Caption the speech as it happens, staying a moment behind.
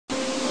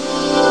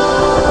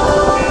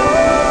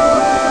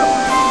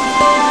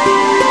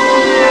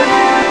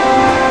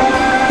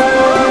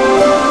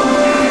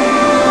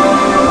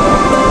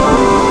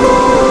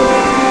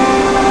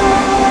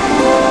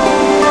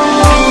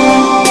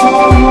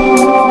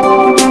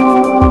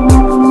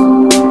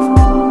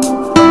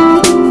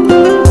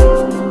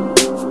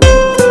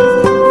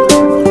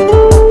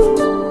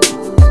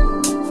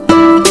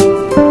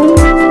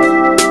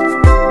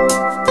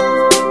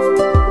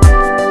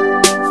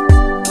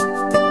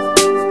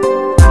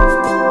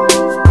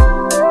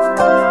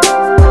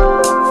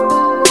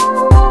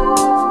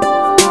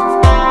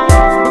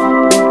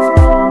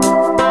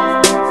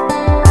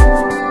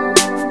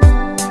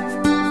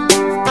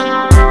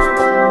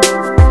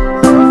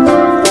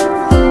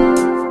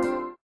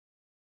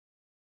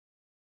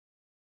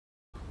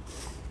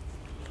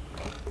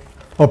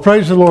Well,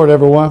 praise the Lord,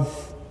 everyone.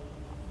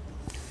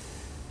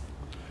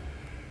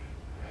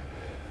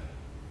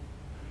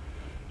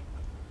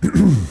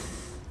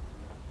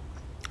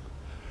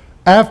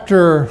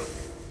 After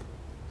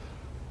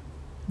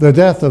the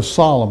death of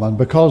Solomon,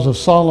 because of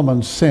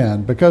Solomon's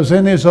sin, because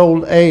in his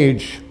old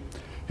age,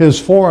 his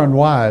foreign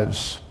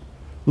wives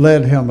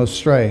led him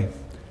astray,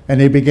 and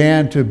he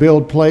began to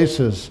build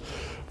places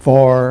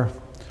for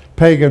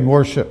pagan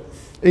worship,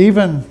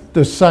 even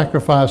the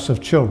sacrifice of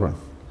children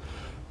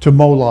to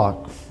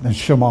Moloch and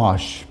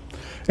Shamash.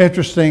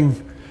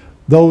 Interesting,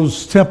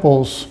 those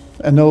temples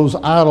and those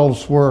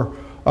idols were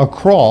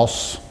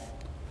across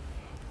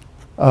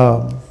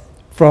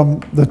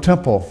from the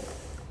temple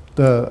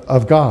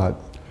of God,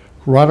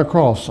 right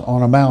across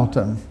on a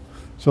mountain.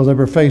 So they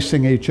were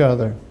facing each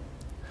other.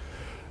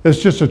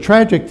 It's just a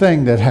tragic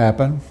thing that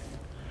happened.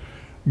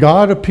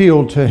 God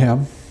appealed to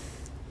him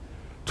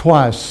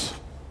twice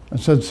and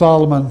said,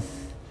 Solomon,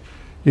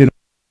 you know,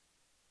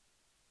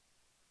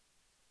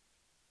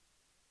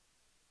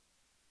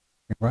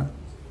 right?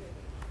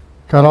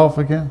 Cut off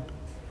again?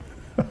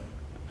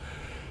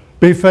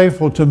 Be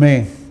faithful to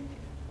me.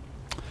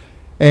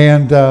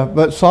 And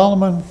but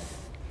Solomon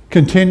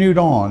continued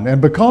on.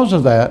 And because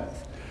of that,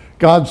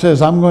 God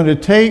says, I'm going to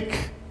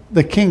take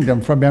the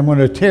kingdom from you. I'm going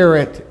to tear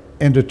it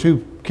into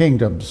two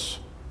kingdoms.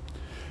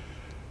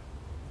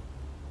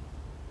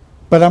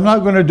 But I'm not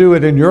going to do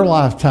it in your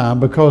lifetime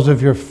because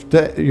of your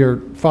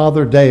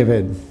father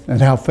David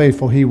and how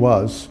faithful he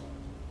was.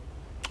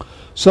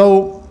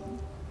 So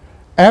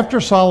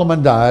after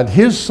Solomon died,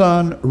 his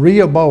son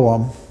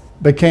Rehoboam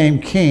became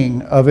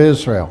king of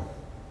Israel.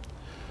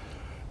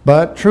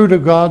 But true to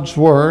God's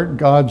word,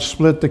 God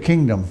split the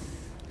kingdom.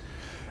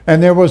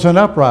 And there was an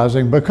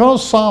uprising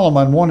because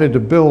Solomon wanted to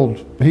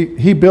build,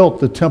 he built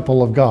the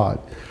temple of God.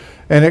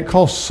 And it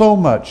cost so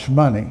much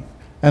money.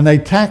 And they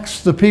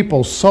taxed the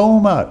people so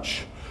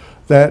much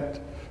that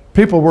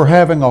people were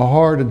having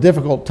a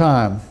difficult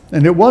time.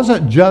 And it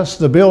wasn't just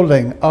the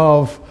building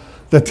of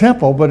the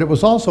temple, but it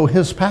was also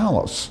his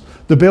palace,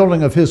 the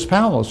building of his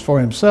palace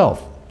for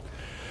himself.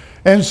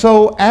 And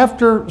so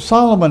after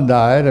Solomon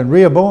died and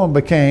Rehoboam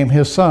became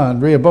his son,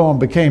 Rehoboam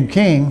became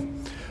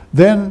king,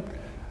 then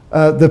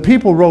the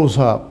people rose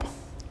up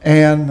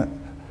and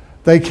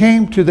they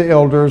came to the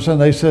elders and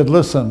they said,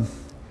 listen,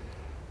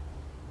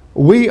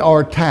 we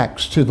are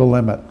taxed to the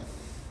limit.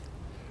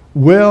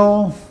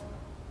 Will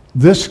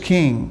this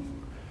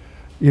king,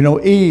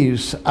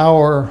 ease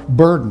our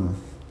burden?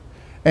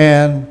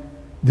 And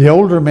the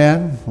older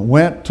men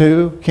went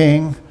to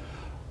King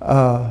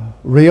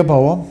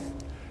Rehoboam,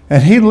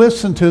 and he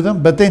listened to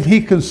them, but then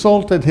he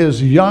consulted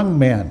his young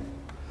men,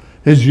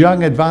 his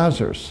young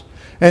advisors.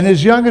 And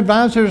his young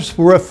advisors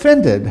were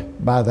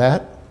offended by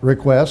that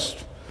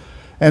request.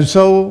 And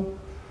so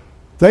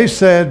they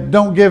said,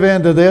 don't give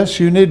in to this.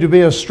 You need to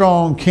be a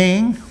strong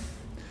king.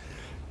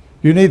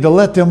 You need to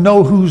let them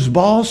know who's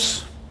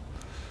boss.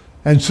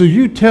 And so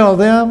you tell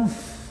them,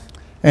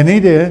 and he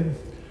did,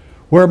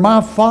 where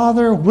my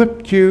father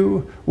whipped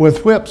you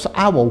with whips,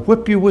 I will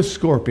whip you with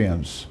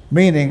scorpions.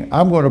 Meaning,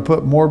 I'm going to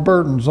put more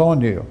burdens on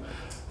you.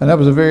 And that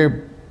was a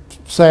very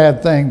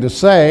sad thing to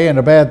say and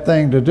a bad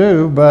thing to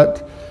do,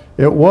 but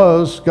it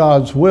was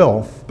God's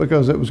will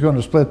because it was going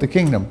to split the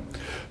kingdom.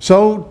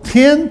 So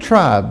 10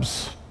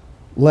 tribes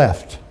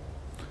left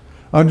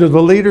under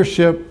the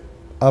leadership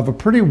of a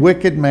pretty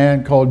wicked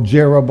man called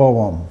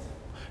Jeroboam.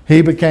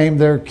 He became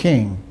their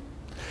king.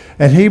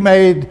 And he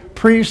made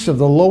priests of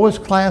the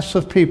lowest class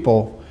of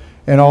people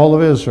in all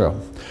of Israel.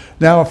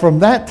 Now, from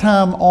that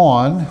time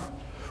on,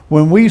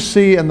 when we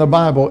see in the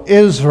Bible,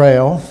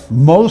 Israel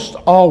most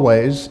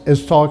always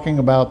is talking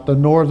about the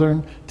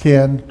northern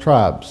 10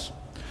 tribes.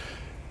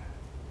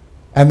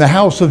 And the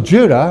house of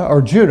Judah,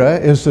 or Judah,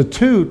 is the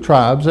 2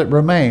 tribes that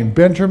remain,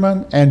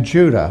 Benjamin and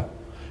Judah,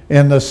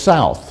 in the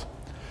south.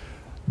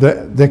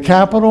 The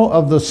capital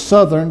of the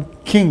southern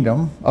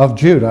kingdom of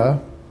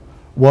Judah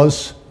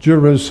was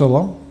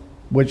Jerusalem,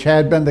 which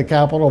had been the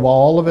capital of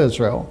all of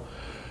Israel.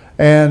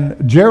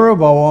 And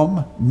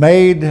Jeroboam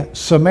made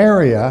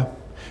Samaria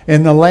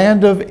in the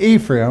land of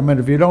Ephraim. And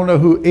if you don't know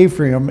who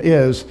Ephraim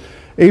is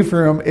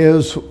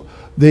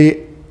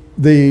the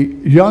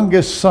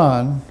youngest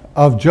son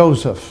of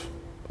Joseph,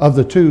 of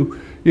the two.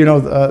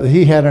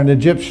 He had an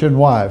Egyptian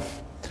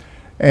wife.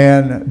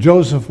 And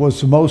Joseph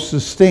was the most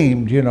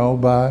esteemed,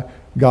 by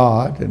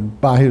God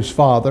and by his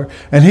father.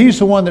 And he's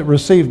the one that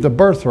received the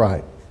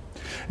birthright.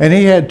 And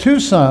he had 2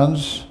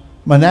 sons,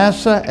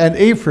 Manasseh and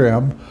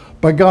Ephraim,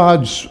 but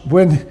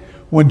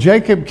when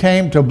Jacob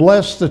came to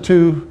bless the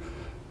 2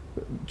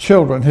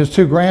 children, his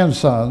 2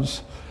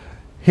 grandsons,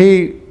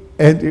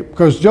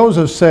 because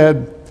Joseph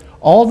said,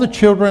 all the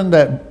children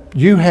that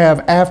you have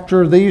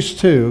after these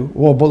 2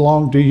 will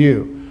belong to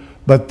you,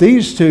 but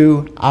these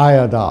 2 I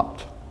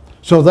adopt.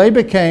 So they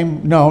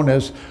became known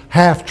as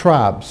half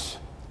tribes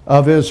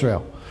of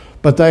Israel.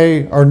 But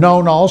they are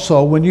known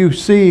also, when you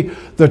see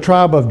the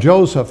tribe of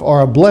Joseph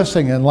or a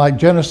blessing in like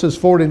Genesis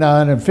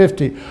 49 and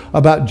 50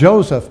 about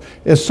Joseph,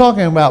 it's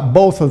talking about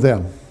both of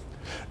them.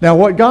 Now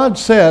what God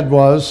said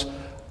was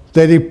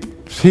that he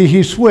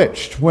he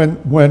switched.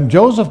 When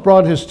Joseph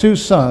brought his two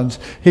sons,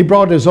 he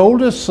brought his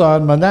oldest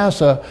son,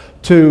 Manasseh,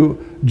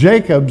 to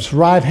Jacob's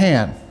right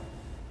hand.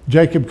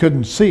 Jacob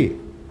couldn't see.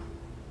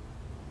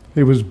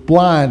 He was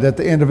blind at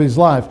the end of his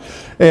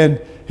life. And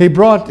he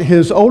brought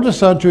his oldest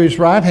son to his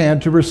right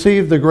hand to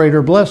receive the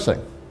greater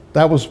blessing.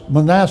 That was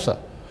Manasseh.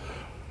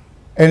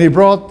 And he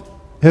brought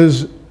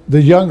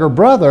the younger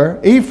brother,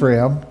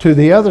 Ephraim, to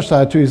the other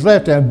side, to his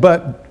left hand.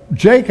 But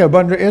Jacob,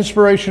 under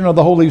inspiration of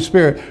the Holy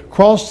Spirit,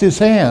 crossed his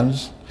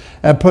hands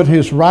and put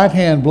his right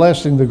hand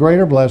blessing, the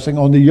greater blessing,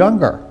 on the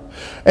younger.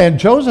 And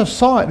Joseph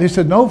saw it and he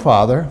said, "No,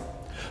 Father,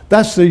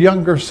 that's the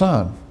younger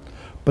son."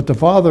 But the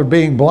father,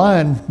 being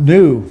blind,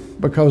 knew,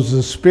 because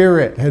the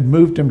Spirit had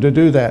moved him to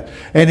do that.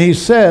 And he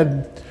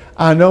said,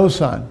 "I know,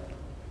 son.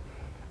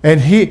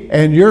 And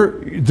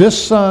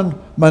this son,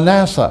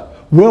 Manasseh,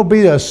 will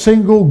be a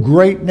single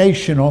great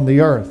nation on the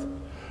earth.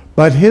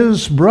 But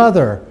his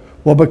brother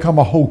will become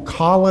a whole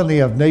colony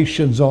of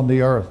nations on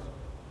the earth."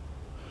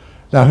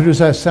 Now, who does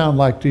that sound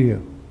like to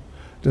you?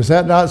 Does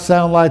that not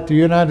sound like the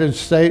United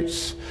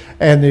States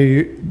and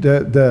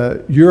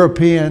the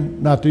European,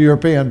 not the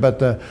European, but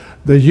the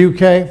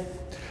UK,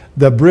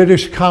 the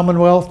British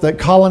Commonwealth that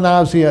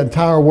colonized the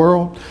entire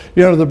world?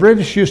 You know, the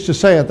British used to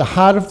say at the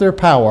height of their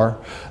power,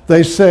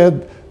 they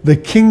said the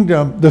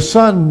kingdom, the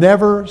sun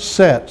never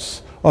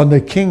sets on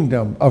the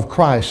kingdom of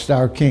Christ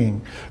our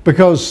King,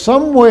 because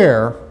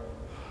somewhere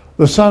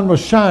the sun was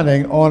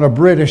shining on a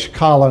British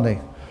colony.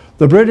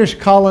 The British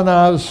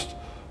colonized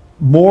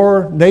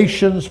more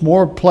nations,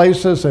 more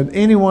places than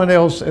anyone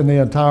else in the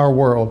entire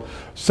world.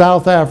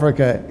 South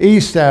Africa,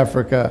 East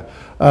Africa,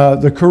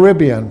 the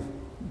Caribbean.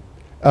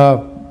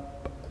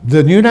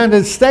 The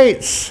United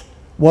States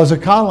was a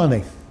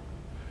colony.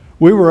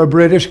 We were a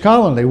British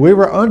colony. We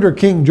were under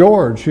King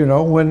George, you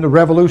know, when the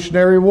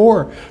Revolutionary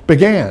War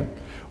began.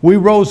 We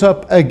rose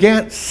up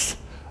against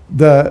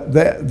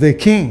the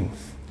king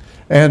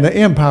and the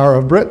empire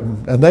of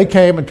Britain. And they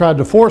came and tried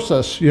to force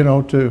us, you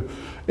know,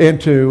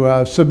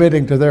 into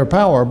submitting to their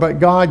power. But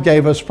God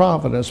gave us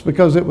providence,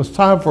 because it was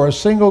time for a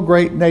single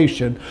great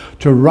nation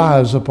to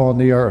rise upon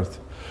the earth.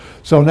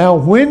 So now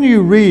when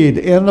you read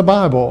in the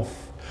Bible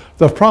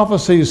the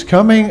prophecies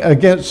coming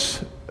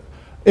against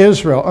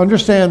Israel,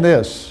 understand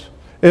this: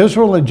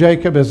 Israel and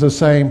Jacob is the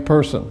same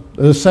person,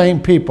 the same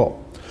people.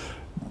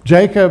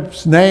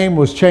 Jacob's name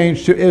was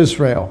changed to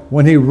Israel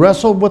when he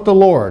wrestled with the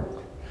Lord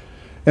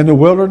in the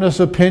wilderness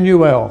of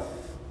Penuel.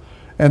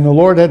 And the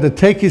Lord had to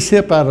take his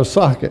hip out of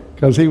socket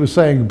because he was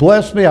saying,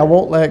 "Bless me, I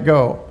won't let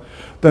go."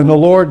 Then the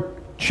Lord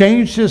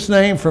changed his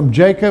name from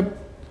Jacob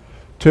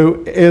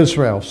to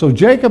Israel. So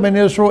Jacob and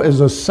Israel is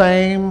the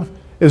same.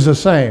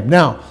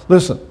 Now,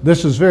 listen,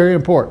 this is very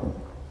important.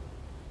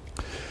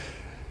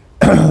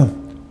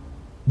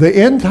 The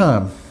end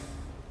time,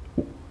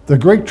 the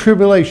great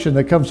tribulation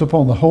that comes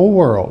upon the whole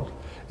world,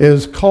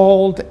 is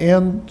called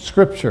in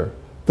Scripture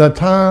the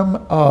time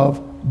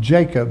of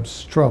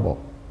Jacob's trouble.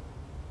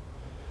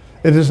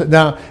 It is,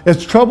 now,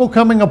 it's trouble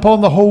coming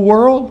upon the whole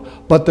world,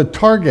 but the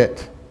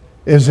target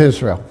is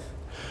Israel.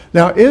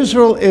 Now,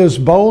 Israel is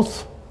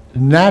both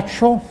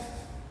natural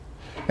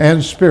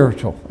and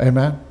spiritual.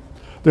 Amen?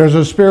 There's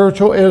a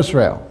spiritual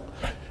Israel.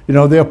 You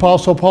know, the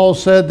Apostle Paul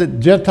said that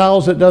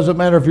Gentiles, it doesn't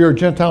matter if you're a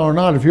Gentile or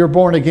not. If you're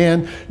born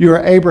again, you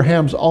are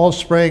Abraham's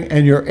offspring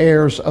and you're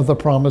heirs of the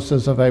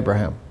promises of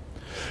Abraham.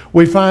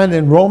 We find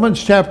in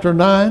Romans chapter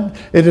 9,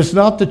 it is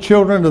not the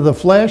children of the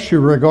flesh who are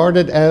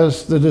regarded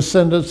as the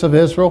descendants of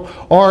Israel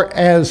or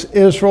as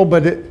Israel,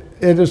 but it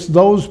is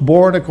those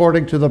born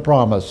according to the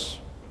promise.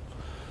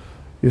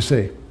 You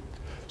see.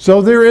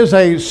 So there is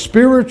a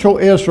spiritual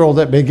Israel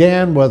that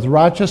began with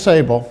righteous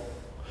Abel,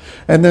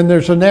 and then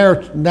there's a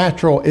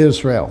natural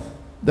Israel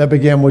that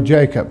began with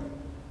Jacob.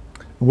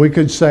 We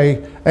could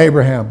say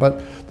Abraham,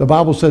 but the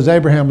Bible says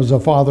Abraham is the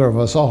father of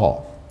us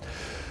all.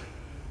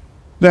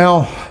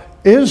 Now,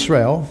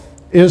 Israel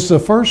is the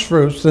first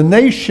fruits, the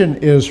nation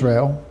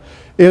Israel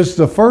is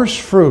the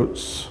first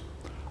fruits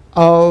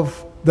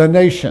of the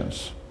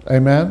nations.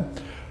 Amen?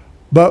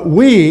 But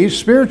we,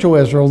 spiritual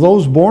Israel,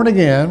 those born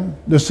again,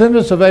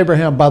 descendants of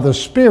Abraham by the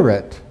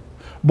Spirit,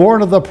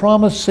 born of the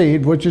promised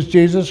seed, which is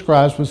Jesus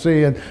Christ, we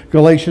see in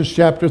Galatians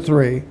chapter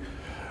 3,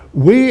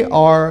 we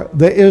are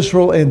the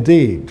Israel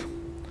indeed.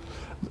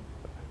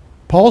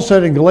 Paul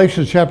said in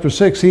Galatians chapter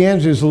 6, he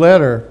ends his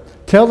letter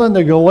telling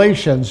the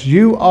Galatians,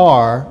 you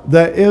are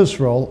the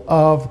Israel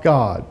of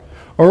God.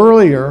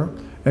 Earlier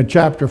in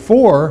chapter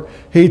 4,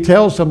 he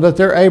tells them that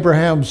they're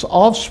Abraham's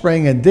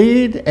offspring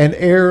indeed and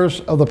heirs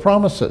of the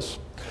promises.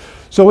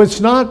 So it's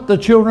not the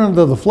children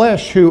of the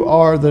flesh who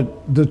are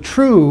the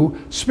true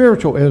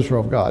spiritual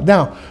Israel of God.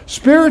 Now,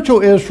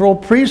 spiritual Israel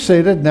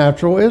preceded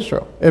natural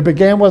Israel. It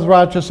began with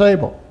righteous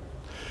Abel.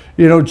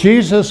 You know,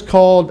 Jesus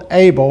called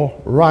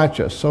Abel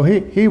righteous, so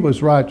he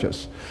was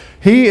righteous.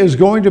 He is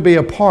going to be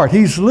a part.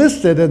 He's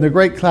listed in the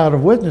great cloud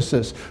of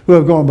witnesses who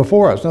have gone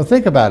before us. Now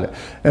think about it.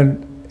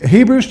 In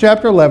Hebrews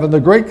chapter 11, the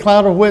great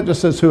cloud of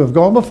witnesses who have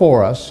gone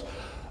before us,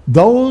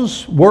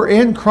 those were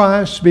in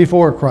Christ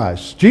before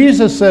Christ.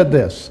 Jesus said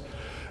this.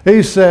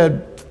 He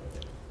said,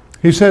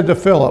 He said to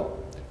Philip,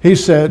 he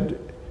said,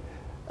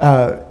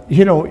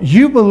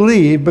 you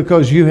believe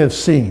because you have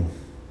seen.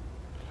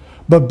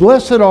 But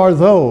blessed are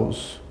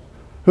those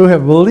who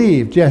have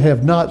believed yet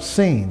have not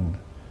seen.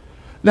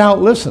 Now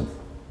listen,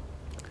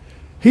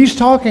 he's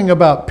talking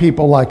about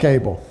people like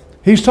Abel.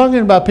 He's talking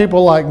about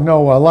people like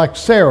Noah, like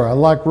Sarah,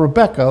 like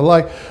Rebecca,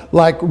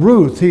 like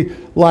Ruth,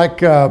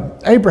 like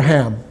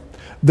Abraham,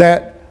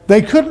 that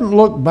they couldn't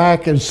look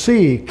back and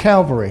see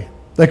Calvary.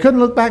 They couldn't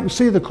look back and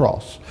see the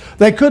cross.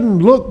 They couldn't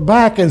look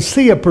back and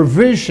see a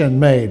provision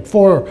made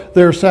for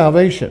their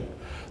salvation.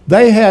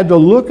 They had to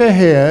look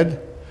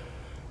ahead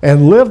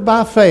and live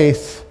by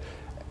faith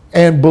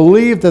and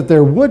believe that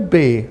there would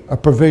be a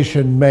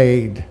provision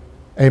made.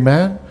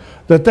 Amen?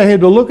 That they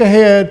had to look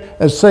ahead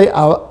and say,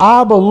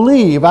 I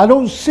believe. I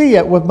don't see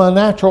it with my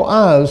natural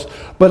eyes,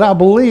 but I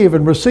believe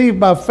and receive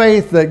by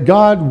faith that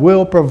God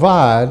will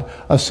provide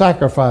a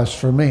sacrifice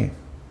for me.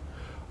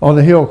 On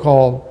the hill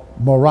called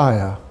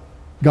Moriah,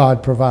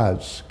 God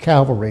provides.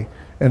 Calvary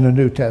in the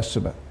New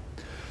Testament.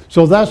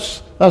 So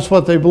that's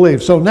what they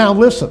believe. So now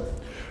listen.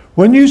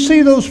 When you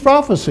see those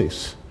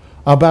prophecies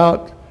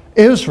about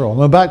Israel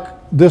and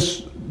about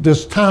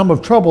this time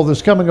of trouble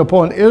that's coming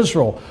upon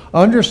Israel,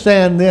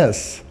 understand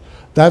this.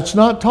 That's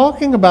not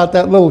talking about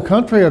that little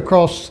country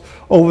across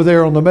over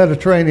there on the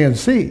Mediterranean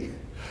Sea.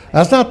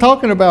 That's not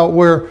talking about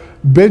where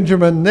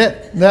Benjamin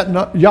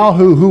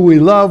Netanyahu, who we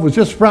love, was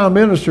just prime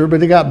minister,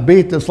 but he got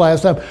beat this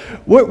last time.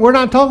 We're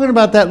not talking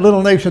about that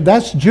little nation.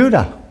 That's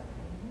Judah.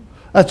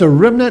 That's a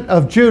remnant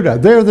of Judah.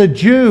 They're the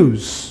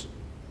Jews.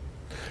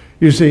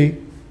 You see,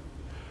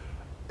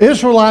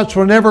 Israelites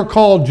were never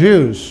called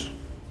Jews.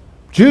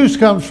 Jews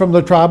comes from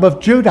the tribe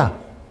of Judah.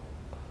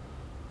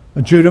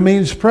 And Judah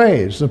means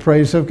praise, the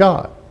praise of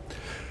God.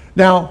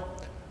 Now,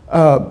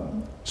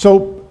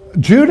 so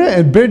Judah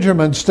and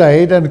Benjamin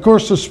stayed, and of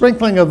course the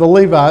sprinkling of the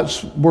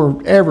Levites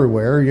were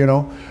everywhere, you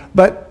know.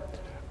 But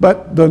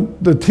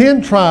the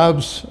 10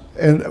 tribes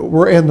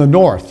were in the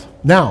north.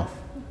 Now,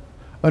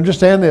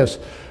 understand this.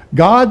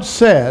 God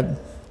said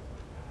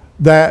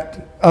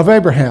that of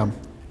Abraham,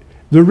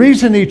 the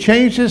reason he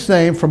changed his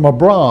name from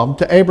Abram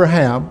to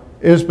Abraham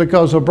is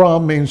because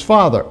Abram means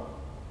father.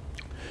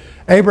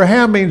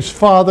 Abraham means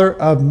father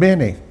of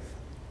many.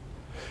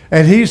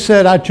 And he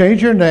said, I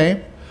changed your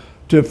name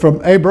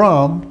from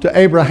Abram to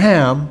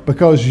Abraham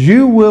because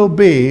you will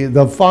be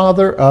the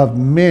father of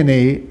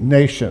many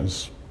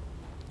nations.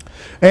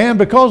 And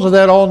because of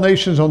that, all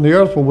nations on the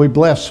earth will be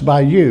blessed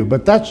by you.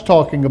 But that's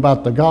talking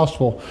about the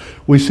gospel.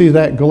 We see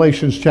that in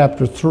Galatians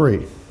chapter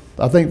 3,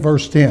 I think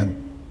verse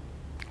 10,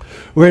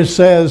 where it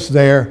says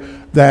there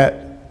that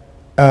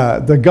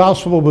the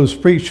gospel was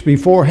preached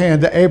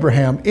beforehand to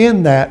Abraham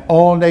in that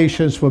all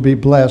nations will be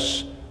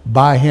blessed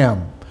by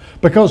him.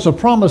 Because the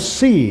promised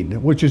seed,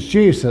 which is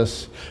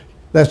Jesus,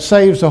 that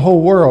saves the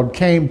whole world,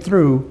 came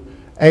through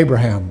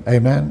Abraham.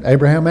 Amen.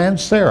 Abraham and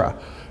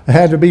Sarah. It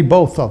had to be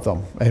both of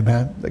them.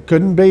 Amen. It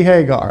couldn't be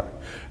Hagar.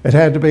 It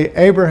had to be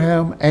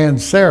Abraham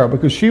and Sarah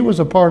because she was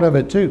a part of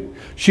it too.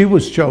 She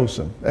was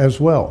chosen as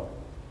well.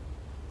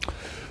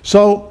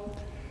 So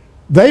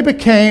they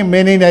became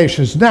many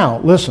nations. Now,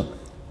 listen.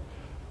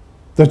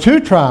 The 2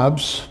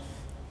 tribes,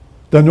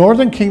 the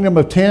northern kingdom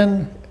of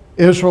 10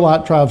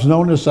 Israelite tribes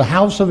known as the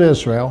house of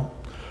Israel,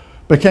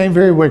 became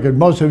very wicked.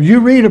 Most of you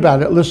read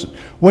about it. Listen,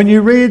 when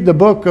you read the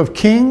book of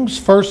Kings,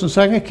 1st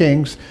and 2nd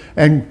Kings,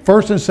 and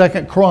 1st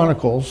and 2nd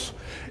Chronicles,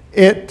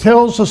 it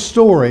tells a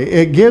story.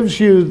 It gives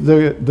you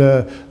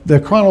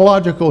the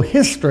chronological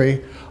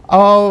history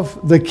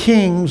of the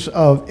kings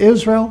of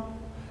Israel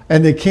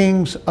and the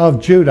kings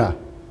of Judah.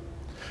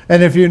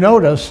 And if you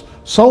notice,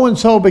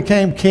 so-and-so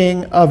became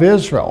king of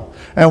Israel.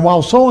 And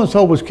while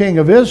so-and-so was king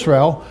of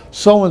Israel,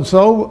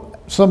 so-and-so,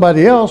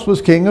 somebody else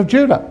was king of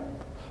Judah.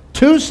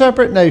 2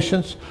 separate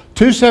nations,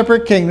 2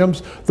 separate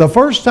kingdoms. The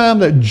first time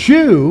that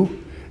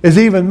Jew is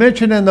even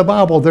mentioned in the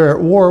Bible, they're at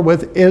war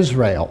with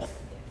Israel.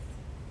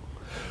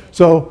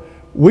 So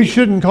we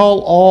shouldn't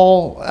call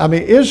all,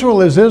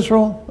 Israel is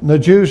Israel, and the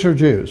Jews are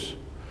Jews.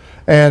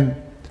 And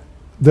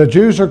the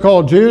Jews are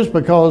called Jews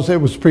because it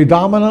was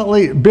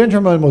predominantly,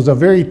 Benjamin was a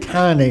very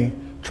tiny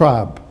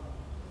tribe.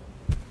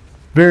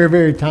 Very,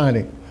 very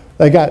tiny.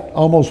 They got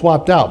almost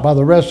wiped out by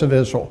the rest of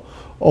Israel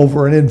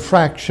over an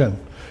infraction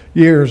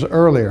years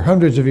earlier,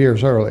 hundreds of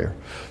years earlier.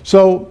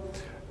 So,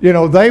 you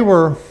know, they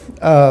were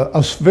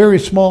a very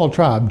small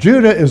tribe.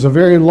 Judah is a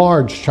very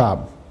large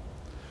tribe.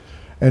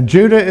 And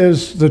Judah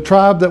is the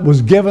tribe that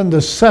was given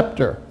the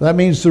scepter. That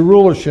means the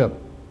rulership.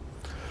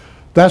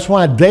 That's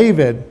why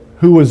David,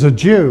 who was a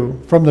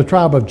Jew from the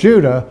tribe of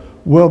Judah,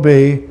 will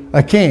be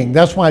a king.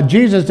 That's why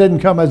Jesus didn't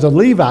come as a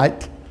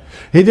Levite.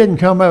 He didn't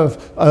come as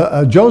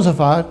a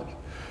Josephite.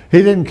 He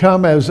didn't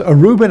come as a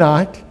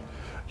Reubenite,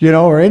 you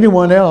know, or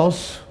anyone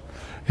else.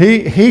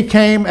 He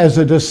came as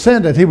a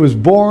descendant. He was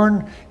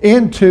born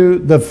into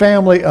the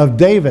family of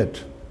David,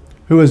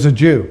 who is a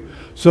Jew.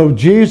 So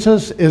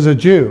Jesus is a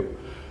Jew.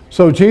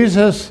 So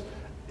Jesus,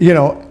 you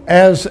know,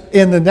 as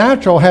in the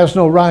natural, has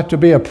no right to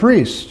be a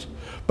priest.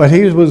 But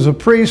he was a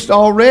priest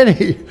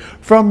already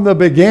from the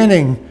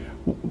beginning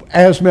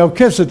as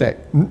Melchizedek,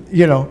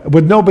 you know,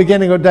 with no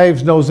beginning of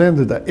days, no end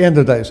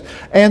of days.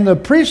 And the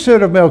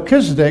priesthood of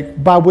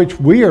Melchizedek, by which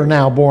we are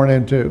now born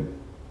into,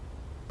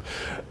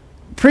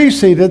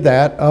 preceded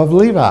that of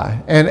Levi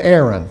and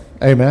Aaron.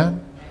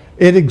 Amen.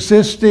 It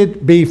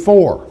existed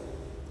before.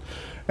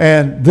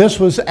 And this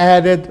was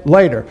added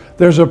later.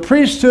 There's a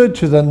priesthood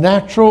to the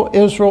natural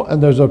Israel,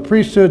 and there's a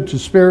priesthood to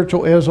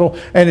spiritual Israel.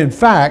 And in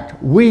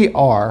fact, we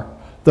are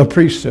the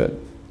priesthood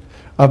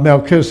of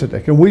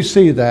Melchizedek. And we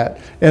see that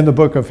in the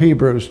book of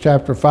Hebrews,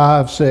 chapter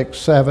 5, 6,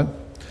 7.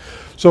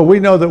 So we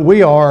know that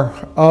we are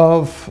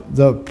of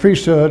the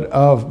priesthood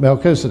of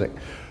Melchizedek.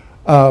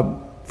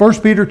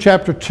 1 Peter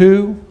chapter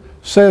 2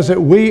 says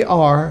that we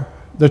are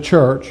the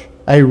church,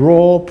 a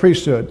royal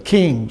priesthood,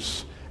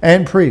 kings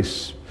and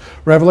priests.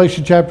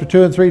 Revelation chapter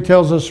 2 and 3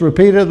 tells us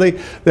repeatedly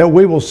that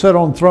we will sit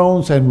on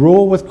thrones and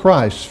rule with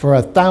Christ for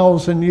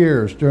 1,000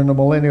 years during the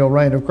millennial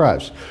reign of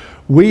Christ.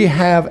 We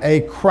have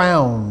a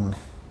crown.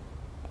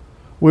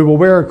 We will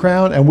wear a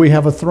crown, and we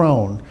have a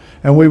throne.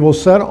 And we will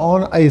sit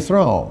on a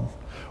throne.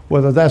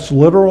 Whether that's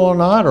literal or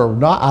not,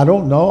 I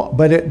don't know.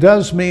 But it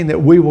does mean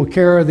that we will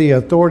carry the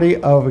authority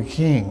of a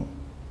king.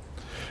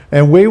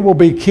 And we will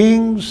be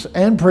kings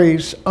and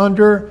priests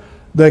under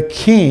the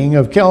King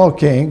of all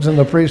kings and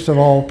the priest of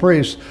all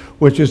priests,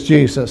 which is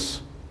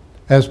Jesus,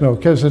 as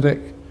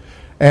Melchizedek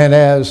and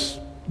as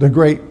the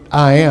great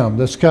I Am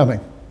that's coming.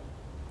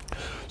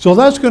 So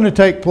that's going to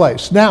take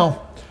place.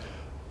 Now,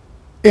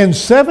 in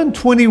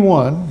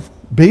 721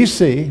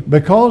 BC,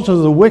 because of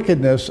the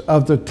wickedness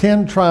of the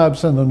 10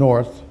 tribes in the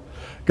north,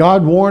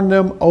 God warned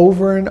them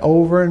over and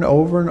over and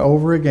over and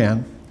over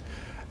again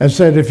and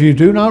said, if you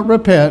do not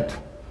repent,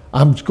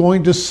 I'm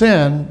going to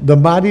send the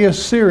mighty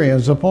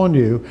Assyrians upon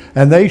you,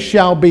 and they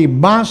shall be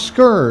my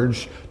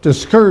scourge to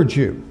scourge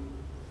you.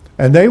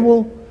 And they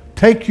will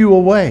take you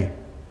away.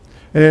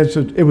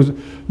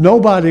 And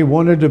nobody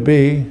wanted to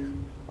be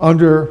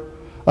under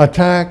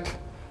attack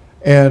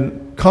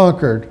and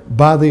conquered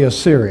by the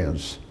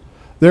Assyrians.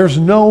 There's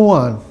no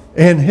one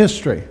in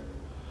history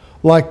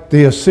like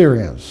the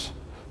Assyrians.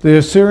 The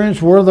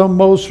Assyrians were the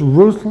most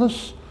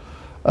ruthless,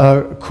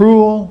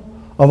 cruel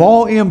of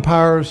all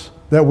empires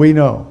that we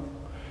know.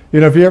 You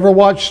know, if you ever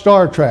watch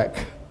Star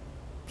Trek,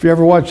 if you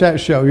ever watch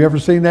that show, you ever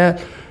seen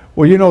that?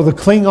 Well, you know, the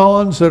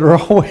Klingons that are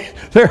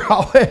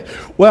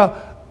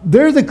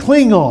they're the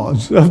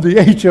Klingons of the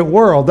ancient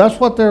world. That's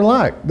what they're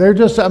like. They're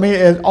just, I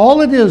mean,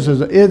 all it is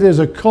it is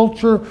a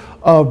culture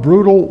of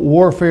brutal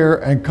warfare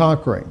and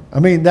conquering. I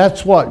mean,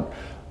 that's what,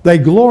 they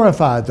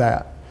glorified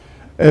that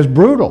as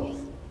brutal.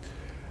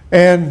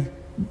 And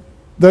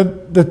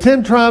the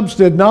 10 tribes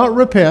did not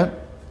repent.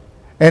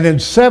 And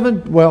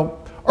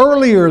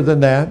earlier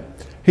than that,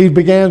 he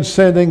began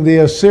sending the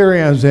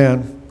Assyrians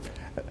in,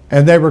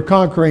 and they were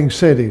conquering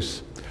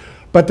cities.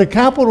 But the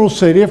capital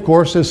city, of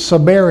course, is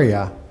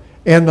Samaria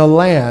in the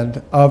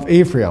land of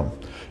Ephraim.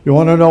 You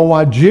want to know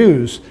why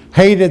Jews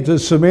hated the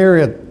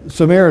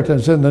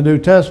Samaritans in the New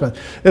Testament?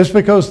 It's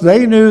because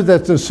they knew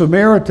that the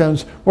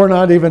Samaritans were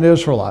not even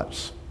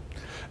Israelites.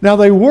 Now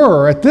they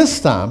were at this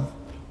time,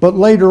 but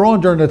later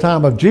on during the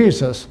time of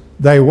Jesus,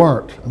 they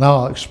weren't, and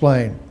I'll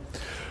explain.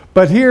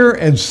 But here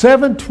in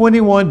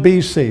 721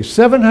 BC,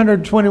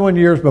 721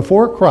 years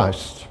before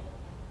Christ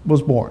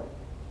was born,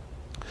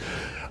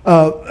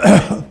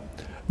 the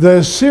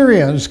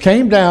Assyrians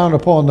came down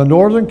upon the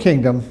northern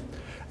kingdom,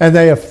 and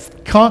they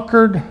have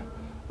conquered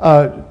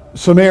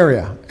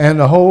Samaria and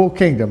the whole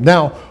kingdom.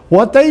 Now,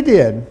 what they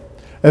did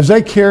is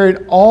they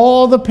carried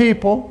all the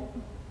people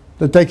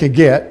that they could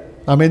get.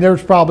 I mean,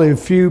 there's probably a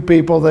few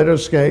people that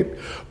escaped,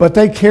 but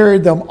they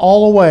carried them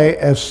all away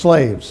as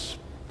slaves.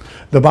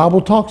 The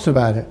Bible talks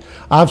about it.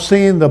 I've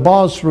seen the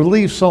bas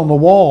reliefs on the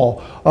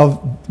wall of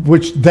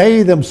which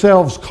they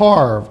themselves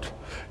carved,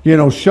 you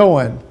know,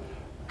 showing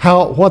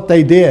what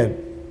they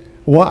did.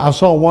 I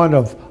saw one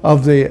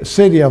of the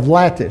city of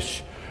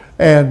Latish,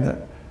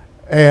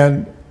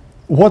 and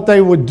what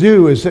they would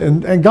do is,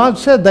 and God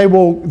said they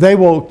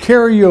will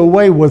carry you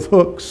away with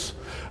hooks,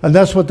 and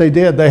that's what they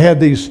did. They had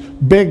these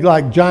big,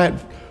 like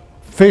giant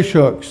fish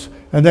hooks,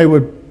 and they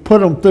would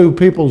put them through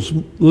people's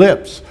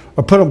lips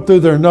or put them through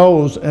their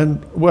nose,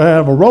 and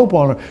have a rope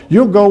on them.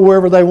 You'll go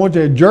wherever they want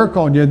you to jerk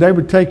on you, and they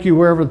would take you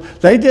wherever.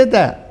 They did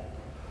that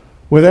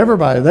with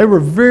everybody. They were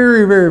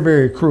very, very,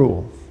 very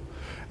cruel.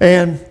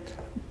 And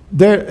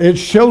it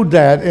showed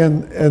that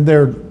in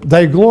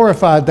they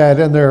glorified that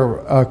in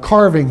their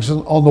carvings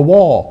on the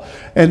wall.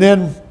 And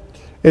then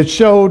it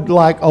showed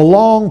like a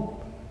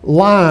long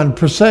line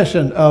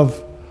procession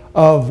of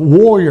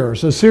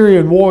warriors,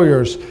 Assyrian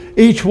warriors,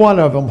 each one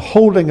of them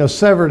holding a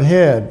severed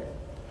head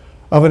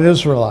of an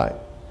Israelite,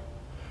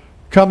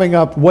 coming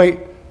up, wait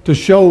to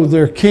show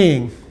their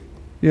king,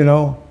 you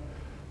know,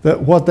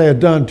 that what they had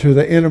done to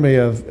the enemy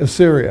of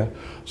Assyria.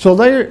 So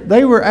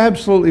they were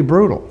absolutely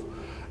brutal.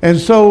 And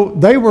so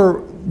they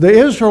were, the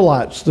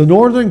Israelites, the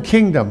northern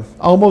kingdom,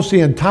 almost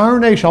the entire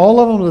nation, all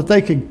of them that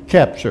they could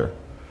capture,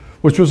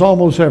 which was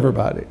almost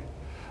everybody,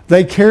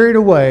 they carried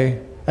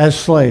away as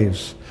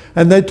slaves.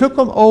 And they took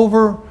them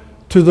over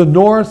to the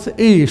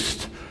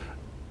northeast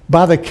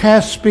by the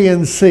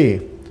Caspian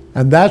Sea.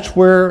 And that's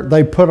where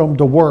they put them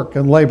to work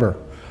and labor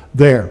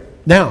there.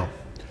 Now,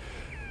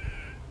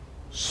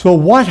 so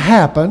what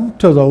happened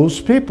to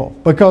those people?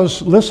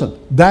 Because, listen,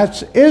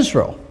 that's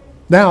Israel.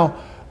 Now,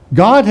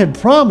 God had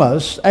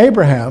promised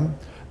Abraham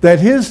that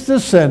his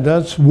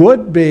descendants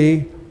would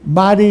be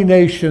mighty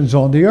nations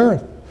on the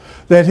earth.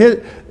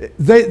 That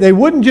they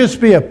wouldn't just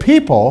be a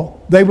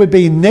people, they would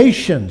be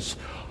nations.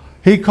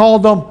 He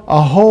called them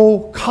a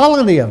whole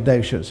colony of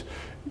nations.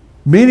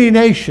 Many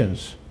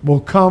nations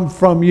will come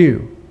from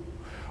you.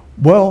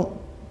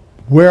 Well,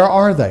 where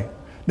are they?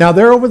 Now,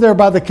 they're over there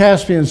by the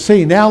Caspian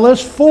Sea. Now,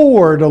 let's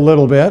forward a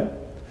little bit.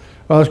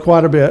 Well, that's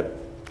quite a bit.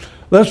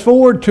 Let's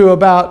forward to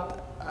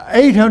about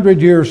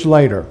 800 years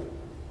later.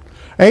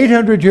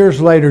 800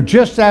 years later,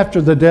 just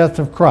after the death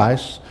of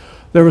Christ,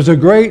 there was a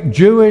great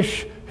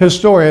Jewish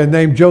historian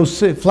named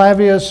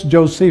Flavius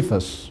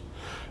Josephus.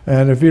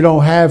 And if you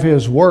don't have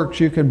his works,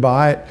 you can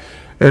buy it.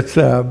 It's,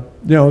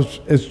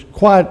 it's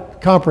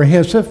quite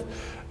comprehensive.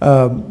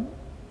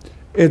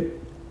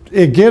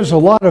 It gives a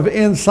lot of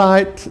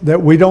insight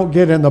that we don't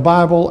get in the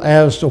Bible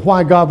as to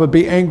why God would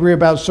be angry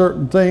about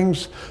certain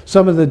things.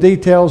 Some of the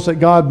details that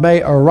God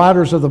may, or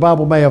writers of the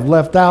Bible may have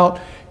left out,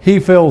 he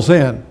fills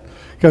in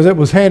because it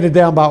was handed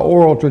down by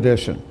oral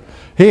tradition.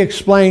 He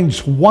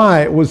explains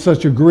why it was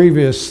such a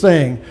grievous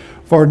thing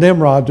for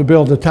Nimrod to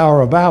build the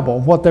Tower of Babel,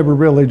 what they were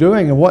really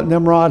doing and what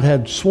Nimrod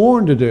had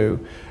sworn to do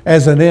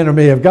as an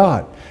enemy of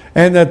God.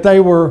 And that they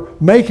were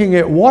making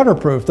it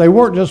waterproof. They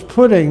weren't just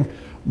putting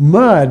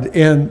mud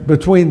in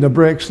between the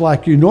bricks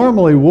like you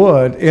normally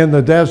would in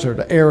the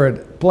desert,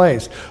 arid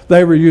place.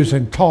 They were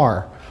using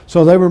tar.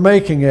 So they were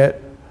making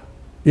it,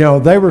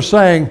 they were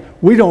saying,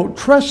 we don't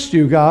trust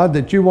you, God,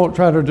 that you won't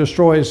try to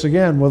destroy us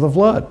again with a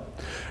flood.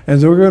 And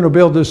so we're going to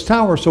build this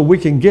tower so we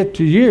can get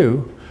to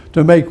you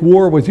to make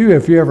war with you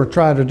if you ever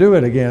try to do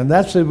it again.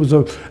 It was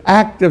an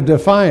act of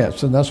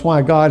defiance, and that's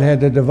why God had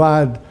to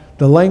divide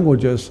the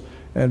languages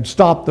and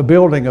stop the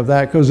building of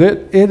that, because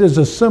it is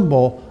a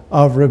symbol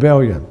of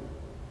rebellion.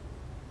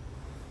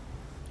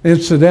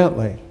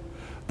 Incidentally,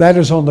 that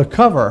is on the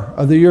cover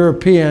of the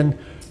European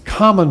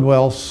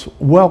Commonwealth's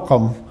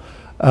welcome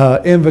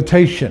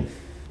invitation.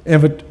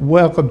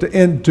 Welcome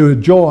to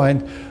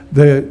join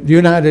the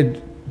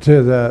United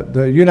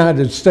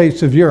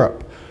States of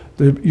Europe,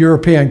 the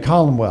European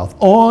Commonwealth.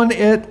 On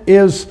it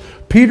is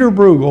Peter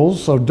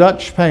Bruegel's, a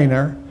Dutch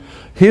painter,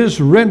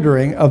 his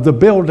rendering of the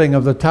building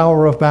of the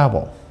Tower of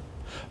Babel.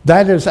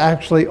 That is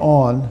actually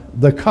on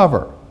the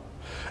cover.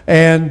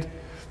 And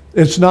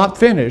it's not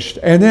finished.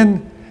 And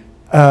then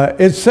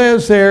it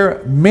says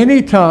there,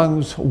 many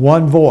tongues,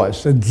 one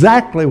voice.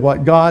 Exactly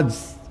what God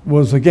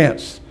was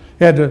against.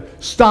 He had to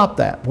stop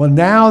that. Well,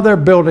 now they're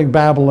building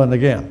Babylon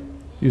again,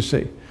 you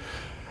see.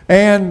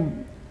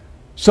 And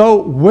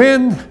so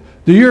when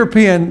the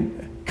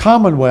European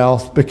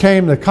Commonwealth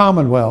became the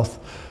Commonwealth,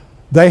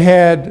 they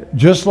had,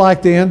 just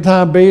like the end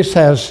time beast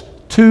has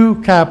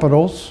two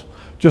capitals,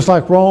 just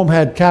like Rome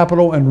had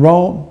capital in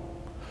Rome.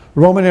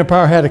 The Roman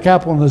Empire had a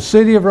capital in the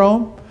city of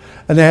Rome,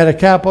 and they had a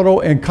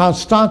capital in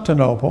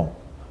Constantinople,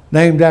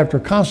 named after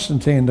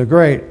Constantine the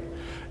Great.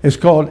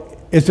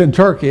 It's in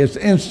Turkey. It's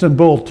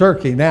Istanbul,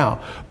 Turkey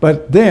now.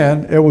 But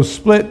then it was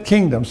split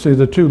kingdoms. See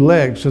the two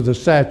legs of the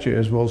statue,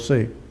 as we'll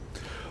see.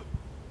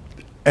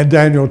 And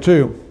Daniel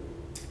 2.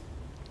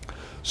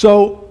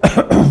 So,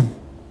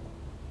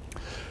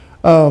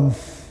 on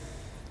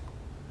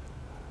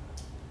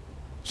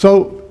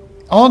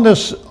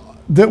this,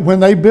 when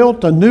they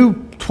built a new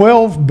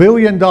 $12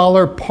 billion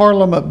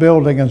parliament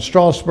building in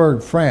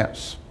Strasbourg,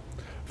 France,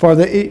 for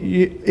the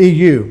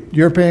EU,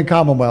 European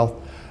Commonwealth,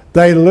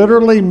 they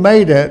literally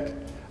made it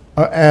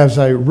as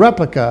a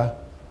replica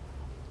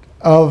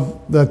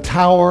of the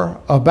Tower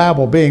of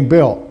Babel being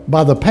built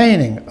by the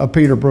painting of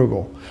Peter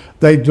Bruegel.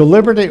 They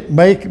deliberately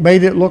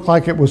made it look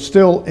like it was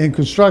still in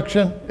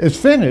construction. It's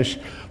finished,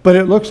 but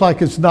it looks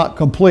like it's not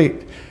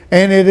complete.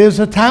 And it is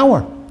a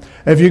tower.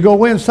 If you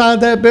go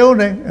inside that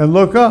building and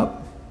look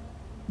up,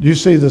 you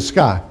see the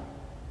sky.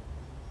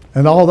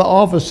 And all the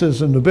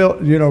offices and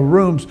the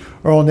rooms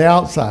are on the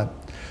outside.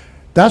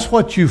 That's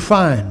what you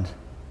find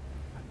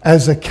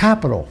as the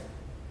capital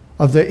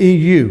of the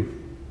EU.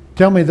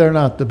 Tell me they're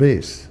not the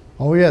beast.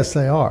 Oh yes,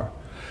 they are.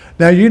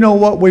 Now you know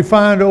what we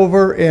find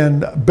over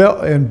in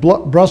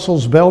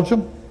Brussels,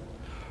 Belgium?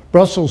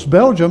 Brussels,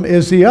 Belgium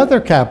is the other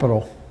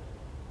capital.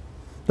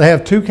 They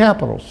have two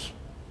capitals.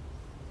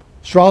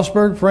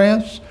 Strasbourg,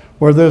 France,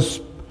 where this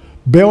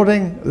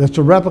building, that's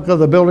a replica of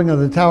the building of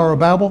the Tower of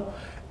Babel,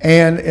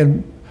 and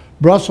in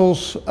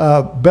Brussels,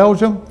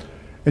 Belgium.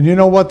 And you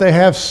know what they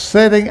have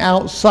sitting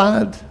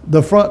outside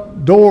the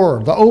front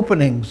door, the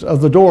openings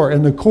of the door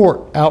in the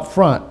court out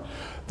front?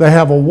 They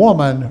have a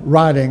woman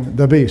riding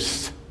the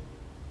beast.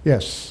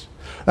 Yes.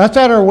 That's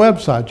at our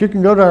website. You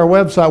can go to our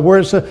website where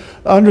it's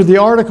under the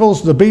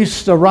articles, the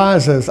beast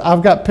arises.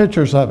 I've got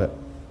pictures of it.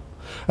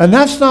 And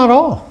that's not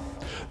all.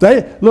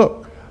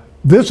 Look,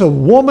 there's a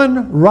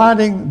woman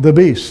riding the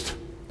beast.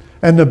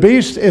 And the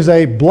beast is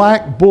a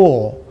black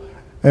bull.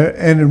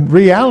 And in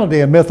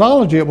reality, in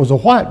mythology, it was a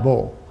white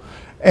bull.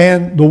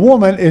 And the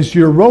woman is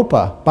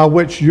Europa, by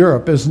which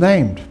Europe is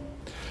named.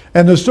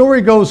 And the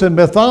story goes in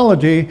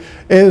mythology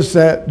is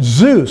that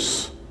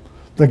Zeus,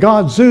 the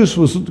god Zeus,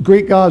 the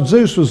Greek god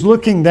Zeus, was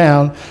looking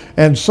down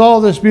and saw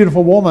this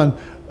beautiful woman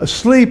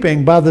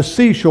sleeping by the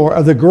seashore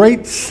of the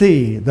Great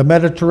Sea, the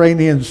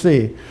Mediterranean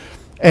Sea,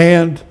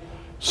 and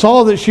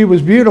saw that she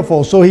was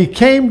beautiful. So he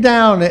came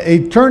down,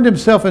 he turned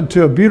himself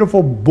into a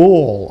beautiful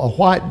bull, a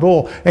white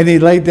bull, and he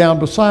laid down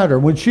beside her.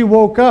 When she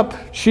woke up,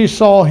 she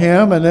saw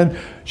him, and then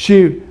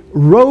she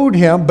rode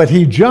him, but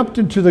he jumped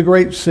into the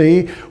Great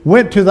Sea,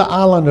 went to the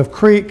island of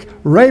Crete,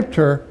 raped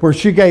her, where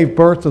she gave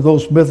birth to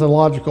those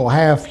mythological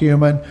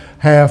half-human,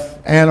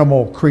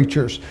 half-animal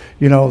creatures,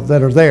 you know,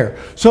 that are there.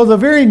 So the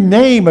very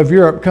name of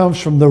Europe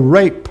comes from the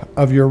rape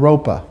of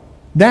Europa.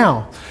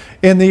 Now,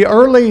 in the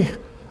early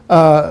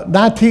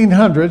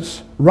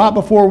 1900s, right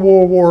before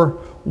World War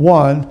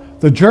I,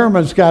 the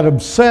Germans got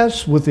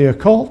obsessed with the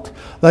occult.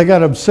 They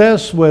got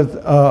obsessed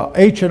with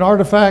ancient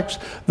artifacts.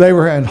 They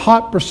were in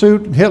hot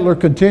pursuit, and Hitler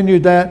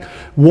continued that,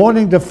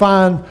 wanting to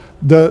find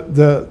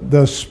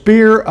the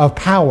spear of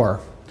power.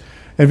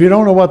 If you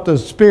don't know what the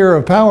spear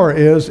of power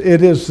is,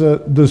 it is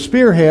the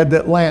spearhead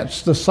that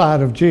lanced the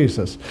side of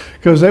Jesus,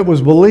 because it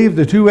was believed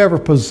that whoever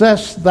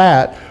possessed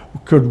that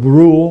could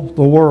rule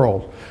the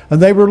world.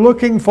 And they were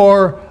looking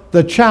for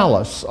the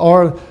chalice,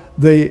 or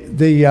the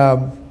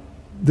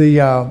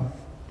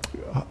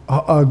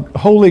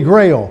Holy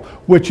Grail,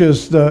 which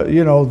is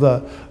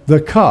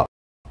the cup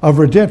of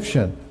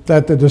redemption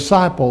that the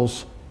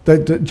disciples,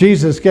 that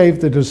Jesus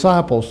gave the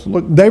disciples.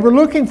 Look, they were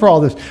looking for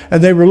all this,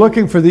 and they were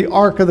looking for the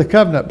Ark of the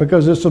Covenant,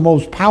 because it's the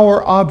most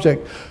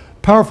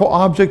powerful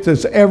object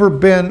that's ever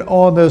been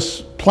on this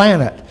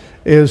planet,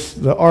 is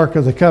the Ark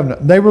of the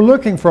Covenant. They were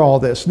looking for all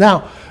this.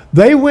 Now,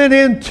 they went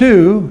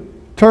into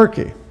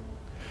Turkey.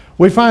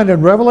 We find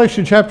in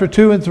Revelation chapter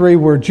 2 and 3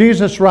 where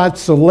Jesus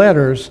writes the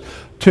letters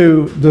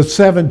to the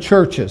 7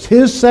 churches,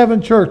 his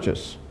 7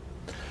 churches.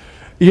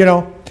 You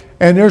know,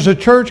 and there's a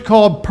church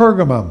called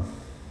Pergamum.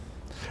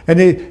 And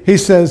he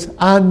says,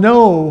 I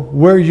know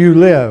where you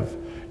live.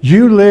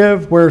 You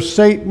live where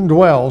Satan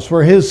dwells,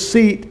 where his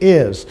seat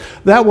is.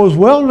 That was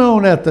well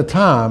known at the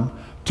time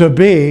to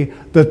be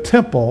the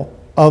temple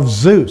of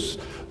Zeus.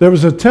 There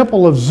was a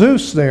temple of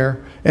Zeus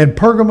there in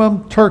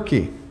Pergamum,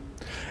 Turkey.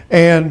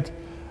 There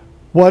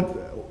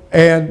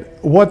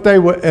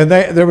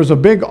was a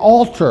big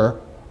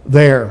altar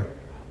there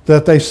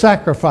that they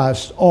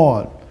sacrificed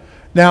on.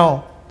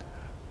 Now,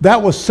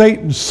 that was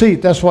Satan's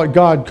seat. That's what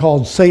God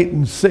called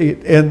Satan's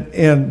seat,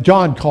 and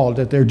John called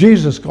it there.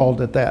 Jesus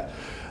called it that.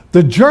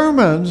 The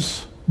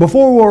Germans,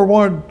 before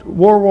World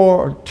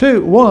War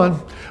I,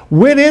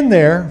 went in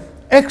there,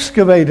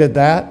 excavated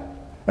that,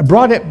 and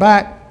brought it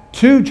back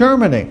to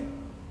Germany.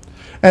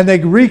 And they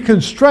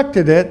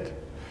reconstructed it,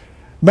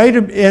 made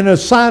it in a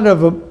side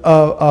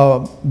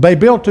of they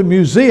built a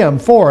museum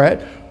for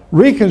it,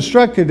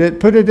 reconstructed it,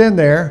 put it in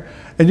there.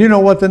 And you know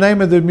what the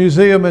name of the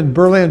museum in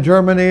Berlin,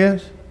 Germany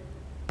is?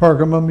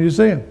 Pergamum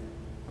Museum.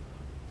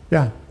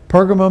 Yeah,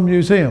 Pergamum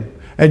Museum.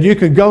 And you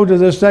can go to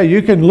this day,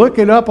 you can look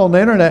it up on the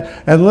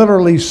internet and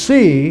literally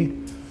see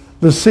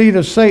the seat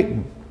of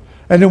Satan.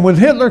 And then when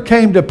Hitler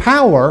came to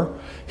power,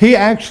 he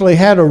actually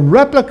had a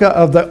replica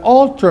of the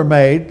altar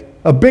made,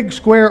 a big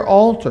square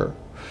altar.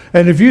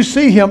 And if you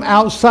see him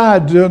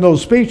outside doing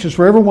those speeches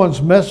where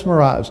everyone's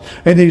mesmerized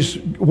and he's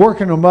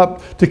working them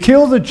up to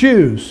kill the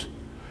Jews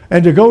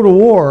and to go to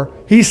war,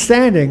 he's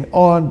standing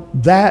on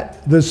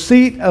the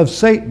seat of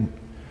Satan,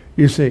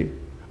 you see,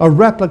 a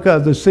replica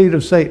of the seat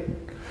of Satan.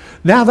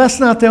 Now, that's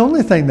not the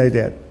only thing they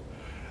did.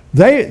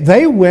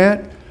 They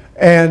went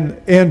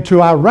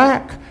into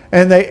Iraq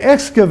and they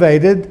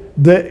excavated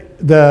the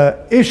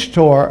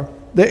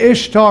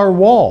Ishtar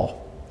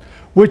wall,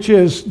 which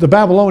is the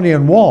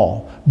Babylonian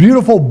wall.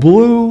 Beautiful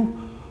blue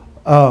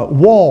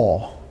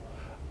wall.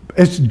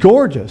 It's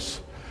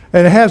gorgeous.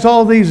 And it has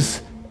all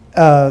these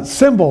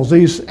symbols,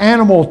 these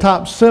animal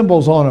type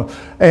symbols on them.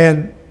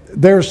 And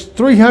there's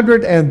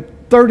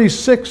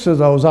 336 of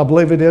those, I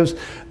believe it is.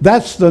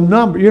 That's the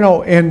number. You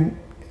know, in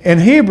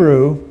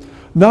Hebrew,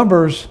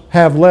 numbers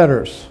have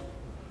letters.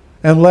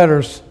 And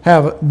letters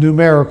have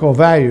numerical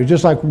value,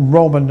 just like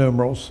Roman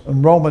numerals.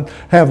 And Roman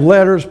have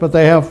letters, but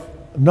they have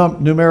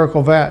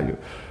numerical value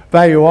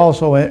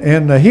also.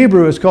 In the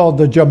Hebrew, it's called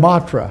the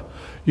gematria.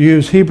 You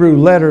use Hebrew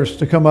letters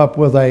to come up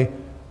with a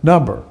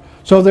number.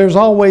 So there's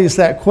always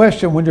that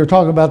question when you're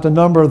talking about the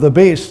number of the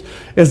beast.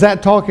 Is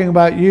that talking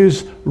about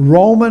use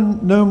Roman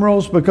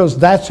numerals because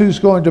that's who's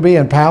going to be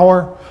in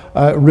power,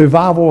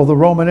 revival of the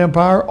Roman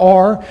Empire?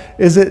 Or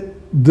is it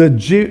the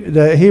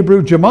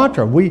Hebrew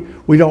gematria?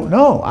 We don't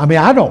know. I mean,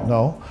 I don't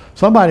know.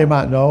 Somebody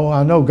might know.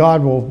 I know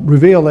God will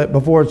reveal it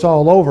before it's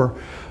all over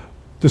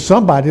to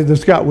somebody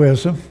that's got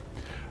wisdom.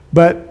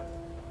 But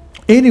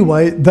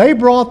anyway, they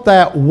brought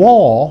that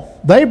wall,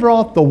 they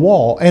brought the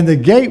wall and the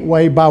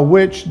gateway by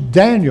which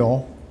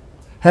Daniel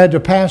had to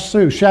pass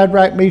through.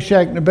 Shadrach,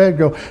 Meshach, and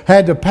Abednego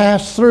had to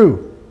pass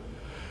through.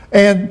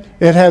 And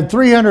it had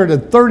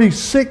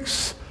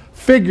 336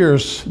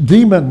 figures,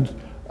 demon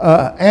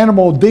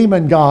animal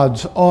demon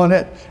gods on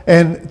it,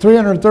 and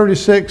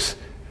 336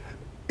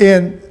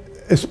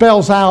 it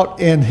spells out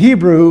in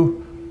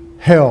Hebrew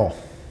hell.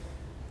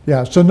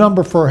 Yeah, it's a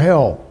number for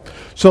hell.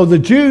 So the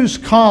Jews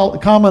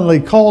commonly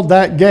called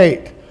that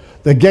gate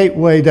the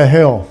gateway to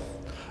hell.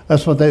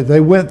 That's what they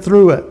went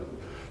through it.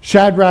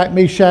 Shadrach,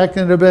 Meshach,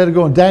 and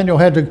Abednego, and Daniel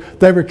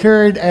they were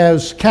carried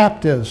as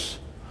captives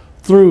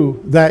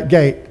through that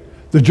gate.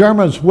 The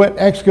Germans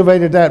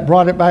excavated that,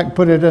 brought it back, and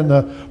put it in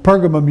the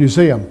Pergamum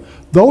Museum.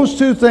 Those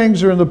two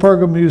things are in the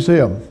Pergamum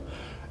Museum.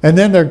 And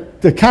then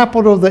the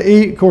capital of the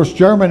EU, of course,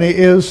 Germany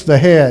is the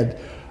head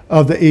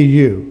of the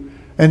EU.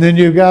 And then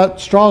you've got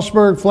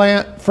Strasbourg,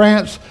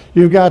 France.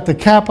 You've got the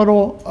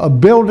capital, a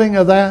building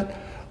of that,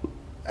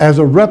 as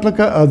a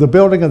replica of the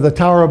building of the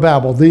Tower of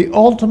Babel, the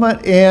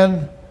ultimate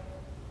in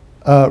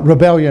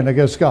rebellion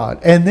against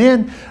God. And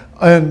then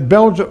in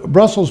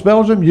Brussels,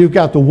 Belgium, you've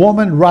got the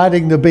woman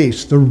riding the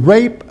beast, the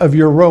rape of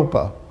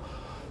Europa.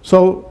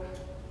 So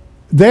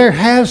there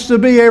has to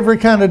be every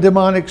kind of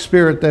demonic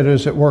spirit that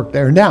is at work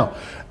there. Now,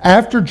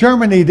 after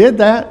Germany did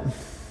that,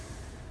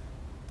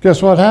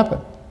 guess what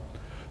happened?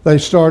 They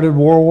started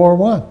World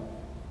War I.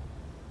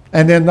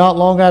 And then not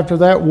long after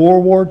that,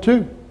 World War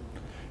II.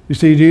 You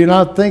see, do you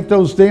not think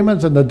those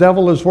demons and the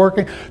devil is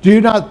working? Do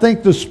you not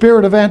think the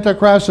spirit of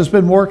Antichrist has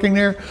been working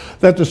there?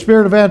 That the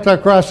spirit of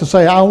Antichrist will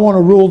say, I want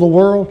to rule the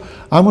world.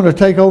 I'm going to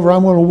take over.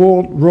 I'm going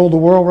to rule the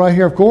world right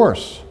here, of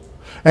course.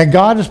 And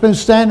God has been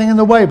standing in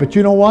the way. But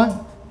you know what?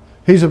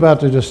 He's about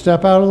to just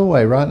step out of the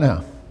way right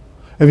now.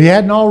 If he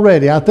hadn't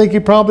already, I think he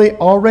probably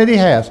already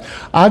has.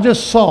 I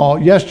just saw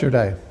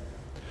yesterday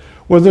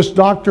where this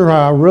doctor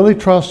I really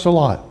trust a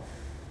lot.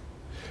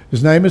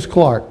 His name is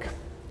Clark.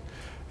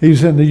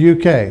 He's in the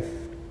UK.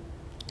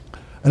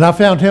 And I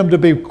found him to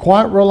be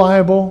quite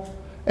reliable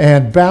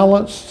and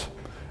balanced.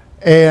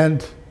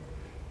 And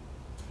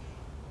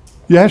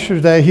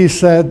yesterday he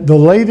said the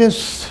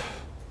latest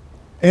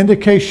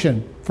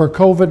indication for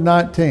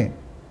COVID-19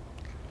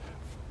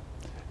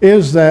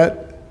 is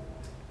that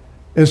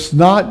it's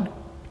not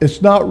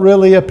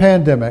really a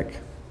pandemic,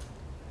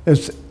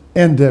 it's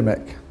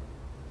endemic,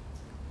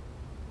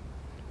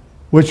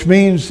 which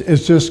means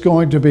it's just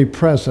going to be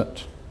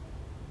present.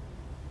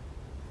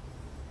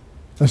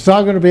 It's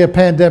not going to be a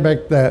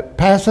pandemic that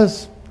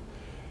passes,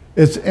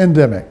 it's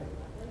endemic.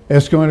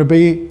 It's going to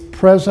be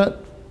present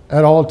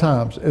at all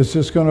times. It's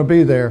just going to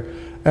be there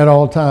at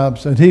all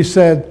times. And he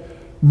said,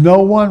 no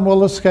one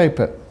will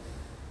escape it.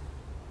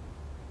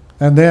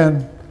 And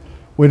then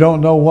we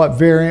don't know what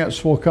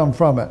variants will come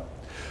from it.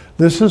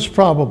 This is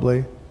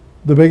probably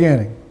the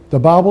beginning. The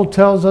Bible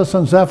tells us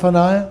in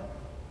Zephaniah,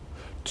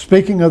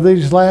 speaking of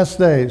these last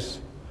days,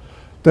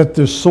 that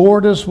the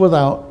sword is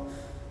without,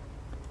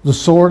 the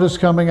sword is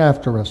coming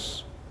after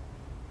us,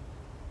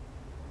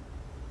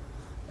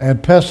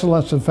 and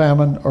pestilence and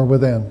famine are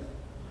within.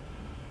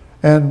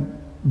 And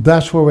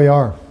that's where we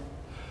are.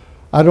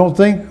 I don't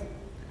think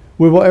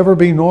we will ever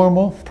be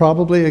normal,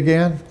 probably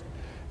again.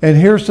 And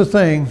here's the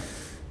thing,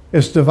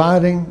 it's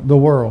dividing the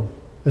world.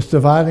 It's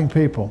dividing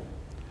people.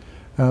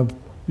 You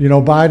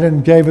know,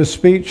 Biden gave a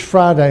speech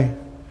Friday.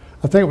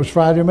 I think it was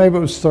Friday, maybe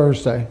it was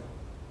Thursday.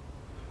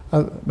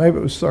 Maybe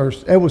it was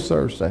Thursday. It was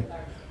Thursday.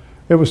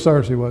 It was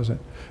Thursday, wasn't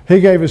it? He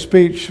gave a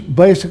speech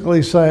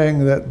basically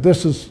saying that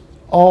this is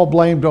all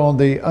blamed on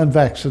the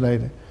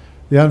unvaccinated.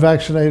 The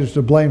unvaccinated is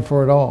to blame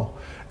for it all.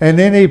 And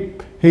then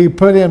he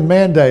put in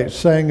mandates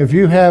saying if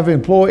you have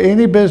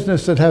any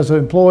business that has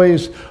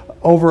employees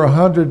over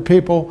 100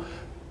 people,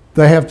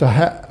 they have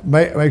to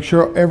make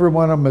sure every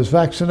one of them is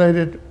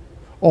vaccinated,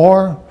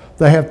 or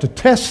they have to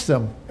test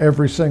them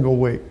every single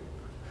week.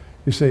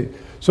 You see,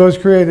 so it's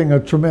creating a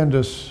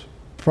tremendous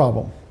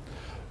problem.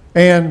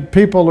 And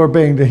people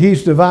are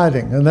he's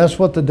dividing, and that's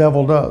what the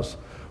devil does.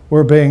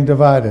 We're being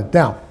divided.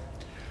 Now,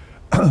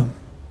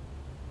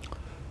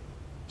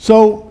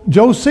 so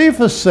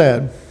Josephus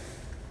said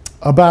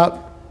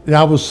about,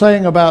 I was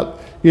saying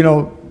about, you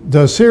know,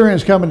 the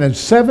Assyrians coming in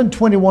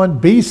 721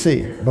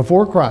 BC,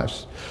 before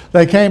Christ.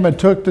 They came and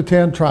took the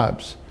 10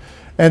 tribes,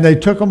 and they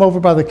took them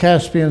over by the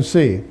Caspian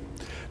Sea.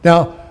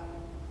 Now,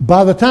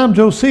 by the time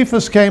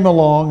Josephus came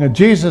along and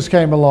Jesus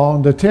came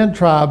along, the 10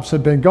 tribes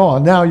had been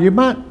gone. Now,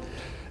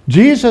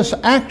 Jesus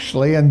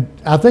actually, and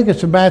I think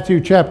it's in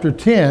Matthew chapter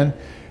 10,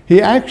 he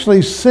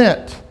actually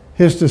sent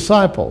his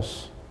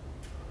disciples.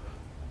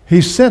 He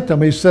sent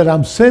them. He said,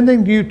 I'm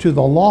sending you to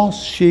the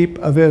lost sheep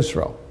of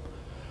Israel.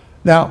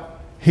 Now,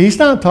 he's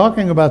not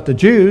talking about the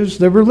Jews.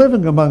 They were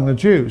living among the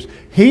Jews.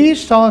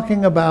 He's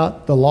talking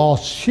about the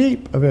lost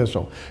sheep of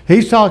Israel.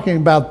 He's talking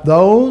about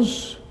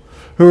those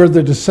who are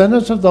the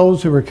descendants of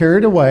those who were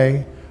carried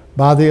away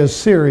by the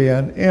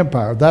Assyrian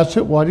Empire. That's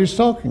what he's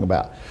talking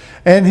about.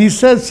 And he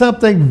said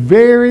something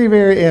very,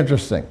 very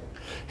interesting.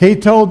 He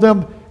told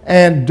them,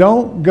 and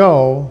don't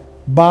go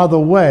by the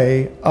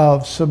way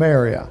of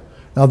Samaria.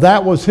 Now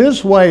that was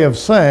his way of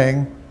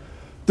saying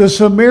the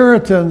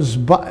Samaritans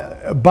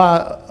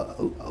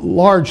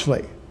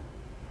largely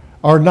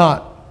are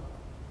not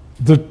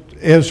the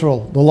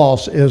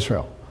lost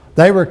Israel.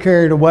 They were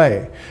carried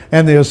away.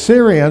 And the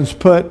Assyrians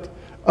put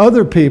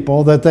other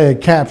people that they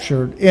had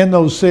captured in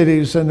those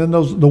cities and in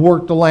those, to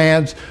work the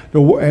lands,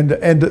 and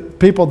the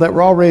people that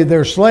were already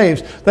their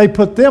slaves, they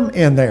put them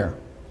in there,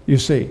 you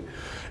see.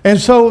 And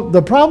so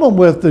the problem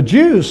with the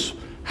Jews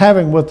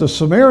having with the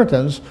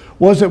Samaritans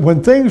was that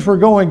when things were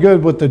going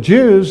good with the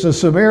Jews, the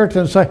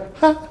Samaritans say,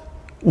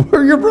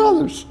 we're your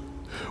brothers.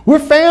 We're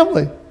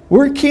family.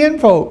 We're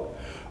kinfolk.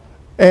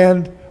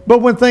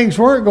 But when things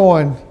weren't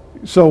going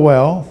so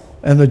well,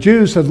 and the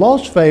Jews had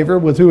lost favor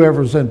with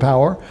whoever's in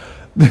power,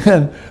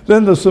 then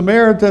the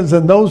Samaritans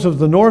and those of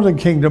the northern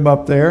kingdom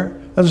up there,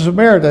 and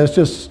Samaria is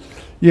just,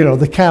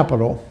 the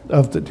capital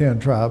of the 10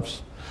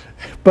 tribes.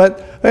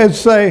 But they'd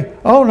say,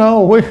 oh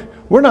no,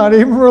 we're not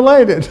even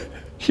related.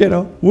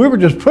 We were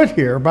just put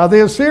here by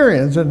the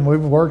Assyrians, and we've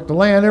worked the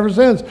land ever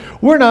since.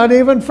 We're not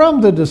even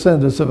from the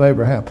descendants of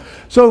Abraham.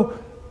 So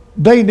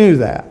they knew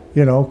that.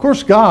 Of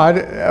course, God,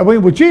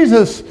 with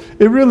Jesus,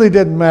 it really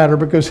didn't matter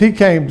because he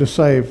came to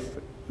save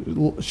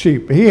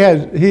sheep. He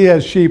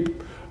has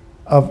sheep.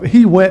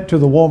 He went to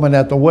the woman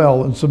at the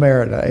well in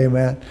Samaria,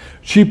 amen.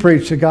 She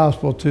preached the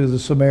gospel to the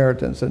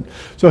Samaritans. And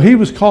so he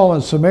was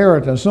calling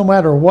Samaritans, no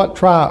matter what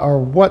tribe or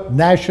what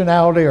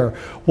nationality or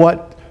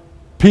what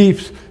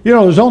peeps.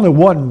 There's only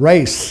one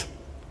race,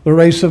 the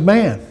race of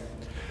man.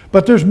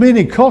 But there's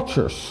many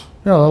cultures.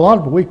 There's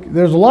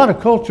a lot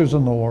of cultures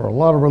in the world, a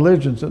lot of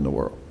religions in the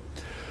world.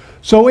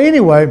 So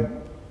anyway,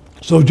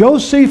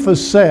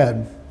 Josephus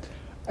said,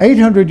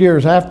 800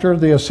 years after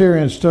the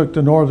Assyrians took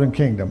the northern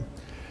kingdom,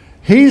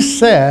 he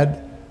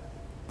said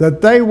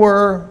that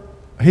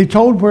he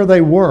told where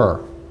they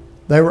were.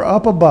 They were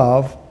up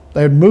above.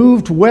 They had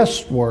moved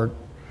westward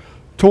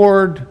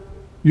toward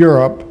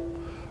Europe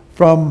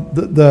from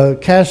the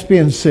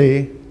Caspian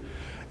Sea.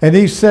 And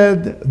he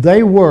said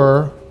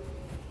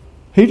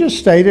he just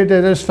stated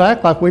it as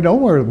fact, like we know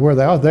where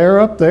they are. They're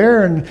up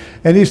there.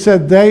 And he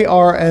said they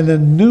are an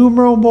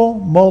innumerable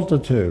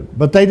multitude.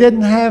 But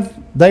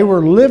they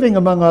were living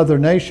among other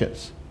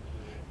nations,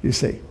 you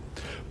see.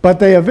 But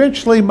they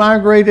eventually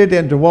migrated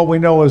into what we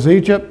know as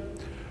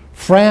Egypt.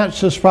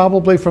 France is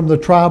probably from the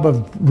tribe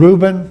of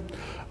Reuben.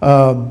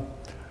 The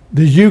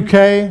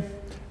UK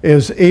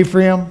is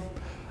Ephraim.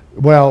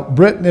 Well,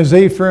 Britain is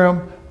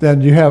Ephraim.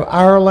 Then you have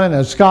Ireland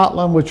and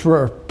Scotland, which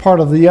were part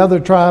of the other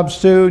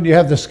tribes too. And you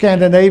have the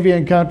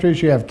Scandinavian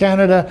countries. You have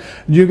Canada.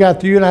 And you got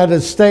the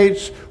United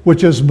States,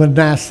 which is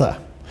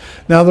Manasseh.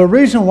 Now, the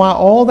reason why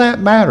all that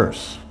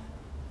matters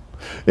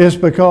is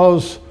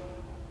because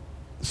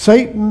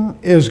Satan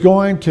is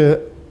going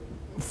to,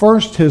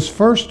 his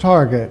first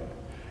target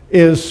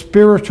is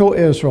spiritual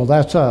Israel.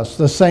 That's us,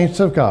 the saints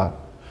of God.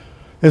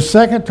 His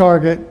second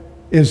target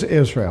is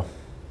Israel.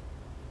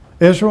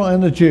 Israel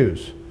and the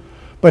Jews.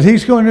 But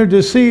he's going to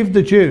deceive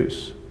the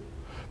Jews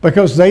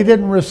because they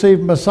didn't receive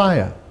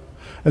Messiah.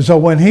 And so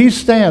when he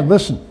stands,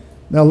 listen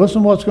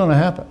what's going to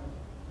happen.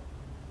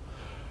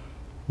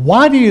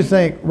 Why do you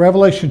think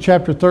Revelation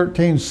chapter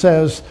 13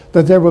 says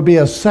that there will be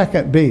a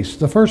second beast?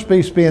 The first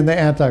beast being the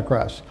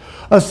Antichrist.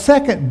 A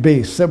second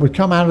beast that would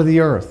come out of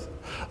the earth.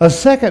 A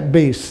second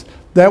beast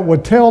that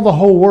would tell the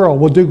whole world,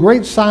 will do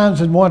great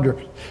signs and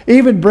wonders,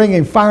 even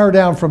bringing fire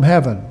down from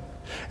heaven,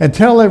 and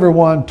tell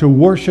everyone to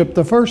worship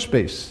the first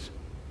beast.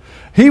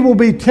 He will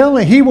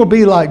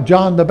be like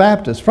John the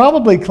Baptist,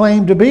 probably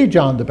claimed to be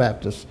John the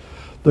Baptist,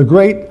 the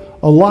great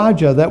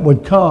Elijah that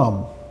would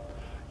come,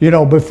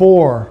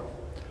 before,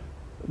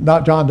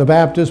 not John the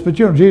Baptist, but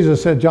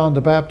Jesus said John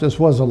the Baptist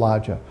was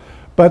Elijah.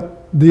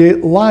 But the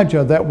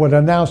Elijah that would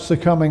announce the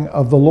coming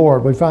of the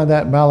Lord. We find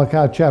that in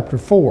Malachi chapter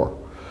 4.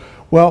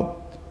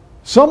 Well,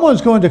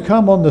 someone's going to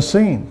come on the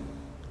scene,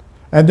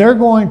 and they're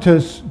going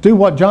to do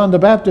what John the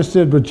Baptist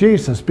did with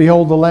Jesus.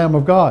 Behold the Lamb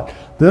of God.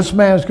 This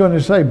man's going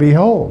to say,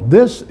 behold,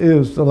 this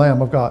is the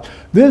Lamb of God.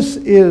 This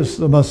is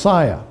the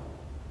Messiah.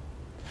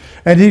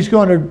 And he's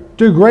going to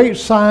do great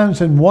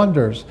signs and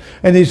wonders.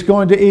 And he's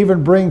going to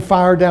even bring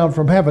fire down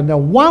from heaven. Now,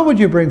 why would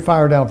you bring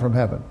fire down from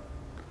heaven?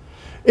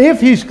 If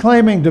he's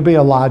claiming to be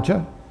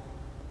Elijah,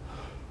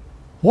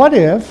 what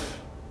if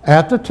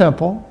at the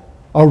temple,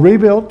 a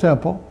rebuilt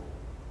temple,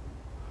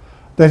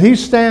 that he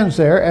stands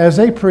there as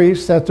a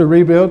priest at the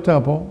rebuilt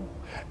temple,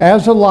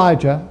 as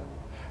Elijah,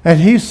 and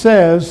he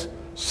says,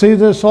 see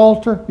this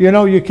altar?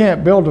 You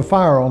can't build a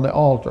fire on the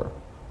altar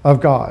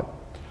of God.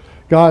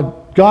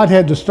 God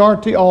had to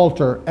start the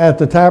altar at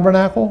the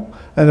tabernacle,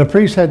 and the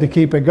priest had to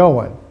keep it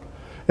going.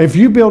 If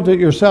you build it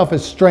yourself,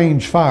 it's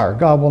strange fire.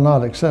 God will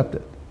not accept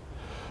it.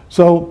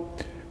 So,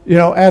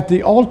 at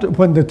the altar,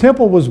 when the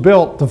temple was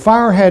built, the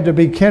fire had to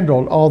be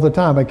kindled all the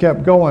time. It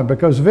kept going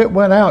because if it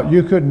went out,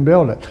 you couldn't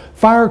build it.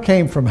 Fire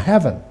came from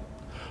heaven.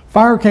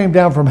 Fire came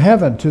down from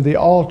heaven to the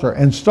altar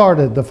and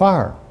started the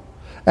fire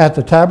at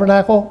the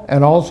tabernacle,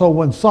 and also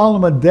when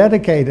Solomon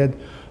dedicated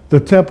the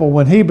temple,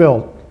 when he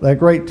built that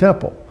great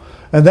temple.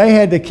 And they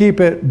had to keep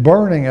it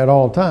burning at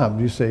all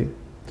times, you see.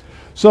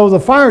 So the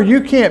fire,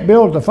 you can't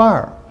build the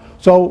fire.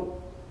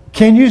 So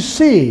can you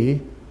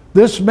see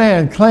this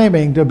man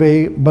claiming to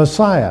be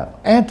Messiah,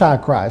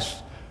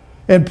 Antichrist,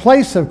 in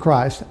place of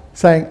Christ,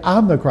 saying,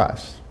 I'm the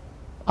Christ.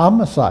 I'm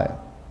Messiah.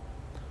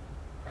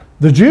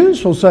 The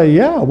Jews will say,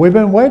 yeah, we've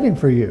been waiting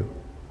for you.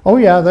 Oh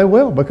yeah, they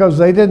will, because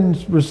they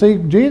didn't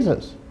receive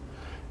Jesus,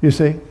 you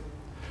see.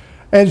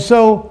 And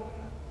so,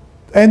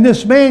 and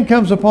this man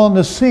comes upon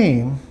the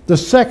scene, the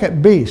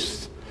second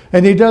beast,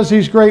 and he does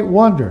these great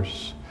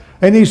wonders.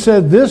 And he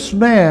said, this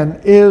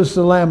man is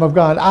the Lamb of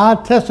God.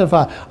 I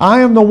testify.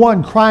 I am the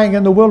one crying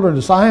in the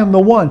wilderness. I am the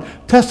one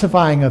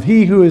testifying of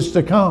he who is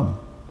to come,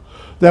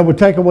 that would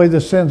take away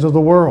the sins of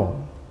the world.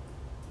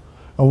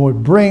 And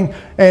would bring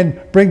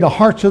the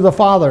hearts of the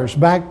fathers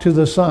back to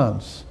the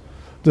sons,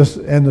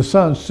 and the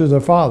sons to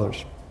their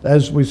fathers,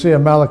 as we see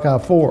in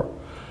Malachi 4.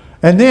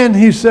 And then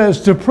he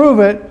says, to prove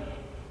it,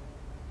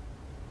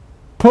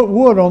 put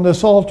wood on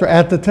this altar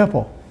at the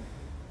temple,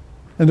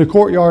 in the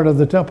courtyard of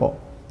the temple,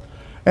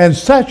 and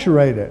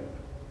saturate it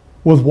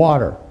with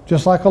water,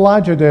 just like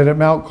Elijah did at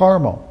Mount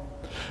Carmel.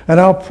 And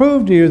I'll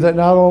prove to you that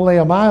not only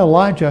am I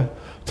Elijah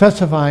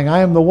testifying, I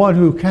am the one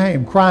who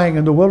came crying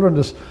in the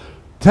wilderness,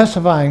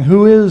 testifying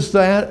who is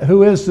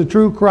the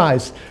true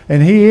Christ,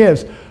 and he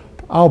is.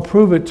 I'll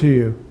prove it to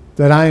you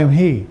that I am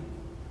he,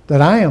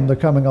 that I am the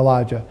coming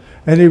Elijah.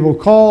 And he will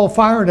call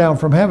fire down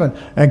from heaven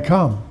and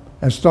come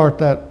and start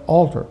that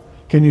altar.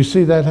 Can you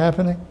see that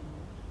happening?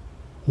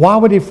 Why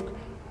would he?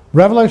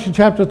 Revelation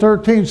chapter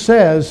 13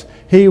 says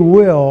he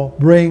will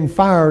bring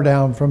fire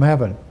down from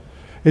heaven.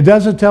 It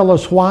doesn't tell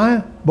us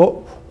why, but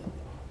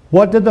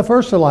what did the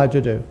first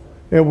Elijah do?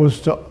 It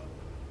was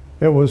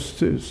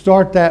to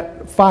start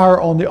that fire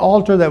on the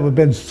altar that had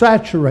been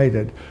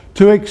saturated,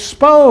 to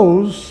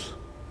expose,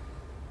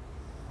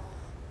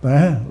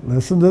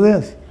 listen to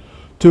this,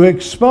 to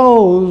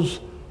expose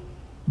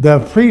the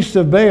priest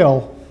of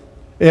Baal.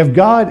 If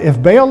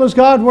Baal is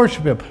God,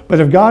 worship him.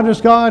 But if God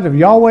is God, if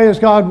Yahweh is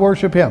God,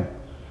 worship him.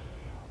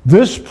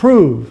 This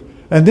proved,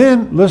 and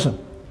then, listen,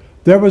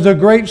 there was a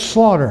great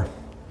slaughter.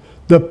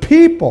 The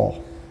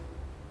people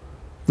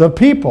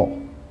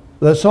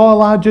that saw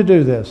Elijah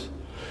do this,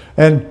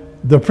 and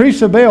the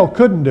priests of Baal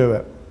couldn't do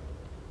it.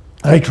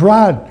 They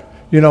tried,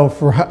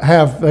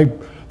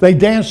 they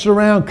danced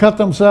around, cut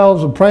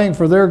themselves, and praying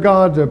for their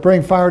God to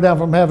bring fire down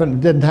from heaven.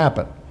 It didn't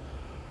happen.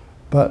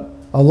 But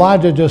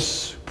Elijah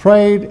just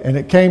prayed, and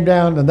it came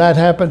down, and that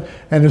happened.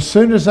 And as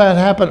soon as that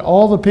happened,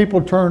 all the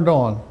people turned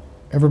on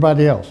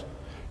everybody else.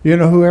 You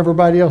know who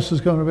everybody else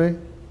is going to be?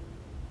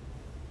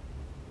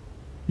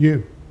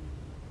 You.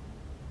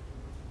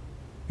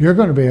 You're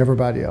going to be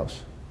everybody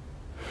else.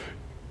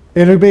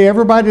 It'll be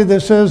everybody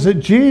that says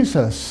that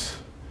Jesus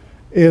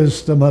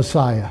is the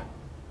Messiah.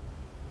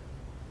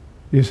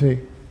 You see?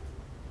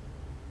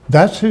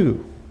 That's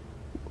who.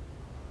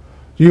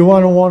 You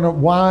want to wonder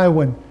why,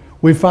 when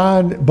we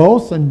find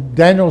both in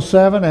Daniel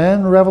 7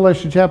 and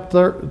Revelation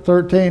chapter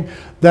 13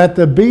 that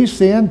the beast,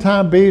 the end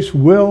time beast,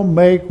 will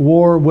make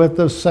war with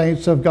the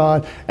saints of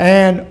God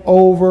and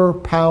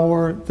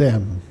overpower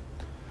them.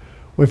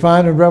 We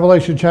find in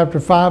Revelation chapter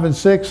 5 and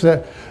 6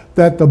 that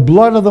the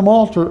blood of the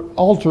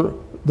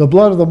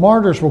blood of the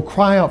martyrs will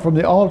cry out from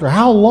the altar.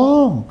 How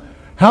long?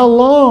 How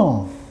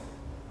long?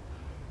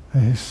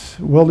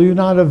 Will you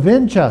not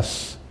avenge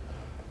us?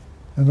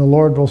 And the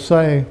Lord will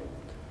say,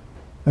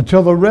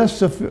 until the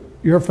rest of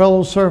your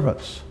fellow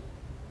servants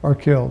are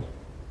killed.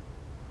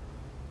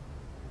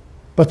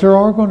 But there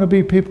are going to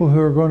be people who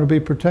are going to be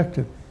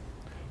protected.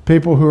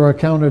 People who are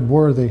accounted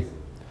worthy.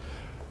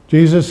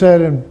 Jesus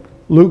said in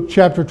Luke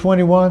chapter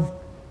 21,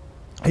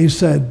 he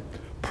said,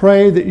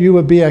 pray that you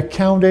would be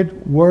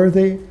accounted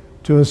worthy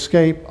to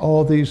escape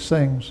all these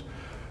things.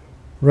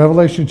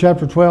 Revelation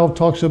chapter 12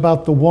 talks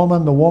about the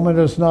woman. The woman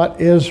is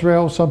not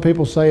Israel. Some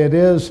people say it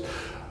is.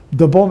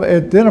 The woman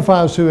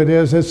identifies who it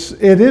is.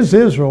 It is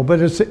Israel,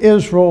 but it's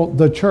Israel,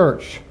 the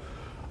church,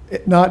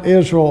 not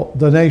Israel,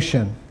 the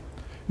nation.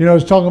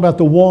 It's talking about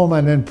the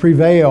woman and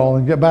prevail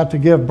and about to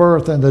give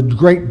birth, and the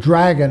great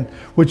dragon,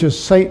 which is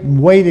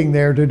Satan, waiting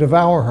there to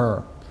devour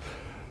her.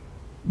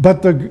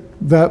 But the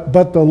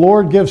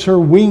Lord gives her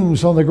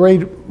wings on the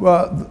great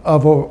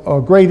of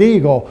a great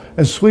eagle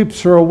and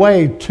sweeps her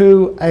away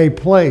to a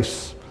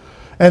place.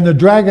 And the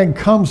dragon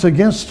comes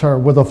against her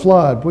with a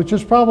flood, which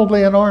is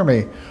probably an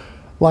army,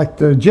 like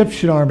the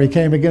Egyptian army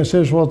came against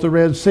Israel at the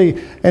Red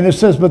Sea. And it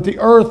says, but the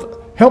earth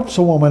helps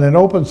a woman and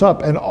opens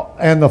up,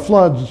 and the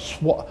flood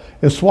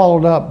is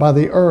swallowed up by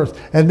the earth.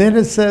 And then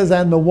it says,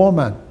 and the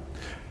woman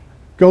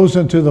goes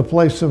into the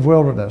place of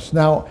wilderness.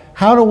 Now,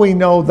 how do we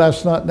know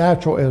that's not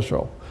natural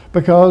Israel?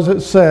 Because it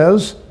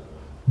says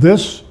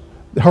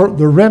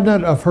the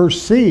remnant of her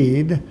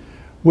seed,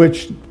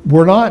 which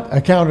were not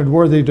accounted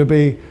worthy to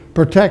be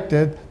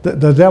protected,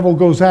 the devil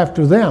goes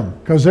after them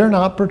because they're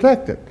not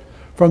protected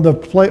from the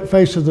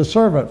face of the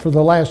servant for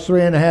the last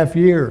 3.5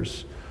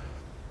 years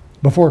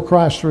before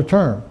Christ's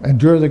return. And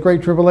during the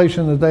great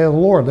tribulation, the day of the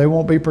Lord, they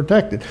won't be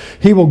protected.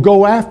 He will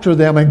go after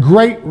them in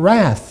great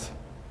wrath.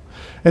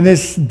 And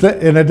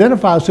it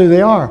identifies who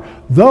they are.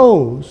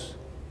 Those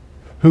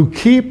who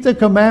keep the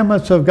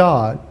commandments of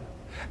God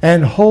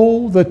and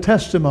hold the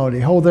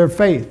testimony, hold their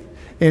faith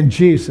in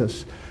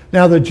Jesus.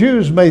 Now the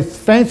Jews may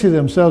fancy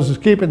themselves as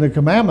keeping the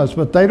commandments,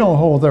 but they don't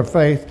hold their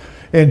faith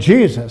in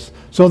Jesus.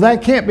 So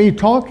that can't be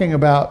talking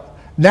about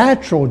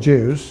natural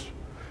Jews.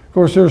 Of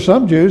course, there are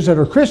some Jews that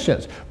are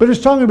Christians, but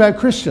it's talking about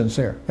Christians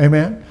there.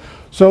 Amen?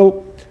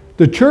 So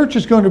the church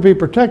is going to be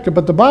protected,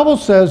 but the Bible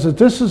says that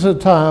this is a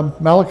time,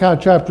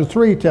 Malachi chapter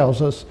 3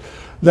 tells us,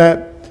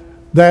 that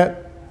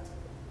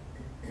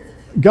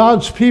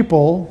God's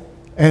people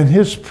and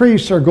his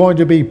priests are going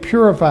to be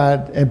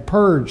purified and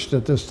purged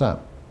at this time.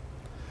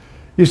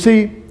 You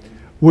see,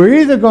 we're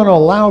either going to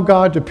allow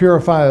God to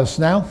purify us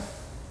now.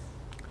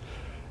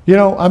 You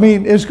know, I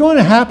mean, it's going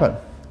to happen.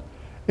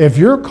 If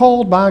you're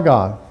called by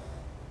God,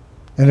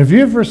 and if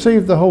you've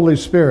received the Holy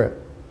Spirit,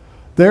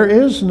 there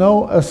is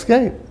no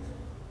escape.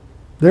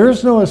 There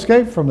is no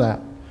escape from that.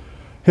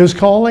 His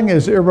calling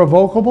is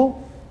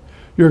irrevocable.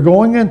 You're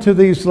going into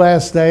these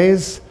last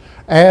days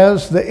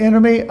as the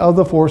enemy of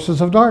the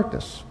forces of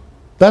darkness.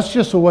 That's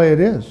just the way it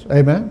is.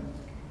 Amen?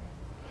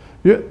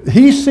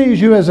 He sees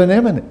you as an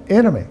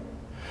enemy.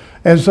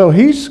 And so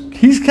he's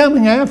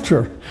coming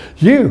after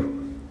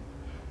you.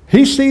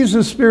 He sees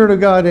the Spirit of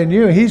God in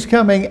you. He's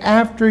coming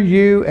after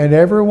you and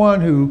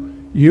everyone who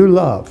you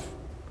love,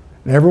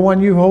 and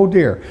everyone you hold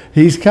dear.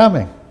 He's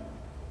coming.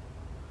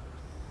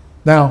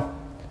 Now,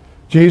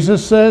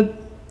 Jesus said,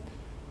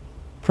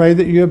 pray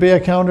that you'll be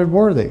accounted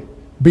worthy.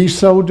 Be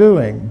so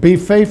doing. Be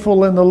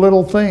faithful in the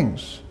little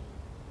things,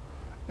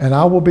 and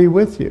I will be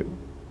with you.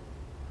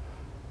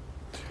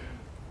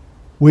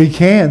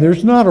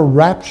 There's not a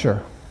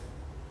rapture,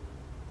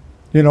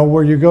 you know,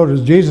 where you go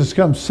to Jesus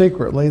comes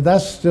secretly.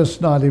 That's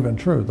just not even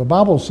true. The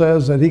Bible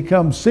says that he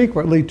comes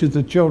secretly to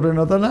the children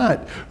of the night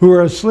who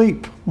are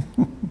asleep.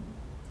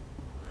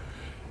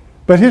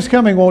 But his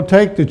coming won't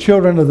take the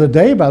children of the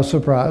day by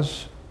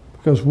surprise,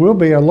 because we'll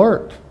be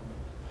alert.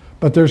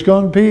 But there's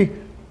going to be,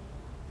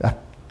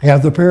 you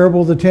have the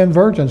parable of the 10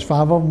 virgins.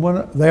 5 of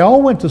them they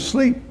all went to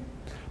sleep,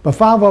 but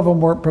 5 of them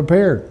weren't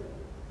prepared.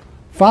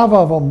 5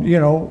 of them, you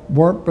know,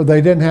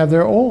 they didn't have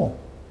their oil,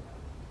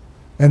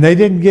 and they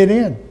didn't get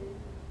in.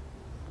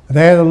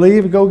 They had to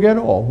leave and go get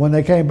oil. When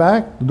they came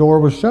back, the door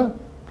was shut.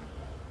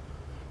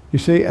 You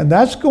see, and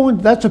that's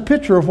a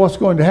picture of what's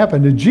going to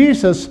happen. And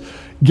Jesus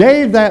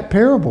gave that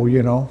parable,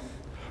 you know,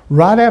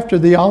 right after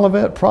the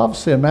Olivet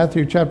prophecy in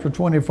Matthew chapter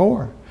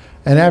 24.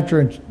 And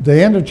after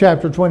the end of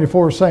chapter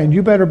 24 saying,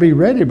 you better be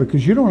ready,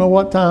 because you don't know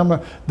what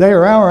time, day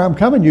or hour I'm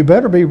coming. You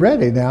better be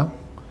ready now.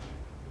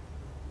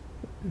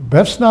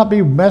 Best not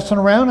be messing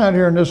around out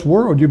here in this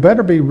world. You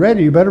better be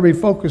ready. You better be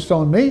focused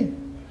on me,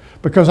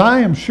 because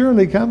I am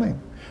surely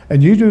coming.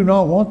 And you do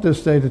not want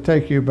this day to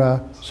take you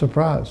by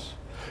surprise,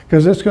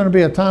 because it's going to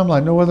be a time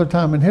like no other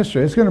time in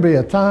history. It's going to be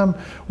a time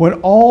when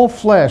all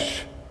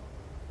flesh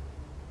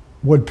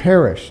would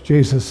perish,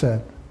 Jesus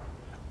said.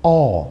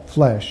 All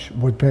flesh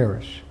would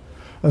perish.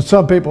 And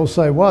some people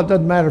say, well, it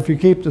doesn't matter if you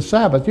keep the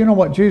Sabbath. You know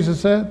what Jesus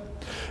said?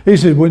 He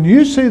said, when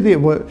you see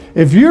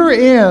if you're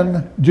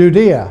in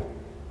Judea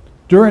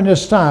during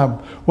this time,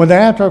 when the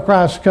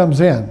Antichrist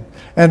comes in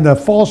and the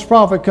false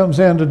prophet comes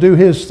in to do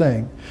his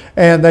thing,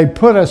 and they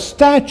put a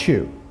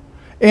statue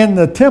in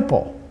the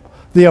temple,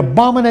 the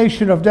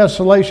abomination of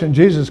desolation,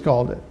 Jesus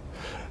called it,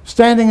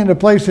 standing in a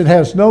place it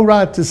has no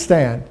right to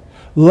stand.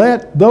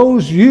 Let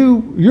those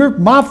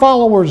my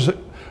followers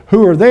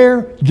who are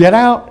there, get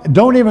out.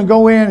 Don't even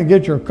go in and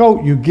get your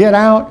coat. You get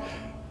out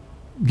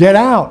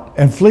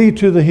and flee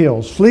to the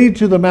hills, flee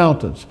to the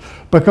mountains,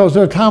 because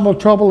their time of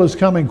trouble is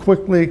coming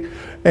quickly,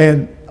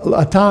 and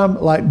a time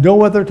like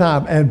no other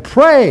time. And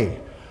pray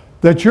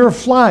that your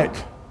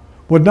flight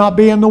would not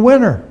be in the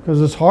winter,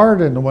 because it's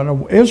hard in the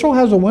winter. Israel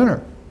has a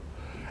winter.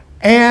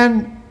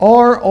 And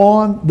or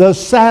on the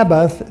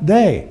Sabbath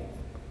day.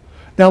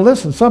 Now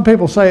listen, some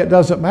people say it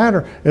doesn't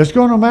matter. It's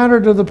going to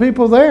matter to the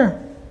people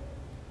there.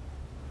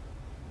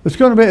 It's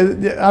going to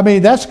be, I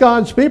mean, that's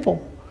God's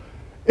people.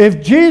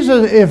 If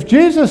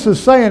Jesus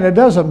is saying it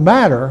doesn't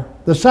matter,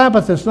 the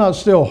Sabbath is not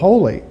still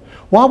holy,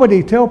 why would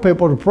he tell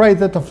people to pray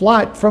that the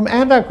flight from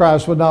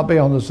Antichrist would not be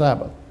on the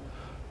Sabbath?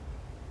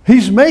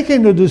 He's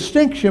making the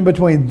distinction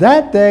between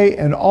that day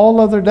and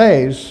all other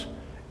days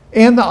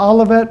in the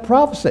Olivet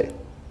prophecy.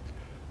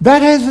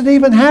 That hasn't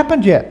even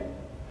happened yet.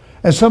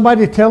 And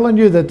somebody telling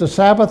you that the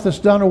Sabbath is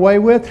done away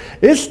with,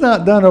 it's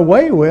not done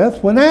away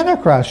with when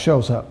Antichrist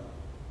shows up.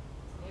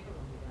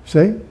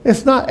 See?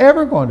 It's not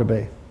ever going to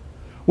be.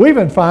 We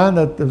even find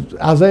that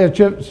Isaiah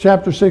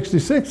chapter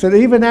 66, that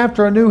even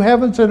after a new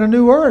heavens and a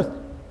new earth,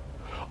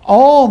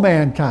 all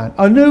mankind,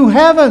 a new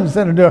heavens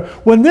and a new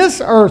earth, when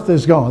this earth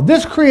is gone,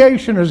 this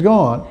creation is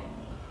gone,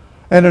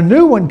 and a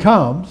new one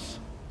comes,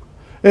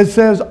 it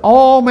says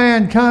all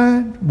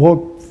mankind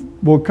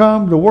will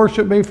come to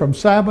worship me from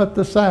Sabbath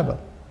to Sabbath.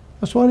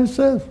 That's what it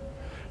says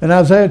in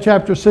Isaiah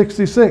chapter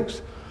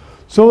 66.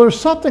 So there's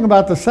something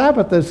about the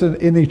Sabbath that's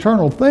an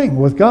eternal thing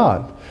with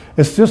God.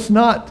 It's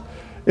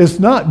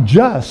not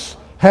just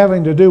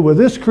having to do with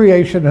this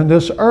creation and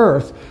this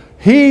earth.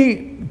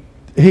 He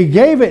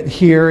gave it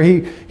here.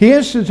 He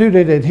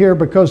instituted it here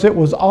because it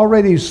was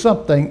already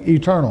something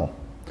eternal.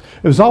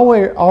 It was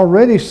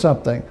already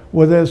something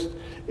with this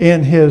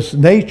in his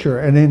nature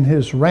and in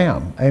his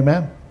realm.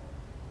 Amen.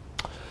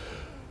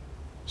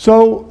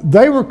 So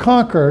they were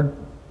conquered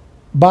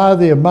by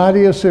the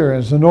mighty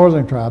Assyrians, the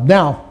northern tribe.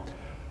 Now,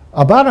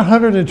 about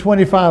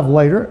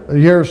 125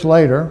 years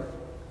later,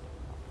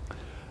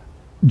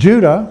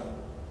 Judah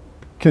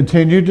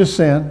continued to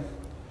sin.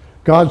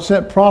 God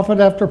sent prophet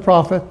after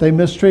prophet. They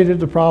mistreated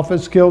the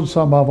prophets, killed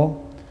some of them,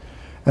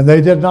 and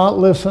they did not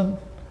listen.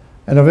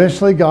 And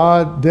eventually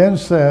God then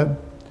said,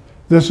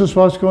 this is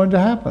what's going to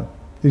happen.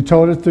 He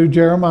told it through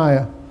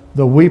Jeremiah,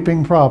 the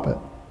weeping prophet.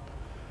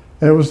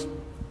 It was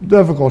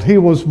difficult. He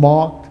was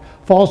mocked.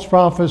 False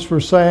prophets were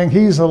saying,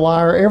 he's a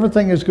liar.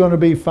 Everything is going to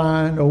be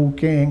fine, O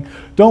king.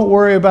 Don't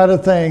worry about a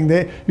thing.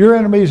 Your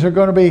enemies are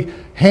going to be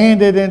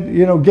handed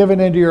in, given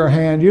into your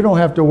hand. You don't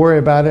have to worry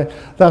about it.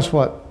 That's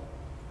what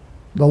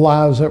the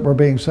lies that were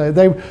being said.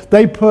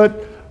 They put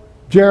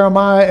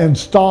Jeremiah in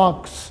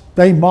stocks.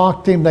 They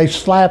mocked him. They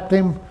slapped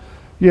him,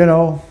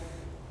 and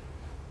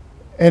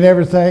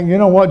everything. You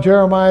know what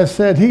Jeremiah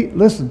said?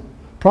 Listen,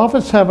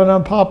 prophets have an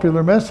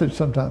unpopular message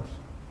sometimes.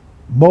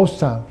 Most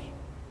times.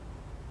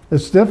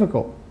 It's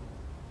difficult.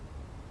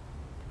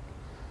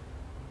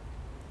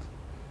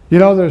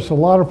 There's a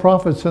lot of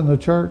prophets in the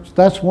church.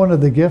 That's one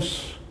of the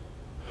gifts.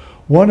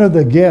 One of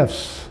the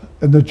gifts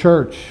in the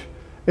church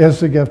is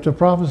the gift of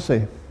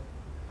prophecy.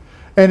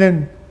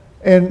 And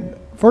in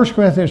 1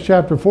 Corinthians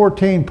chapter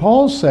 14,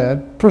 Paul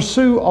said,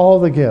 pursue all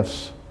the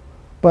gifts,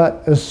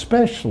 but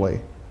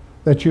especially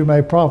that you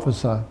may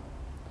prophesy.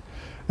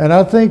 And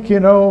I think,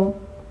 in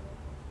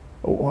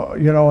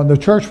the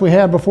church we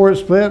had before it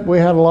split, we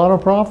had a lot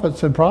of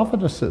prophets and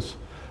prophetesses.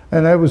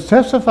 And it was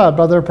testified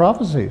by their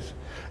prophecies.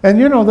 And,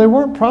 they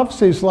weren't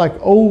prophecies like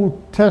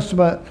Old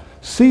Testament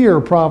seer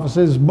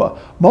prophecies.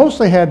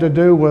 Mostly had to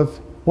do with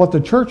what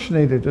the church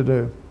needed to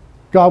do.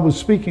 God was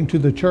speaking to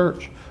the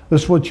church.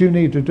 This is what you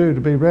need to do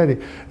to be ready.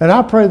 And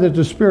I pray that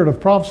the spirit of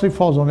prophecy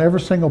falls on every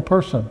single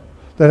person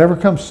that ever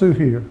comes through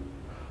here,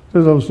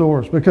 through those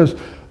doors. Because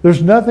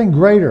there's nothing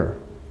greater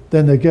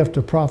than the gift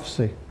of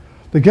prophecy.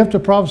 The gift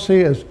of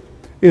prophecy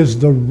is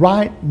the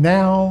right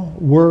now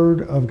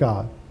word of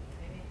God.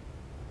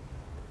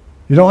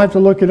 You don't have to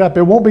look it up.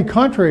 It won't be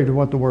contrary to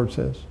what the word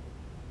says.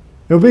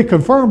 It'll be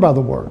confirmed by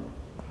the word.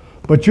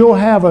 But you'll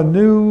have a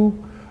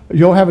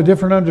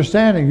different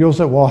understanding. You'll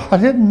say, well, I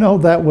didn't know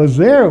that was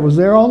there. It was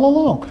there all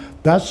along.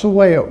 That's the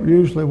way it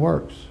usually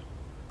works.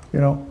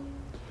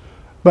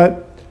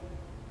 But,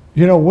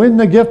 when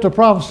the gift of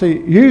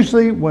prophecy,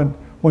 usually when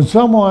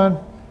someone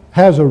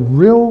has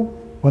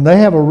when they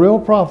have a real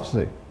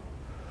prophecy,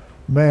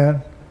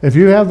 man, if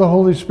you have the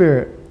Holy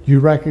Spirit, you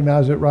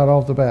recognize it right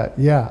off the bat.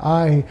 Yeah,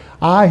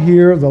 I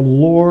hear the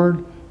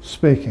Lord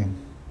speaking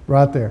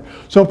right there.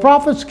 So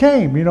prophets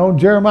came.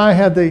 Jeremiah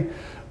had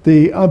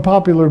the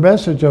unpopular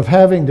message of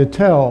having to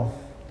tell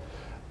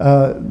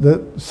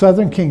the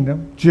southern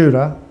kingdom,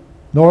 Judah,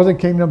 northern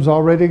kingdom's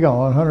already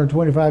gone,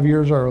 125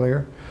 years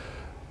earlier.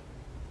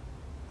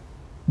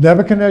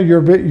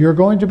 Nebuchadnezzar, you're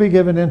going to be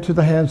given into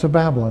the hands of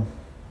Babylon.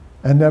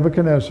 And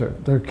Nebuchadnezzar,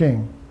 their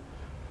king.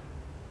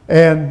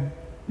 And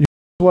you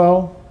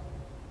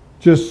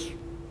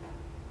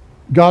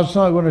God's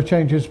not going to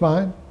change his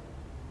mind.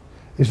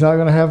 He's not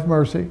going to have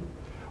mercy.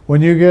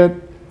 When you get,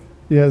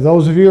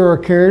 those of you who are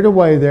carried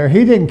away there,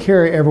 he didn't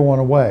carry everyone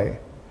away.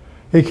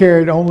 He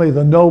carried only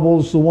the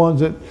nobles, the ones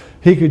that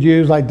he could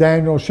use, like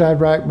Daniel,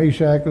 Shadrach,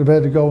 Meshach,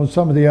 Abednego, and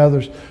some of the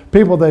others,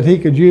 people that he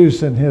could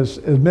use in his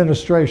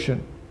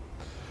administration.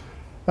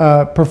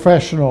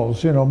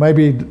 Professionals,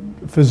 maybe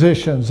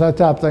physicians, that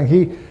type of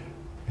thing.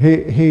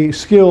 He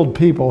skilled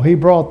people.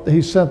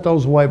 He sent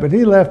those away, but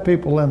he left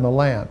people in the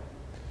land.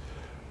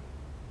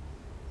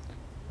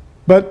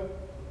 But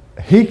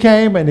he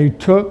came and he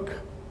took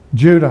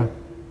Judah.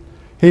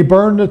 He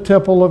burned the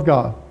temple of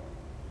God.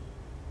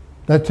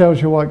 That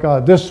tells you what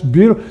God.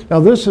 Now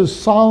this is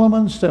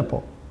Solomon's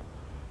temple,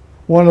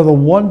 one of the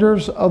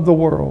wonders of the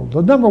world,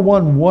 the number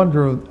one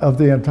wonder of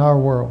the entire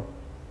world.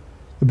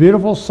 The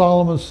beautiful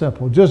Solomon's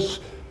temple, just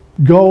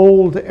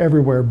gold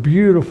everywhere,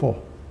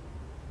 beautiful,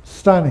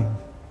 stunning,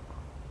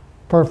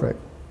 perfect.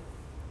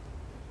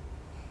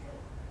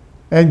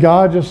 And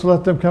God just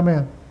let them come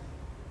in.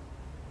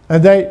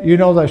 And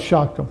that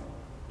shocked them.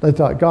 They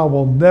thought, God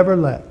will never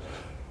let,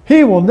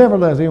 he will never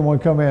let anyone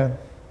come in.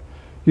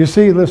 You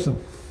see, listen,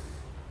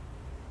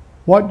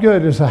 what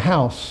good is a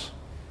house?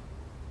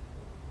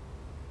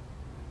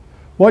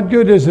 What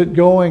good is it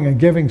going and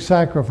giving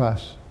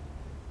sacrifice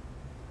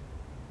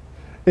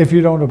if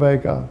you don't obey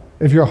God?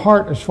 If your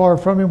heart is far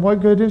from him,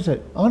 what good is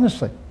it?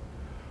 Honestly,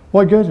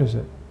 what good is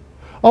it?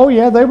 Oh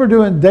yeah, they were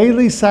doing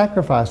daily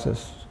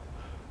sacrifices.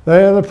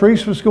 The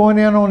priest was going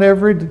in on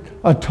every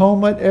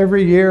atonement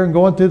every year and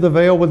going through the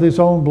veil with his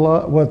own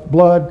blood, with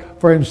blood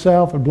for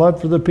himself and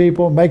blood for the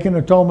people, making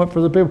atonement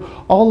for the people.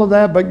 All of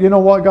that, but you know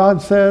what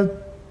God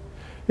said?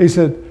 He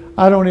said,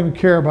 I don't even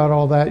care about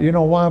all that. You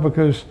know why?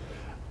 Because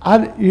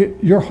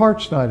your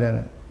heart's not in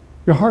it.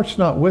 Your heart's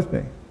not with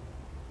me.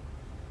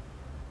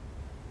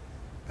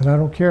 And I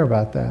don't care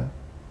about that.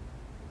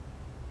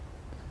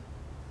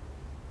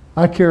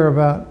 I care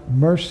about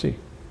mercy.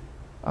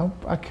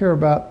 I care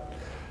about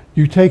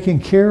you taking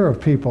care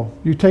of people.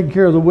 You taking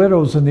care of the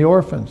widows and the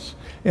orphans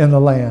in the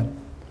land.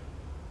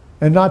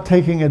 and not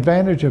taking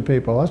advantage of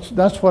people.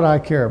 That's what I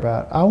care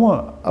about. I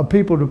want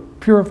people to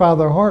purify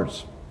their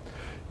hearts,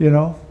 you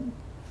know.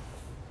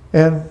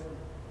 And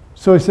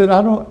so he said,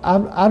 I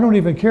don't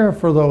even care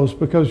for those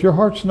because your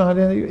heart's not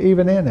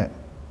even in it,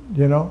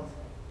 you know.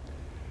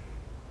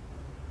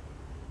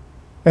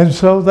 And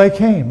so they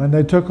came and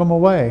they took them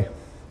away.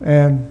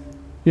 And,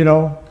 you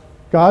know,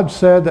 God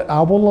said that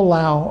I will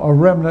allow a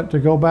remnant to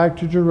go back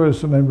to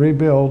Jerusalem and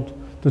rebuild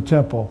the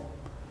temple.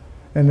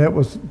 And it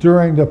was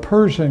during the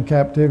Persian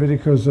captivity,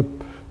 because the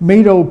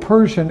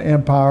Medo-Persian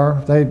Empire,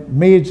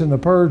 Medes and the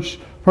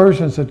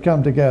Persians had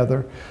come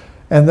together,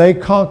 and they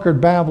conquered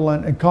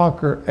Babylon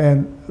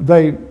and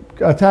they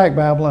attacked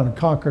Babylon and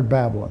conquered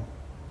Babylon.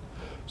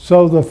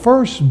 So the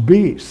first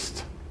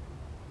beast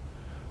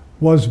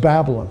was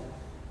Babylon.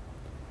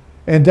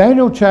 In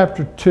Daniel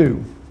chapter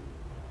 2,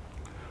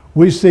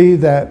 we see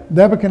that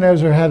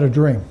Nebuchadnezzar had a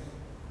dream.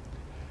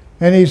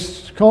 And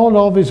he's called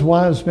all of his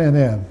wise men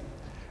in.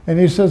 And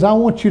he says, I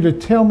want you to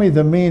tell me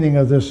the meaning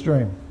of this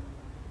dream.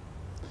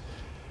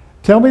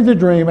 Tell me the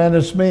dream and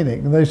its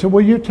meaning. And they said,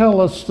 well, you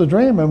tell us the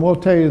dream and we'll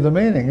tell you the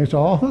meaning. He said,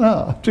 oh,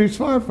 no, I'm too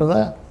smart for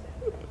that.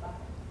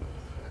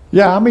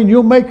 Yeah, I mean,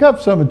 you'll make up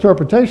some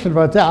interpretation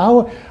about that.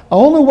 The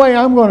only way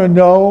I'm going to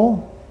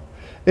know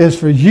is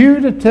for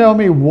you to tell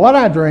me what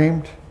I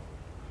dreamed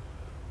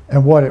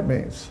and what it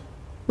means.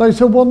 They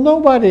said, well,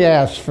 nobody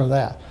asked for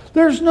that.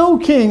 There's no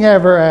king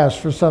ever asked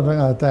for something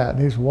like that.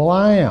 And he said, well,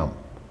 I am.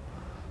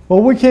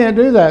 Well, we can't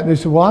do that. And he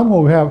said, well, I'm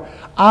going to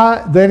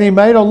have... Then he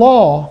made a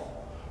law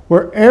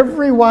where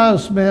every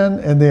wise man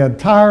in the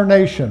entire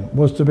nation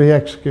was to be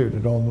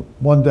executed on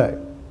one day.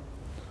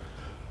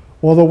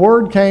 Well, the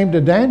word came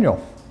to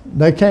Daniel.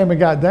 They came and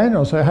got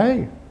Daniel and said,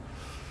 hey.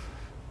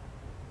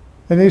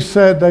 And he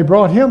said, they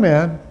brought him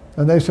in,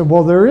 and they said,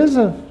 well, there is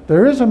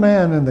a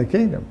man in the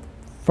kingdom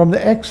from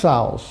the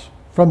exiles,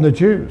 from the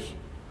Jews,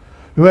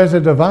 who has a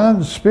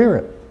divine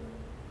spirit.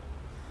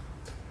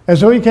 And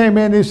so he came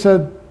in, he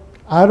said,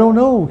 I don't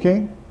know,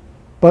 King,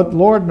 but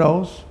Lord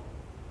knows.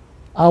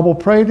 I will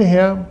pray to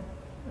him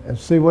and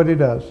see what he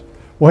does.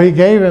 Well, he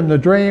gave him the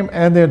dream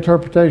and the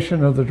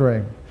interpretation of the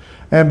dream.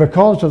 And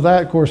because of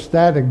that, of course,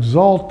 that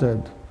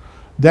exalted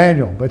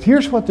Daniel. But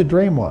here's what the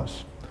dream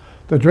was.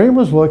 The dream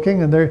was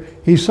looking, and there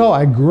he saw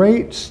a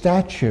great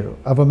statue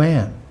of a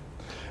man.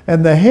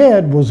 And the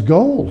head was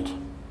gold.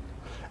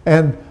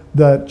 And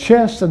the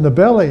chest and the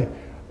belly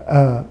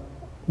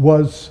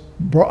was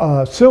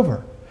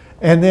silver.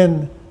 And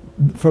then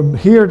from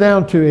here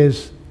down to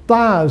his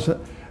thighs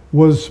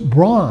was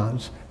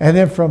bronze. And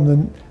then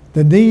from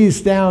the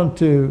knees down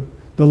to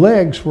the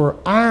legs were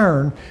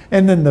iron.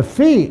 And then the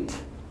feet,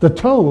 the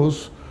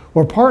toes,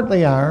 were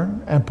partly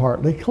iron and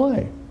partly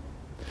clay.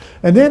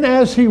 And then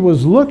as he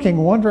was looking,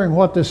 wondering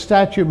what this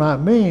statue might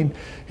mean,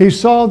 he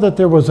saw that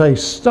there was a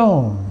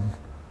stone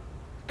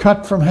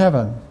cut from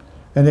heaven.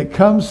 And it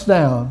comes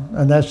down,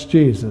 and that's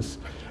Jesus.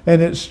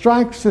 And it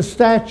strikes the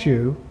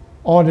statue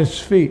on his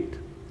feet.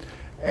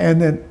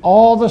 And then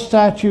all the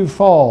statue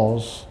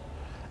falls,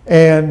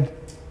 and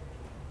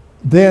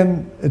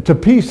then to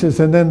pieces,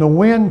 and then the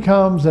wind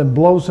comes and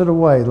blows it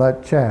away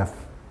like chaff.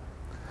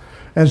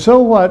 And so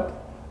what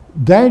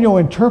Daniel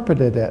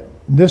interpreted it,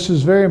 this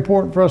is very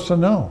important for us to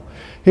know.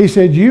 He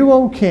said, you,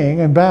 O king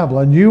in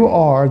Babylon, you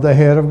are the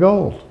head of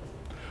gold.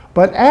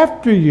 But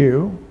after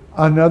you,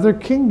 another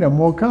kingdom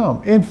will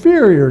come,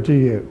 inferior to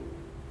you.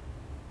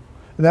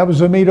 And that was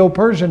the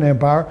Medo-Persian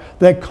Empire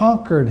that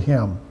conquered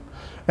him.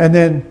 And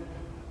then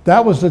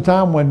that was the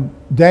time when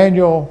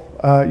Daniel,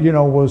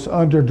 was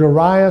under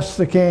Darius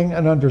the king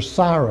and under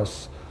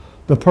Cyrus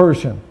the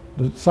Persian,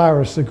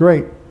 Cyrus the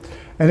Great.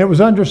 And it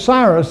was under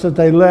Cyrus that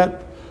they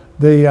let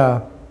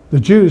the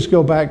Jews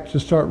go back to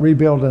start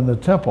rebuilding the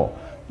temple.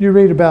 You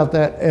read about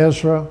that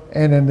Ezra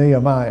and in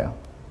Nehemiah.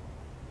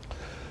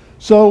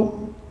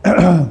 So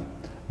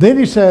then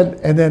he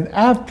said, and then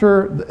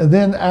after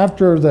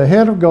the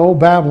head of gold,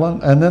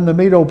 Babylon, and then the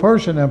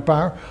Medo-Persian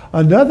Empire,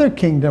 another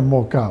kingdom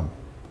will come.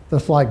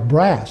 That's like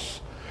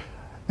brass.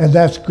 And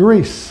that's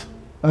Greece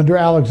under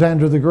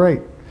Alexander the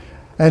Great.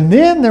 And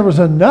then there was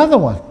another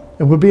one.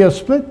 It would be a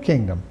split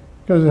kingdom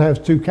because it has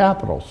two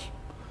capitals.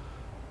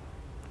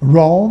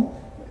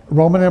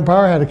 Roman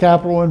Empire had a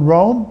capital in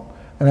Rome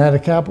and had a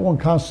capital in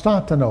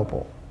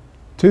Constantinople.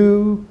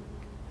 Two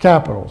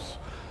capitals.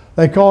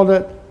 They called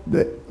it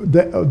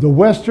the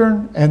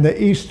Western and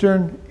the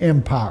Eastern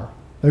Empire.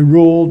 They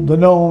ruled the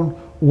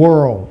known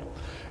world.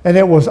 And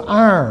it was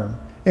iron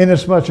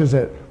inasmuch as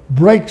it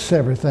breaks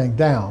everything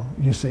down,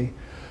 you see.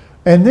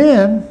 And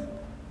then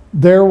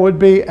there would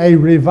be a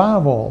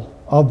revival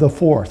of the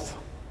fourth.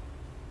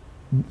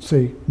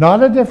 See,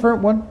 not a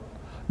different one,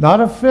 not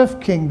a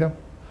fifth kingdom,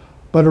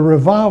 but a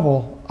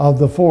revival of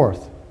the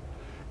fourth.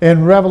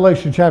 In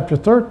Revelation chapter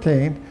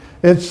 13,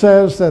 it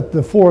says that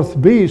the fourth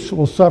beast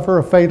will suffer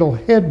a fatal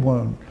head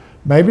wound.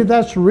 Maybe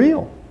that's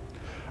real.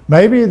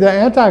 Maybe the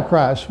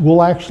Antichrist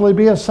will actually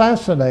be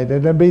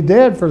assassinated and be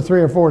dead for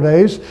 3 or 4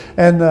 days,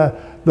 and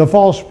the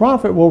false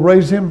prophet will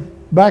raise him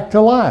back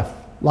to life,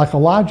 like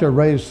Elijah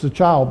raised the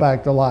child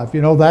back to life.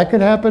 You know, that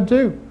could happen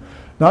too.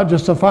 not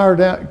just a fire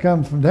down,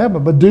 come from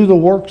heaven, but do the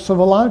works of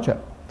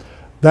Elijah.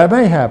 That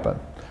may happen.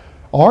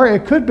 Or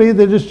it could be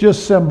that it's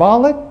just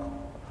symbolic,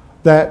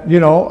 that, you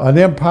know, an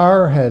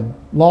empire had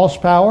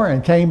lost power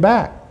and came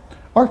back.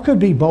 Or it could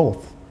be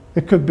both.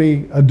 It could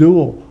be a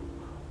dual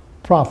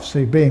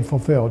prophecy being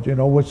fulfilled, you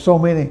know, which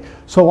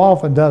so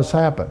often does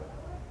happen.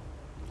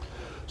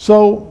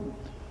 So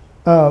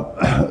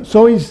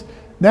he's,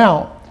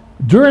 now,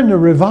 during the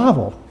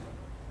revival,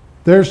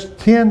 there's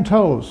 10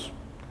 toes.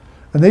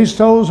 And these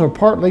toes are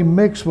partly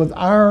mixed with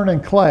iron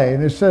and clay.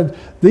 And it said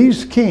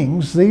these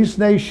kings, these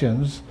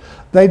nations,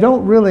 they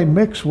don't really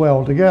mix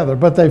well together,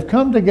 but they've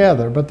come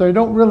together, but they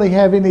don't really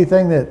have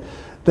anything that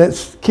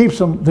keeps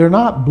them, they're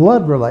not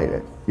blood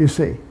related, you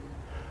see.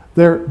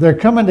 They're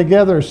coming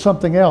together as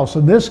something else.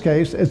 In this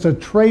case, it's a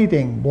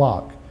trading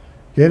bloc.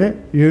 Get it?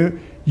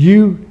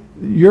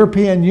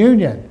 European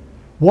Union,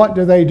 what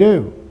do?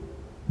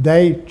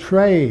 They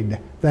trade,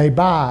 they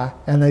buy,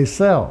 and they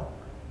sell.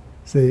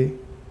 See?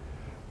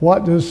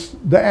 What does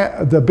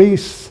the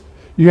beast,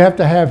 you have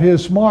to have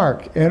his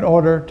mark in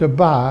order to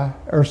buy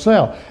or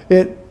sell.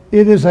 It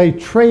is a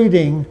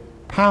trading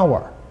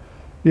power,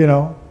 you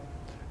know.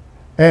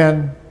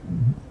 And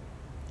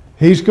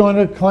he's going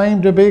to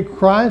claim to be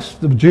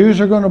Christ. The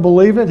Jews are going to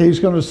believe it. He's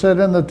going to sit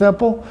in the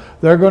temple.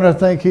 They're going to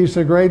think he's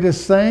the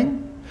greatest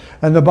thing.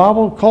 And the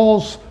Bible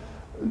calls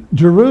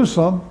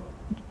Jerusalem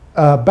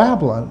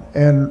Babylon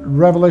in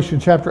Revelation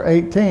chapter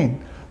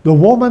 18. The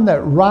woman that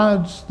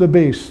rides the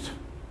beast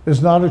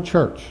is not a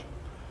church.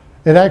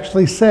 It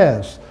actually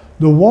says,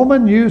 the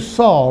woman you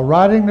saw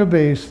riding the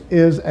beast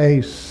is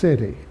a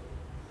city.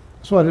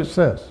 That's what it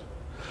says.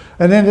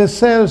 And then it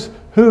says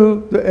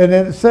and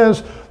then it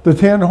says the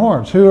 10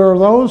 horns. Who are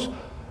those?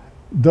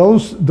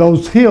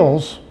 Those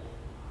hills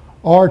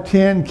are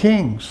 10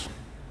 kings.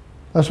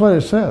 That's what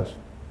it says.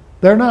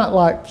 They're not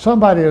like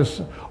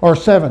or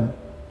seven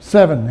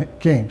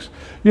kings.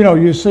 You know,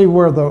 you see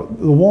where the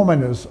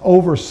woman is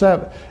over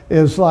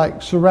is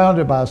like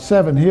surrounded by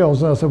 7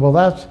 hills. And I said, well,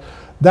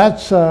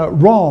 that's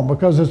wrong,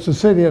 because it's the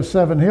city of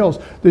 7 hills.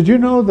 Did you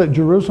know that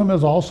Jerusalem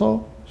is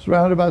also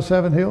surrounded by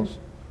 7 hills?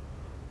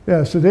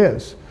 Yes, it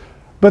is.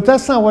 But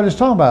that's not what it's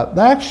talking about.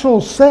 The actual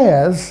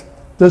says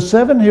the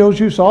 7 hills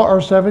you saw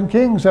are 7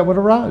 kings that would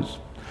arise.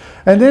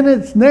 And then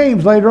it's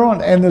names later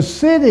on. And the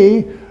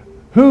city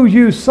who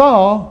you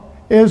saw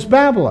is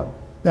Babylon.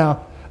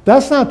 Now,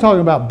 that's not talking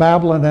about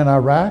Babylon in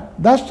Iraq.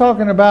 That's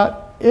talking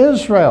about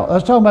Israel.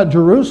 That's talking about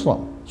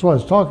Jerusalem. That's what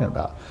it's talking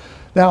about.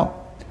 Now,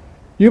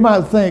 you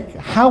might think,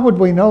 how would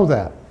we know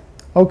that?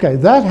 Okay,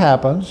 that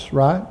happens,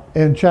 right,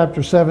 in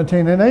chapter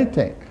 17 and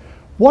 18.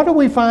 What do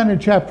we find in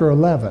chapter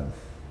 11?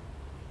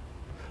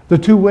 The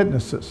 2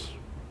 witnesses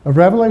of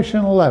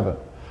Revelation 11.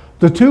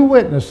 The 2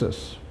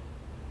 witnesses.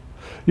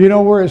 You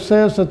know where it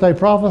says that they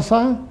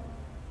prophesy?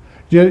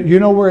 You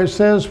know where it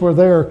says where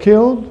they are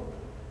killed?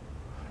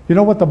 You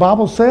know what the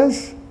Bible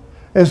says?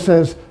 It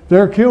says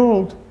they're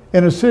killed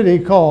in a city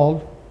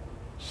called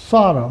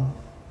Sodom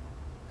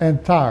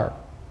and Tyre.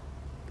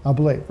 I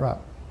believe, right?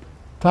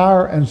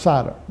 Tyre and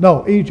Sidon.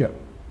 No, Egypt.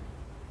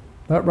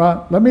 Is that right?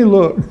 Let me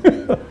look.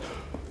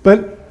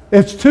 But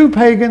it's 2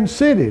 pagan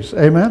cities.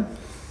 Amen?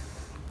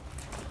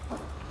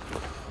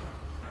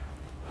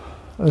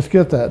 Let's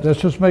get that. Let's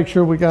just make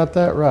sure we got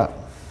that right.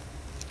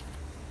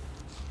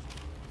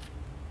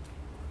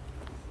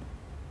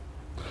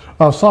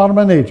 Sodom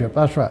and Egypt,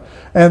 that's right.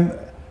 And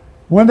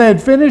when they had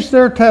finished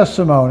their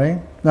testimony,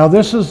 now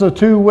this is the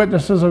 2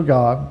 witnesses of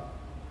God,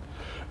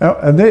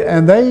 and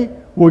they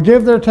will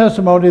give their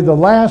testimony the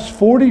last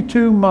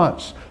 42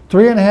 months,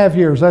 3.5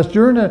 years. That's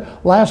during the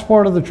last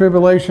part of the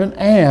tribulation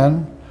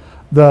and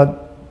the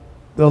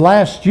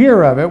last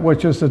year of it,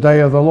 which is the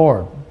day of the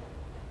Lord.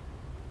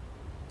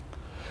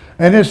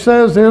 And it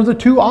says there's the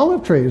 2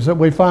 olive trees that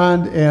we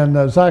find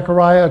in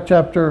Zechariah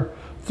chapter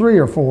 3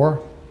 or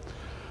 4.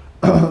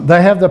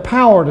 They have the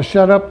power to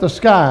shut up the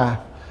sky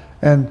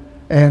and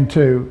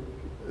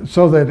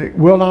so that it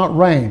will not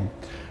rain.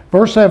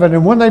 Verse 7,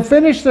 and when they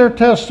finish their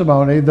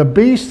testimony, the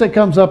beast that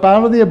comes up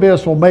out of the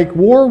abyss will make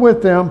war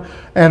with them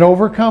and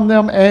overcome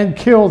them and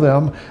kill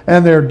them,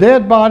 and their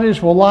dead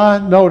bodies will lie,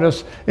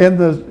 notice, in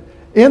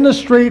the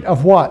street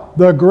of what?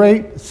 The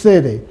great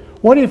city.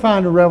 What do you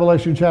find in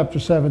Revelation chapter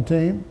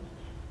 17?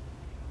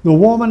 The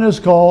woman is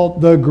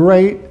called the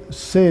great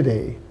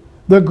city.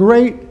 The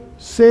great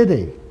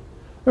city.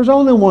 There's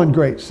only one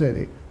great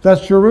city.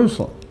 That's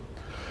Jerusalem.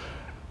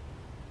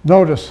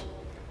 Notice.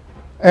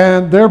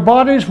 And their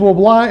bodies will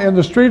lie in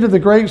the street of the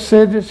great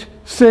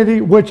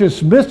city, which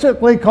is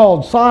mystically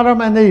called Sodom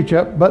and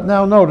Egypt. But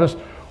now notice,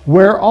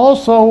 where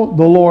also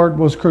the Lord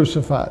was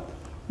crucified.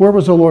 Where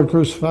was the Lord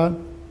crucified?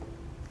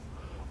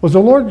 Was the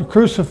Lord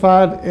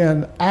crucified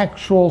in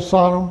actual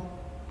Sodom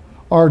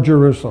or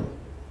Jerusalem?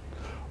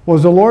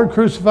 Was the Lord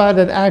crucified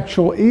in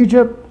actual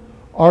Egypt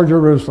or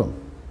Jerusalem?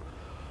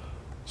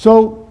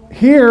 So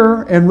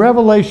here in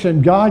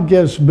Revelation, God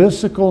gives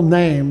mystical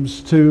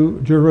names to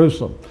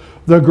Jerusalem.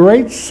 The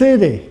great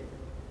city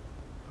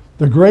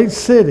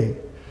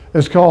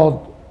is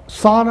called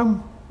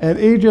Sodom and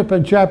Egypt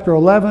in chapter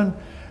 11,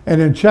 And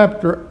in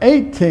chapter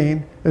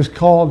 18 is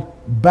called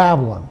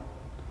Babylon.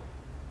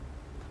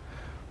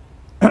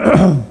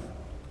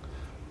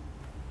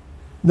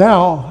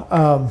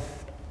 Now,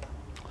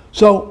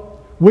 so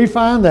we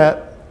find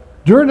that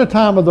during the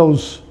time of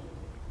those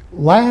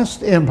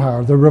last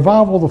empire, the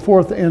revival of the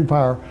fourth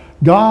empire,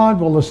 God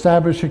will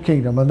establish a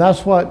kingdom. And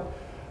that's what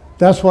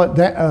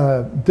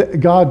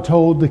God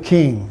told the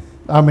king.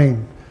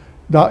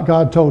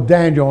 God told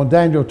Daniel, and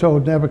Daniel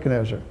told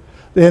Nebuchadnezzar.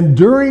 Then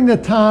during the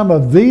time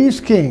of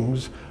these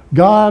kings,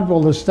 God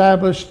will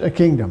establish a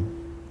kingdom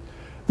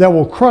that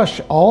will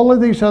crush all of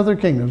these other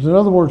kingdoms. In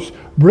other words,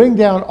 bring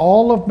down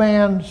all of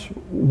man's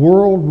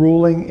world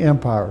ruling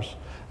empires.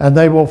 And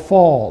they will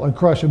fall and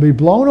crush and be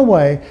blown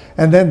away.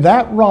 And then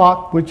that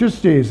rock, which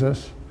is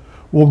Jesus,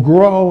 will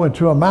grow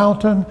into a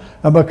mountain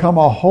and become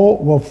a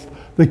whole,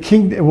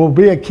 it will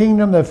be a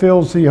kingdom that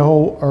fills the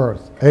whole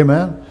earth.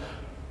 Amen?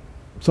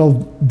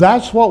 So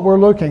that's what we're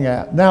looking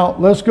at. Now,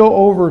 let's go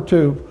over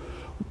to,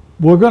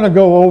 we're going to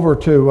go over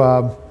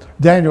to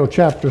Daniel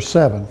chapter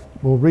 7.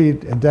 We'll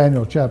read in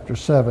Daniel chapter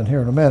 7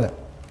 here in a minute.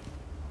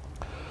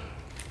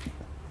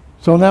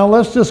 So now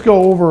let's just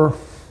go over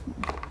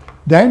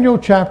Daniel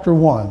chapter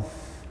 1.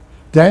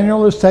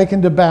 Daniel is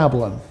taken to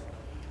Babylon.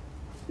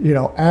 You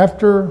know,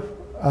 after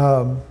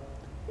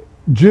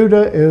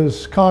Judah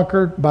is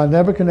conquered by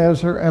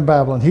Nebuchadnezzar and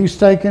Babylon, he's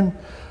taken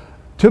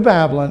to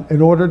Babylon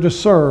in order to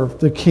serve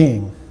the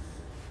king.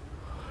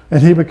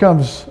 And he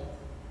becomes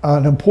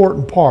an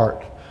important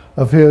part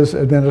of his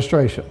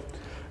administration.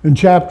 In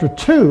chapter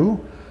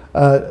 2,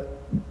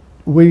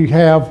 we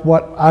have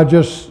what I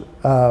just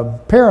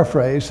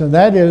paraphrased, and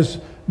that is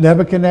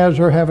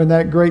Nebuchadnezzar having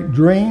that great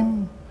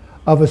dream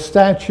of a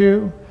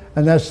statue,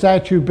 and that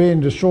statue being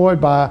destroyed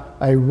by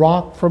a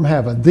rock from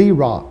heaven, the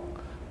rock,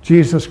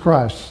 Jesus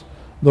Christ,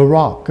 the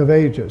rock of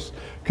ages,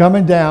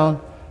 coming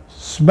down,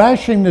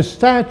 smashing the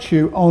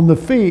statue on the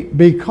feet,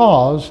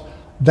 because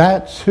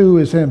that's who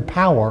is in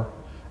power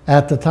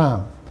at the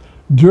time.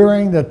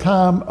 During the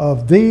time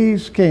of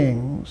these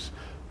kings,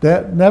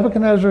 that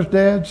Nebuchadnezzar's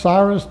dead,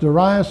 Cyrus,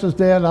 Darius is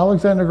dead,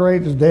 Alexander the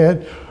Great is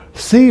dead,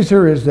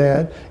 Caesar is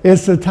dead.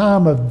 It's the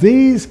time of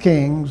these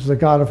kings the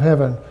God of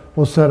heaven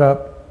will set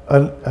up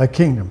a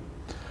kingdom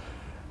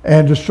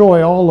and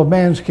destroy all of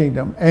man's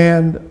kingdom,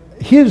 and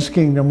his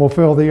kingdom will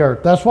fill the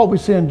earth. That's what we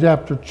see in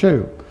chapter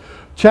 2.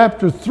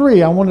 Chapter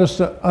 3, I want us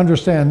to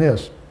understand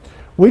this.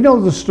 We know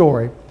the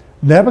story.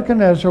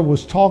 Nebuchadnezzar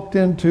was talked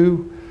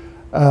into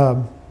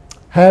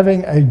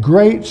having a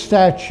great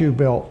statue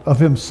built of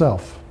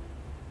himself.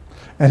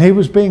 And he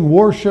was being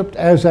worshipped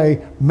as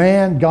a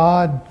man,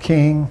 God,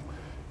 king,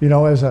 you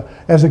know, as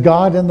a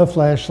God in the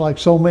flesh, like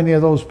so many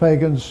of those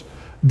pagans,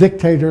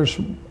 dictators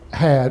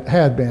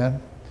had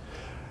been.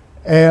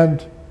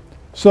 And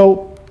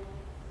so,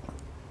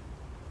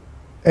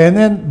 and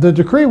then the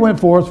decree went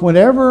forth,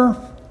 whenever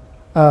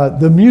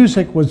the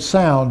music would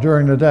sound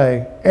during the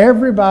day,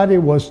 everybody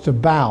was to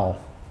bow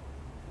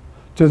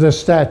to this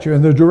statue,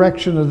 in the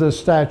direction of this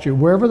statue.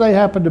 Wherever they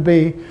happened to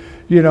be,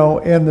 you know,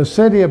 in the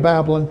city of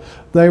Babylon,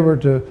 they were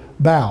to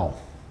bow.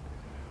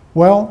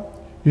 Well,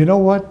 you know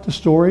what the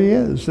story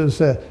is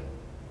that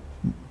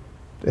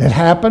it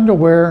happened to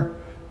where,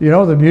 you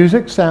know, the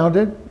music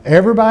sounded,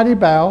 everybody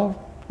bowed,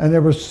 and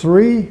there was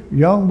 3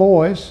 young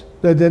boys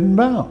that didn't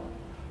bow.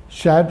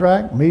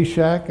 Shadrach,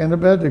 Meshach, and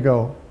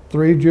Abednego,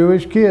 3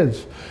 Jewish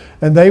kids,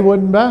 and they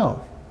wouldn't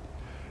bow.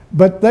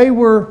 But they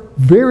were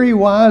very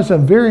wise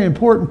and very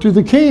important to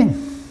the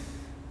king.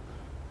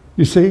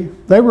 You see,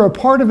 they were a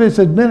part of his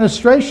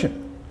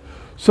administration.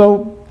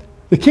 So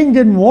the king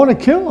didn't want to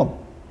kill them.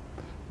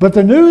 But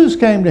the news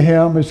came to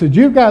him and said,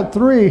 you've got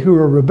 3 who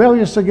are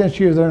rebellious against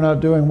you. They're not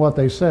doing what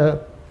they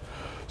said.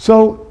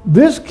 So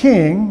this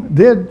king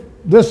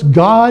this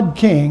God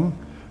king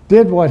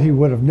did what he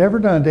would have never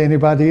done to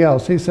anybody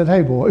else. He said,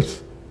 hey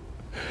boys,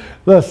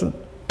 listen,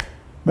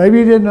 maybe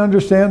you didn't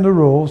understand the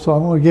rules, so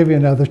I'm going to give you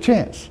another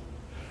chance.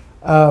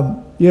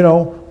 You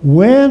know,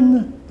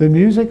 when the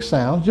music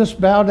sounds,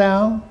 just bow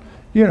down,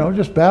 you know,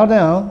 just bow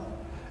down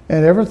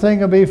and everything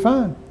will be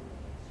fine,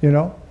 you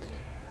know.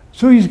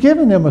 So he's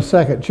giving them a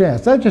second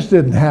chance. That just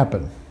didn't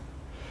happen.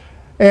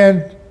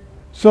 And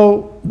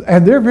so,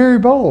 and they're very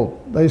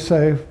bold. They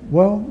say,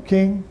 well,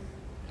 king,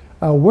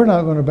 we're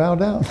not going to bow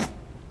down.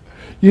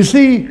 You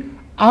see,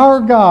 our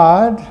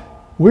God,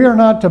 we are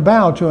not to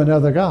bow to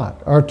another God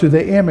or to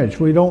the image.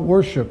 We don't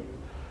worship.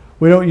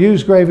 We don't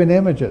use graven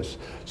images.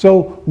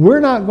 So we're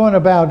not going to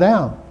bow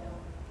down.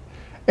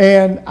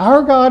 And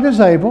our God is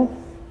able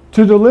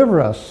to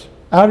deliver us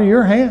out of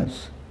your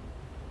hands.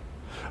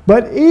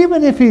 But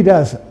even if he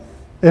doesn't,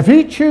 if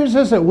he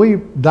chooses that we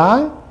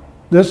die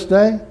this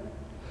day,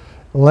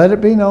 let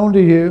it be known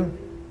to you,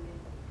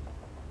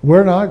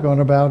 we're not going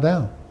to bow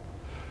down.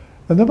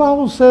 And the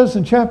Bible says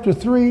in chapter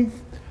 3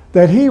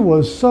 that he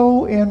was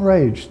so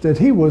enraged, that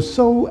he was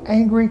so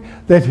angry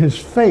that his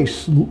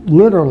face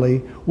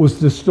literally was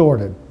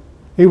distorted.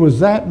 He was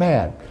that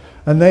mad.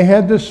 And they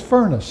had this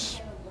furnace.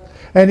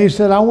 And he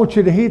said, I want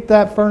you to heat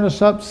that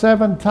furnace up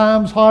 7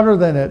 times hotter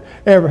than it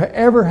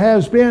ever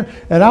has been.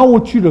 And I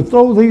want you to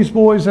throw these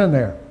boys in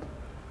there.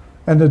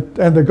 And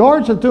the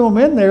guards that threw them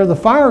in there, the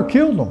fire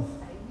killed them.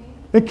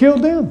 It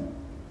killed them.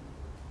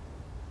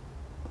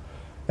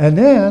 And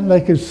then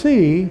they could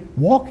see,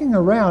 walking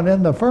around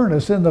in the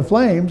furnace, in the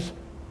flames,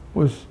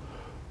 was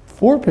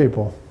 4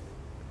 people.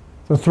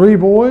 The 3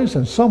 boys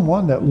and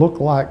someone that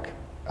looked like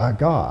a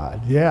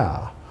god.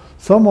 Yeah.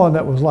 Someone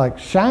that was like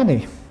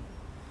shiny.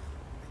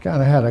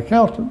 Kind of had a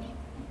countenance.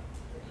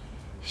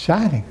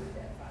 Shining.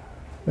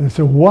 And they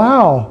said,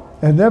 wow.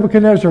 And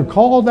Nebuchadnezzar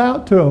called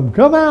out to them,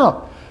 come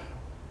out.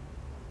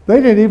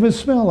 They didn't even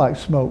smell like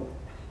smoke.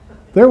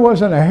 There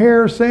wasn't a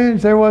hair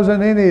singe. There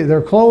wasn't any,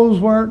 their clothes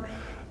weren't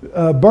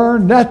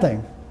burned,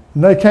 nothing.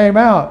 And they came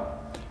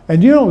out.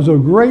 And you know, it was a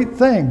great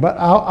thing. But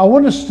I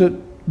want us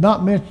to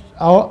not miss,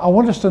 I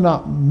want us to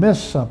not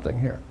miss something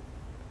here.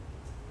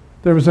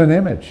 There was an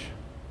image.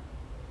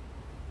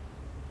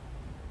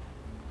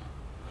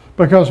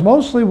 Because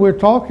mostly we're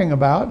talking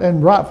about,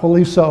 and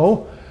rightfully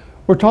so,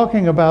 we're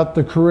talking about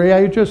the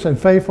courageous and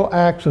faithful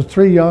acts of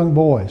 3 young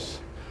boys.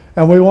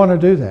 And we want to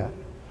do that.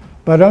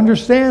 But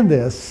understand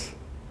this,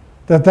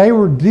 that they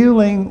were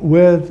dealing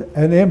with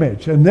an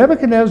image. And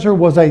Nebuchadnezzar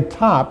was a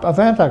type of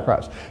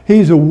Antichrist.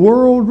 He's a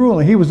world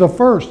ruler. He was the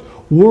first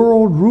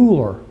world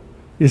ruler.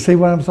 You see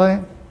what I'm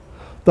saying?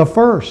 The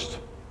first.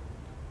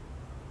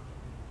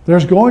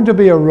 There's going to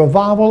be a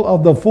revival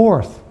of the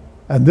 4th.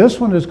 And this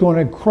one is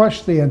going to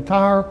crush the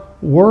entire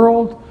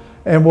world,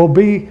 and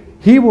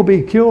he will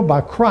be killed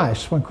by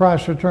Christ when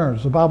Christ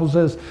returns. The Bible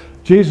says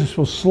Jesus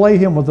will slay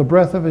him with the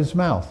breath of his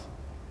mouth.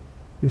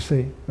 You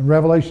see, in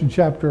Revelation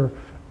chapter,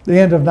 the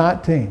end of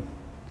 19.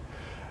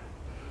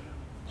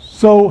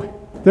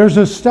 So there's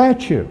a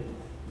statue,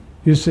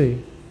 you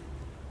see.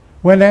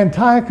 When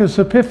Antiochus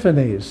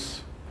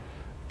Epiphanes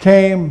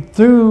came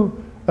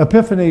through,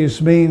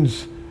 Epiphanes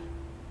means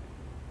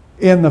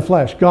in the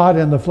flesh, God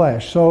in the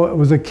flesh. So it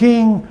was a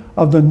king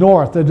of the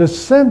north, a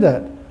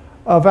descendant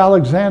of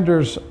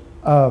Alexander's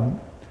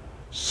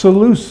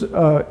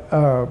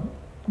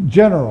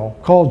general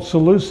called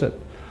Seleucid.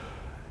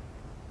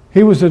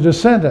 He was a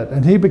descendant,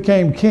 and he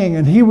became king,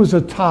 and he was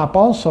a type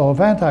also of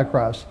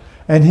Antichrist.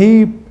 And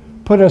he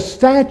put a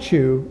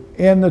statue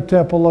in the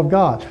temple of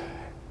God.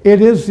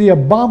 It is the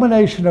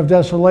abomination of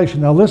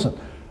desolation. Now listen.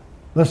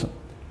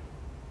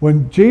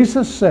 When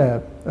Jesus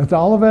said at the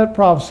Olivet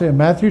prophecy in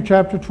Matthew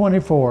chapter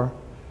 24,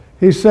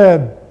 he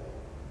said,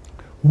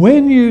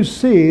 when you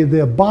see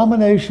the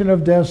abomination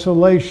of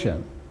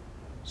desolation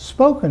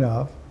spoken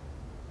of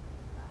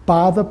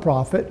by the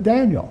prophet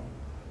Daniel.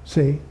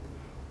 See?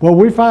 Well,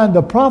 we find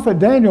the prophet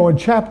Daniel in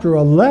chapter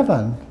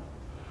 11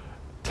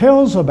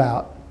 tells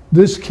about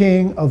this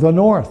king of the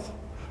north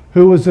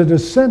who was a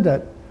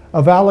descendant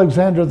of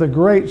Alexander the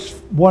Great,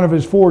 one of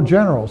his 4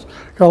 generals.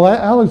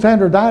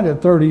 Alexander died at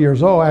 30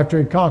 years old after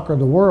he conquered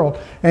the world,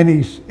 and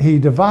he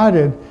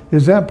divided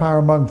his empire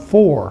among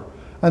 4.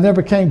 And there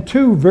became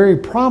 2 very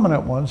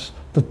prominent ones,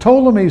 the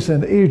Ptolemies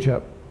in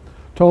Egypt.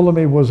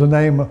 Ptolemy was the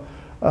name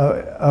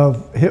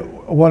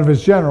of one of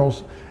his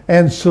generals,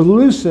 and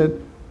Seleucus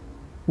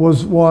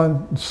was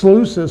one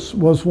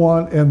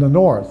in the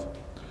north.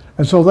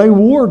 And so they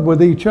warred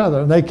with each other,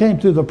 and they came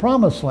to the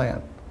promised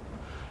land.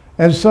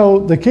 And so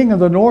the king of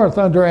the north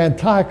under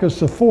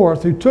Antiochus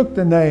IV, who took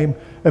the name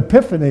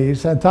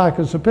Epiphanes,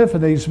 Antiochus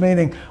Epiphanes,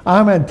 meaning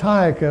I'm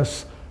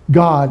Antiochus,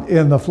 God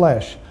in the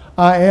flesh.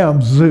 I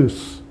am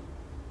Zeus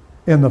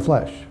in the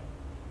flesh.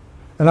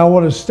 And I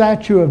want a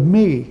statue of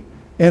me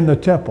in the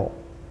temple.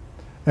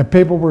 And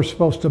people were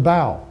supposed to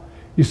bow.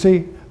 You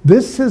see,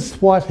 this is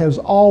what has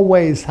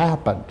always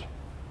happened.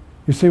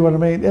 You see what I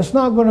mean? It's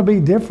not going to be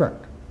different.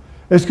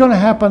 It's going to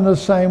happen the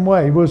same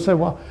way. We'll say,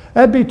 well,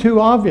 that'd be too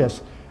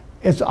obvious.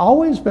 It's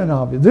always been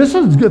obvious. This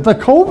is the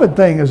COVID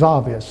thing is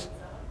obvious,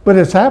 but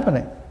it's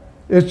happening.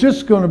 It's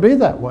just going to be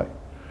that way.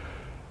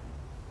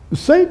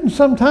 Satan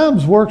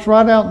sometimes works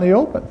right out in the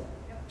open.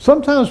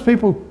 Sometimes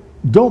people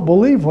don't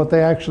believe what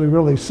they actually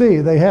really see.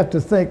 They have to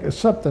think it's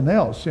something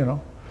else, you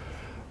know.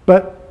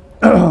 But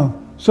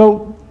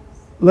so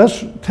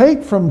let's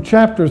take from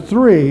chapter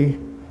 3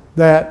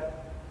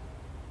 that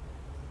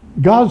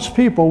God's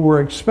people were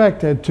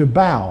expected to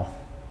bow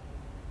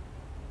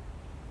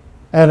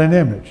at an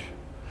image.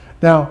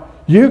 Now,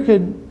 you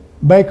could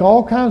make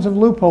all kinds of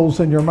loopholes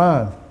in your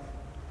mind.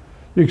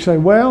 You could say,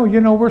 well,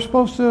 you know, we're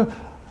supposed to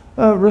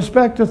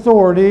respect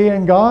authority,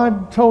 and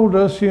God told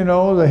us, you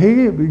know,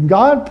 that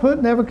God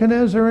put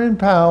Nebuchadnezzar in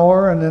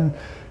power, and then,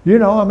 you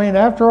know, I mean,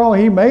 after all,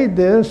 he made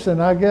this,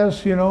 and I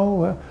guess, you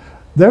know,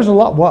 there's a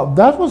lot. Well,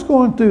 that was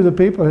going through the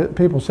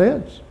people's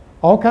heads.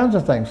 All kinds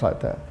of things like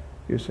that,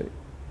 you see.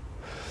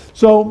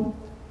 So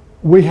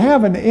we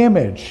have an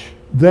image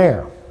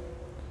there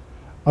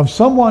of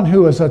someone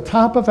who is a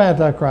type of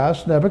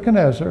Antichrist,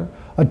 Nebuchadnezzar,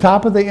 a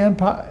type of the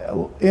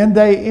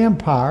end-day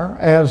empire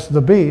as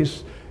the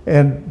beast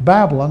in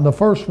Babylon, the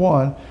first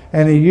one,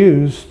 and he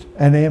used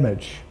an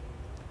image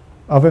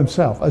of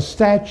himself, a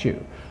statue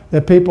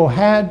that people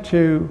had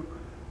to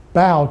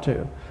bow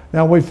to.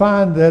 Now we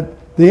find that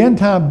the end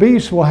time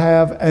beast will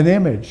have an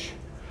image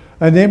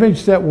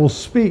that will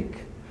speak.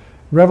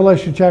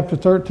 Revelation chapter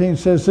 13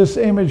 says this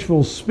image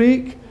will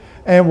speak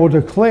and will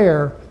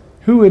declare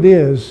who it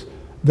is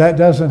that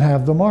doesn't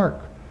have the mark.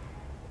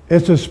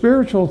 It's a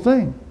spiritual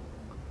thing.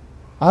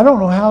 I don't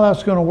know how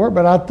that's going to work,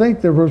 but I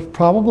think there will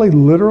probably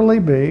literally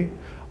be.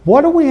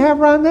 What do we have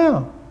right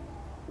now?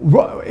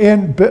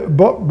 In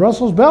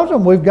Brussels,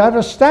 Belgium, we've got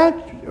a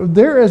statue.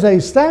 There is a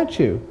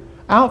statue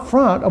out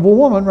front of a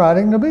woman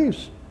riding the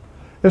beast.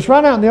 It's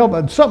right out in the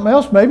open. Something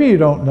else maybe you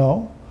don't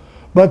know.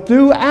 But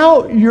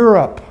throughout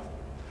Europe,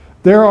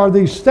 there are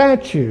these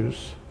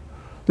statues,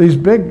 these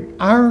big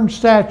iron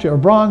statues or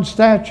bronze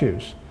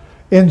statues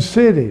in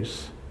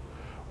cities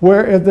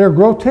where they're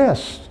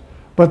grotesque.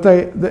 But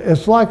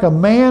it's like a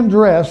man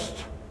dressed,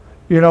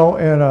 in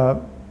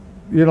a,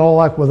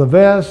 like with a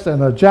vest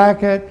and a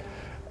jacket,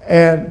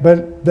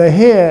 but the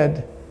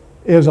head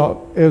is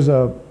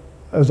a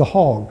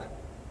hog,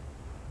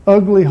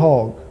 ugly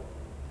hog.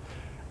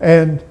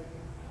 And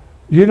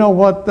you know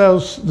what the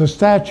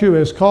statue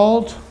is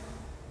called?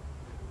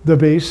 The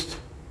beast.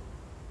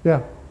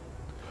 Yeah.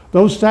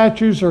 Those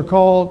statues are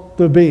called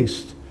the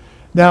beast.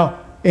 Now,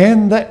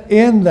 in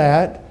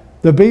that,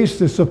 the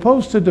beast is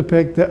supposed to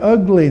depict the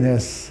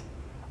ugliness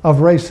of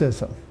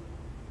racism,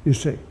 you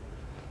see.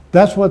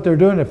 That's what they're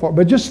doing it for.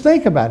 But just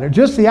think about it.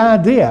 Just the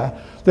idea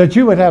that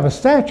you would have a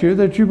statue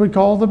that you would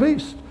call the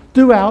beast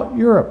throughout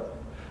Europe.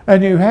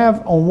 And you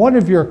have on one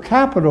of your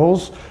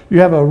capitals, you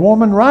have a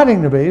woman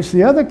riding the beast.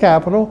 The other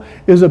capital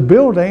is a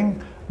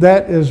building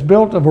that is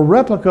built of a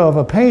replica of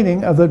a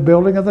painting of the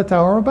building of the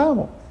Tower of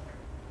Babel.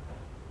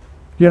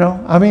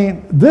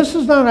 This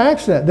is not an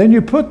accident. Then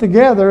you put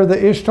together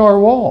the Ishtar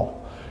wall.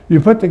 You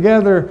put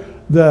together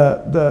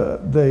the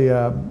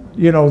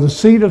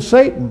seed of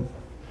Satan.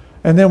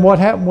 And then what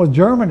happened with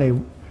Germany,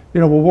 with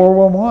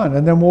World War I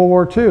and then World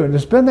War II. And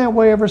it's been that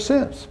way ever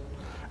since.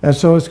 And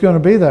so it's going to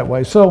be that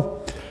way.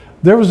 So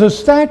there was a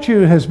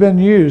statue that has been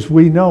used,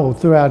 we know,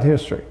 throughout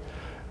history.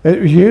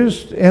 It was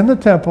used in the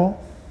temple,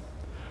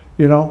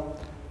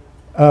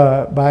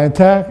 by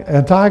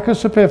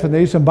Antiochus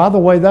Epiphanes. And by the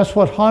way, that's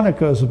what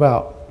Hanukkah is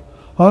about.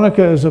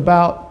 Hanukkah is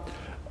about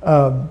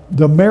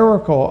the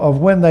miracle of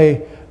when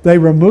they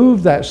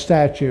removed that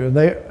statue and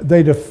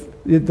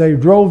they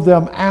drove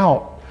them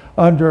out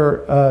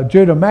under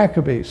Judah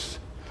Maccabees,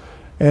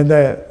 and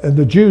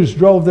the Jews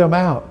drove them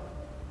out,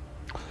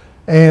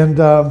 and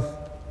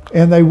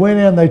they went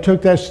in. They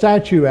took that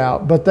statue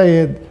out, but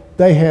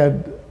they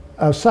had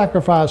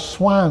sacrificed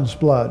swine's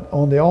blood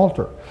on the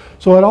altar,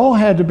 so it all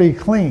had to be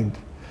cleaned,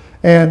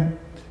 and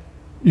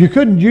you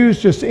couldn't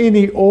use just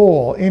any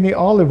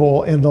olive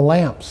oil in the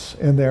lamps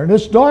in there, and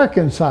it's dark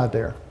inside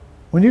there.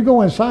 When you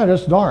go inside,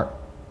 it's dark.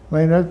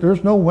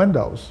 There's no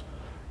windows,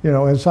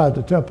 inside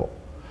the temple.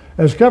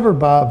 It's covered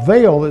by a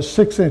veil that's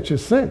 6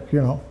 inches thick,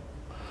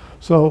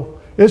 So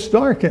it's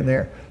dark in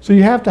there. So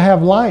you have to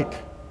have light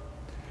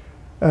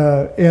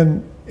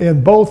in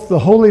both the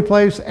holy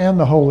place and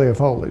the Holy of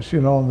Holies,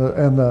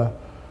 and the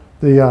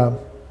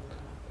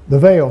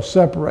veil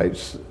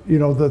separates,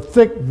 the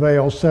thick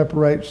veil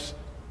separates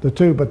the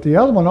two, but the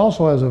other one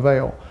also has a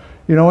veil,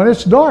 and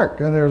it's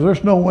dark and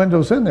there's no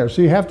windows in there.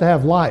 So you have to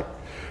have light.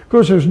 Of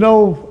course, there's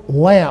no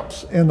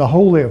lamps in the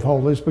Holy of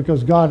Holies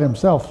because God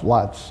himself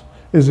lights,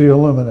 is the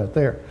illuminate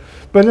there.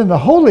 But in the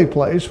holy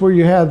place where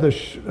you have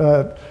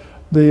the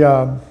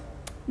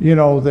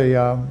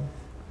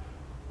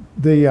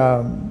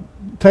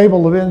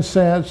table of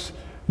incense,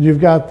 you've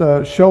got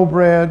the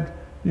showbread,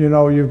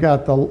 you've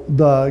got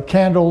the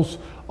candles,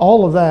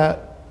 all of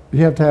that,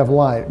 you have to have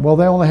light. Well,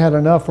 they only had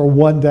enough for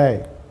one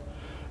day.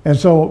 And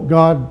so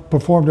God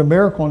performed a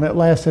miracle, and it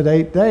lasted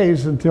 8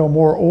 days until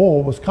more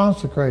oil was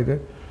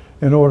consecrated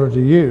in order to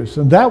use.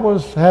 And that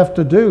have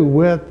to do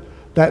with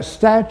that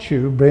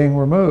statue being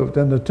removed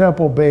and the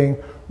temple being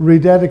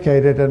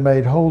rededicated and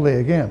made holy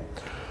again.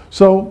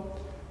 So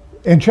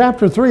in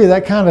chapter 3,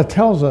 that kind of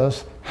tells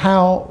us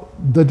how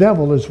the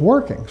devil is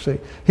working. See,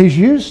 he's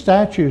used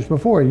statues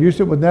before. He used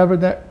it with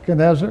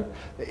Nebuchadnezzar,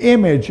 the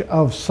image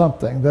of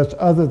something that's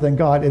other than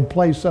God in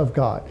place of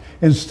God,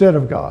 instead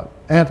of God,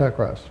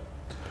 Antichrist.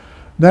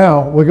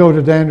 Now we go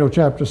to Daniel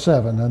chapter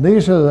 7, and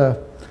these are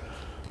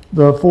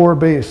the four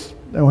beasts.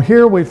 And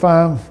here we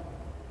find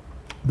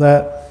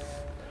that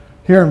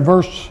here in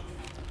verse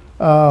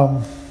 2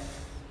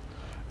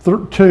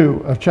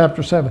 of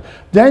chapter 7.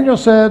 Daniel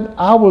said,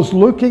 I was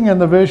looking in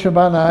the vision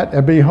by night,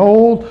 and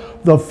behold,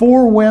 the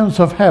four winds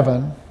of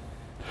heaven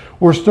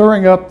were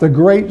stirring up the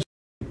great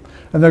sea.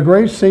 And the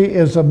great sea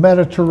is the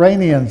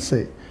Mediterranean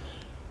Sea.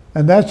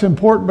 And that's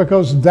important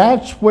because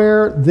that's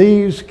where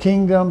these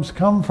kingdoms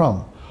come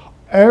from.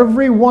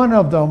 Every one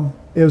of them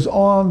is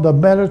on the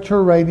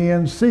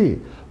Mediterranean Sea,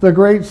 the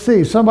Great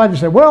Sea. Somebody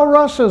said, well,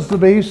 Russia's the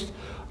beast,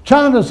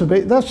 China's the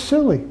beast. That's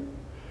silly.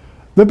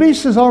 The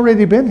beast has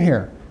already been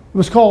here. It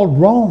was called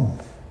Rome,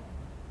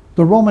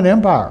 the Roman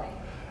Empire.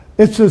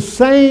 It's the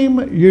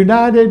same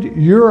united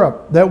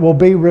Europe that will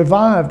be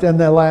revived in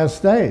the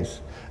last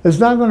days. It's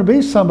not going to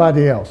be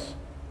somebody else.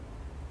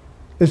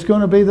 It's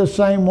going to be the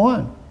same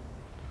one.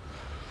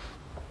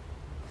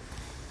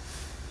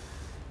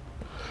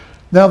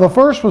 Now the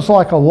first was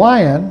like a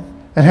lion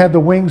and had the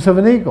wings of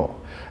an eagle.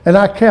 And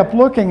I kept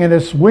looking, and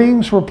its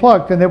wings were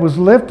plucked, and it was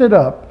lifted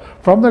up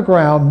from the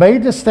ground,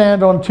 made to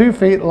stand on 2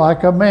 feet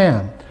like a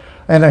man.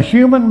 And a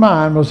human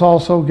mind was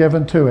also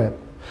given to it.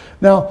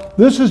 Now,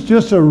 this is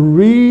just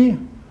a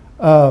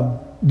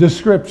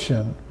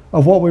description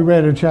of what we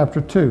read in chapter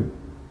 2.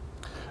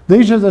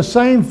 These are the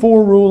same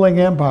 4 ruling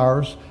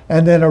empires,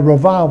 and then a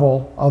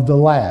revival of the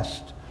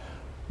last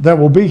that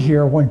will be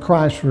here when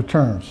Christ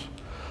returns.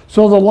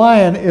 So the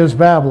lion is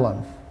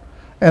Babylon,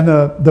 and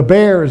the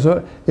bear is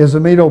the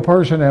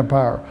Medo-Persian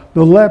Empire.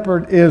 The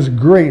leopard is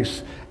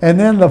Greece. And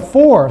then the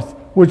 4th,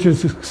 which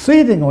is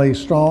exceedingly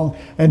strong,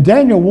 and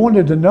Daniel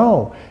wanted to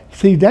know.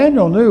 See,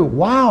 Daniel knew,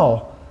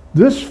 wow,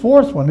 this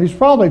 4th one, he's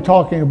probably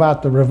talking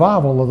about the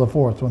revival of the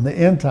 4th one, the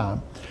end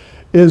time,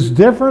 is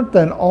different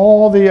than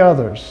all the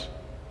others.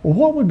 Well,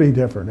 what would be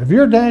different? If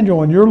you're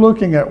Daniel and you're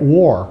looking at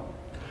war,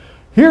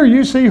 here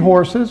you see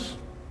horses,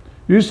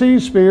 you see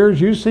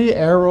spears, you see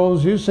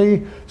arrows, you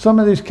see some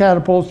of these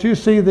catapults, you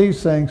see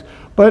these things,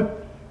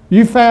 but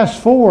you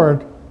fast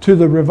forward to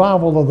the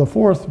revival of the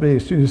 4th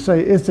beast, you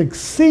say it's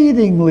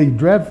exceedingly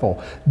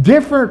dreadful,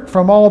 different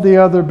from all the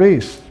other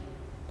beasts.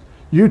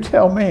 You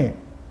tell me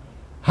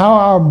how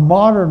our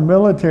modern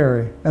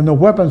military and the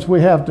weapons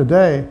we have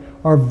today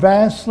are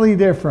vastly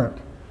different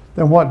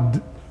than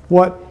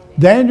what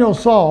Daniel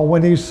saw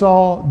when he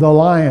saw the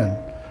lion,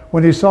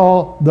 when he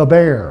saw the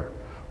bear,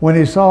 when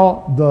he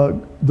saw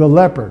the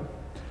leopard.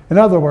 In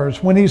other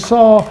words, when he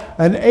saw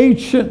an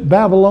ancient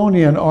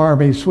Babylonian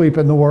army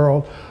sweeping the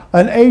world,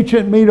 an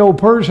ancient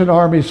Medo-Persian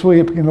army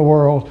sweeping the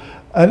world,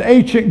 an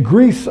ancient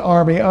Greece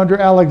army under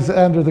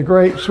Alexander the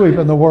Great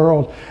sweeping the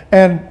world,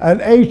 and an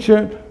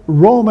ancient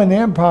Roman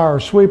Empire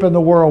sweeping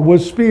the world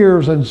with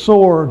spears and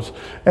swords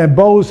and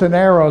bows and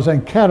arrows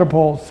and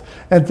catapults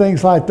and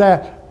things like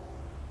that.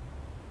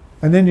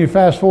 And then you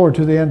fast forward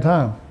to the end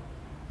time,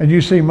 and you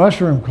see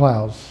mushroom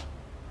clouds,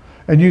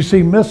 and you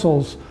see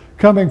missiles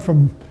coming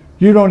from,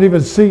 you don't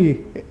even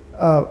see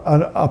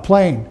a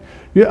plane.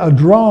 A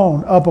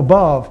drone up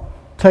above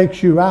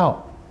takes you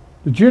out.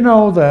 Did you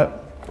know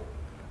that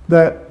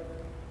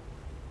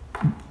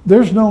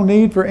there's no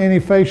need for any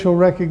facial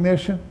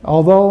recognition?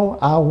 Although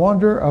I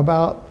wonder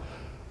about,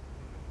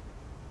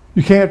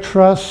 you can't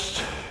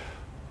trust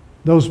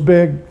those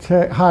big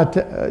tech,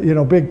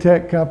 big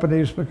tech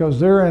companies, because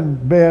they're in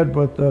bed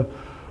with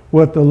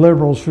the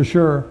liberals for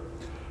sure.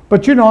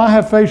 But you know, I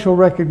have facial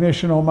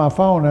recognition on my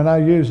phone and I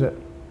use it.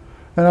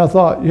 And I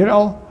thought, you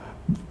know,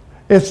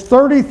 it's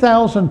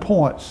 30,000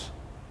 points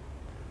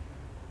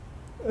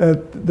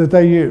that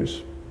they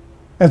use.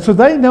 And so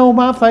they know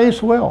my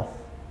face well.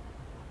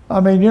 I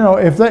mean, you know,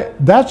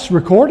 that's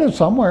recorded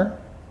somewhere.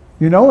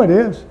 You know it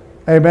is.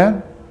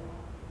 Amen.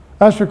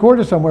 That's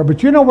recorded somewhere.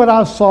 But you know what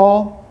I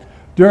saw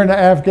during the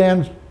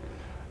Afghan,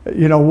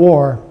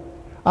 war?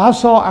 I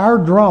saw our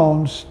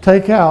drones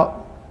take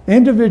out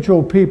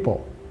individual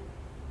people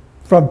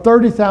from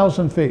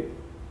 30,000 feet.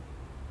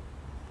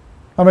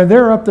 I mean,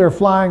 they're up there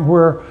flying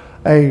where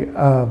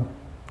a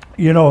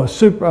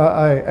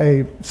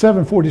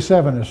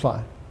 747 is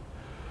flying.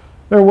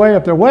 They're way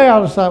up there, way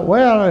out of sight,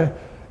 way out of,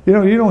 you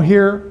don't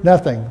hear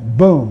nothing.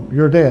 Boom,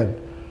 you're dead.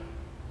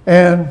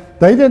 And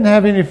they didn't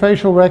have any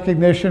facial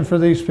recognition for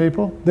these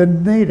people.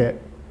 Didn't need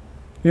it.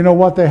 You know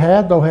what they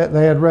had?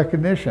 They had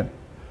recognition.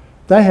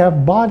 They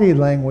have body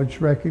language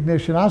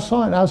recognition. I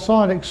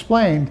saw it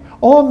explained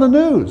on the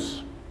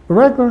news, the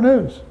regular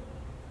news.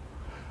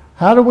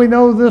 How do we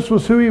know this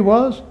was who he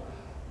was?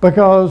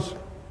 Because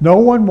no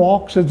one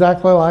walks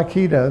exactly like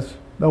he does.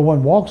 No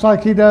one walks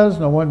like he does.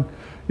 No one,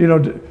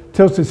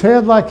 tilts his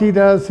head like he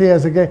does. He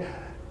has a gait.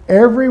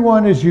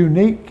 Everyone is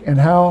unique in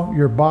how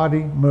your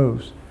body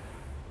moves.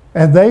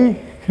 And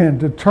they can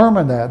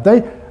determine that.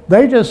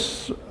 They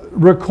just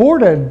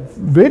recorded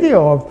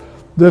video of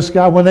this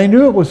guy when they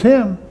knew it was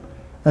him,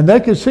 and they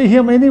could see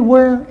him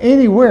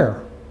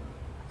anywhere,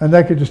 and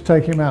they could just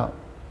take him out.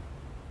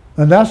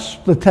 And that's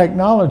the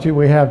technology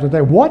we have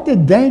today. What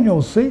did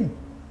Daniel see?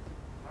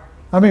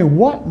 I mean,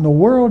 what in the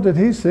world did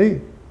he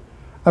see?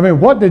 I mean,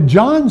 what did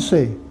John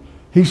see?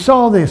 He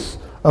saw this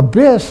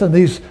abyss and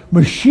these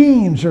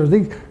machines, or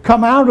they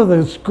come out of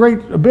this great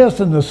abyss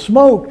and the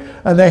smoke,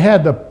 and they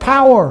had the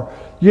power.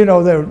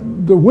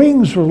 The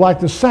wings were like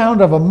the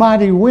sound of a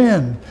mighty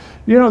wind.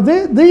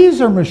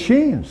 These are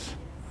machines.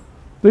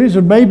 These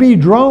are maybe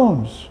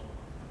drones.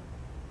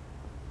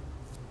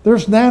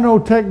 There's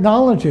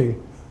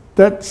nanotechnology.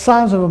 That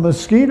size of a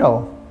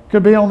mosquito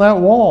could be on that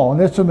wall,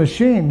 and it's a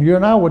machine. You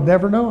and I would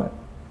never know it.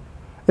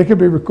 It could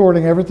be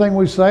recording everything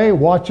we say,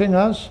 watching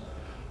us,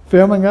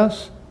 filming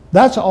us.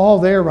 That's all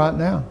there right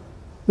now.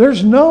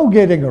 There's no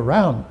getting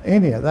around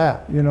any of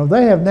that.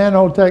 They have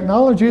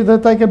nanotechnology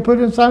that they can put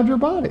inside your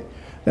body.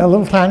 Now,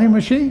 little tiny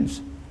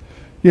machines,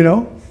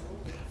 and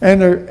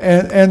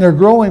they're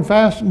growing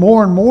fast,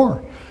 more and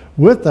more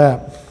with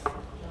that.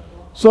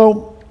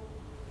 So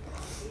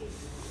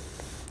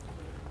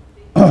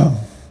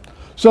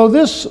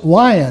this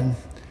lion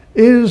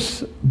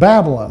is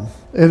Babylon.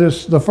 It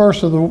is the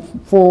first of the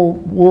 4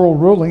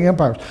 world ruling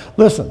empires.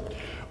 Listen,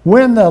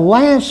 When the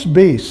last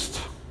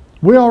beast,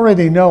 we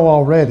already know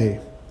already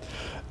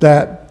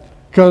that,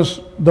 because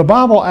the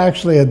Bible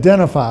actually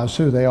identifies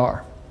who they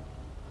are.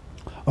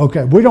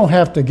 Okay, we don't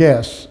have to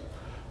guess.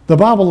 The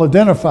Bible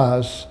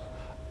identifies,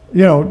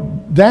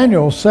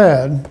 Daniel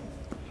said,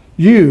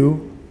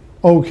 you,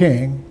 O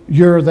king,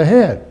 you're the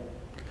head.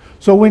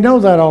 So we know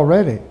that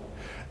already.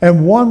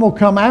 And one will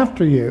come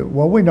after you.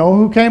 Well, we know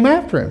who came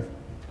after him,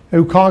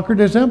 who conquered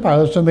his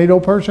empire. That's the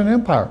Medo-Persian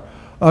Empire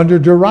under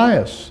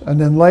Darius. And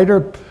then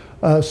later,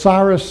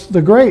 Cyrus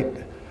the Great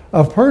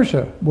of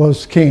Persia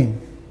was king.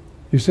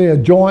 You see, a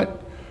joint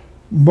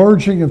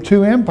merging of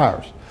two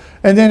empires.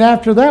 And then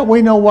after that,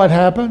 we know what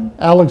happened.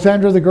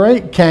 Alexander the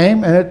Great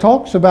came, and it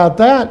talks about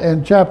that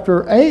in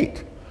chapter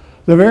 8.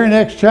 The very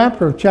next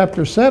chapter, of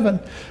chapter 7,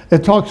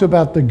 it talks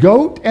about the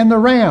goat and the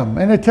ram,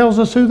 and it tells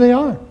us who they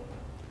are.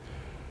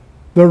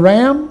 The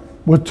ram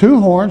with two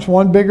horns,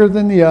 one bigger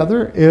than the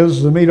other,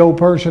 is the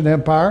Medo-Persian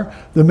Empire.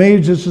 The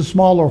Medes is the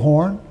smaller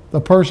horn.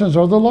 The Persians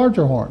are the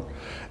larger horn.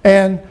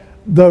 And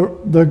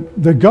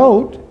the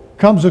goat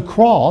comes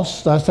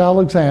across, that's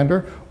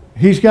Alexander.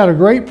 He's got a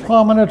great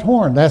prominent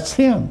horn. That's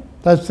him.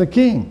 That's the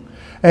king.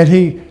 And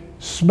he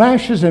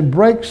smashes and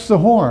breaks the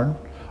horn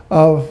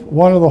of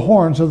one of the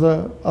horns of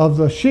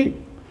the sheep.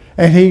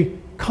 And he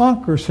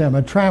conquers him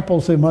and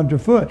tramples him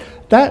underfoot.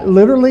 That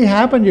literally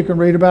happened. You can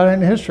read about it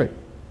in history.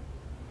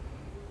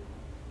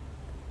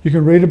 You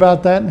can read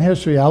about that in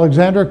history.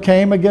 Alexander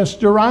came against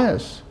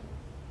Darius.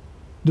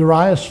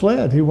 Darius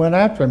fled. He went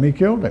after him. He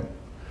killed him.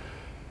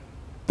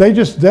 They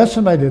just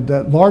decimated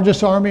the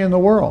largest army in the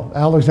world.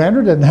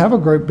 Alexander didn't have a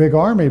great big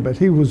army, but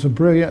he was a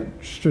brilliant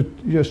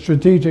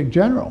strategic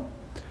general.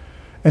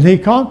 And he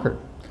conquered.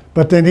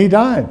 But then he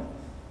died.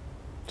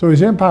 So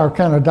his empire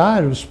kind of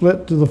died. It was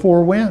split to the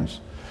four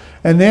winds.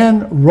 And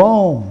then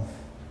Rome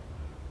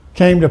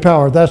came to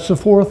power. That's the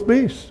fourth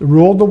beast. It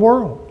ruled the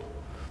world.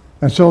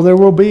 And so there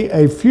will be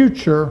a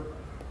future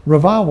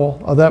revival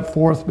of that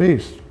fourth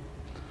beast.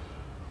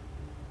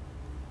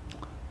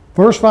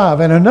 Verse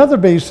 5, and another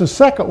beast, the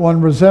second one,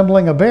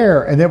 resembling a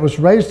bear, and it was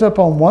raised up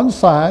on one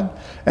side,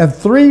 and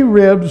 3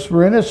 ribs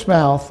were in its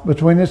mouth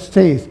between its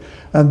teeth.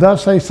 And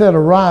thus they said,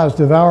 arise,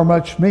 devour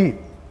much meat.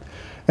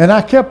 And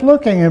I kept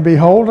looking, and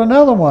behold,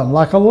 another one,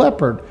 like a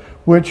leopard,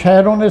 which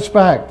had on its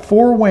back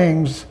 4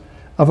 wings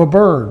of a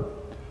bird.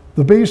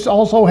 The beast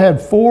also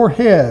had 4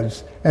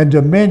 heads, and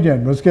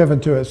dominion was given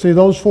to it. See,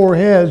 those 4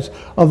 heads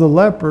of the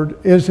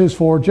leopard is his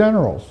 4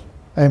 generals.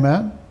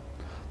 Amen?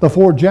 The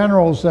 4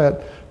 generals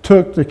that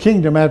took the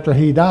kingdom after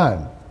he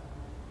died.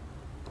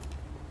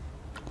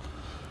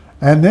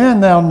 And then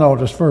now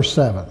notice verse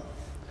 7.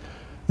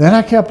 Then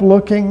I kept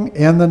looking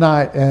in the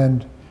night,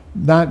 and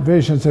night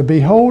visions, and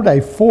behold, a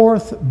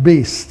 4th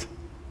beast,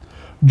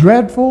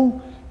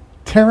 dreadful,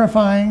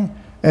 terrifying,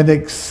 and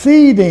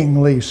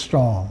exceedingly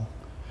strong.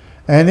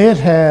 And it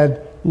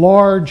had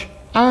large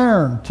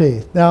iron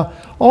teeth. Now,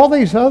 all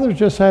these others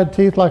just had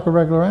teeth like a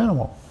regular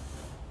animal.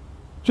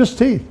 Just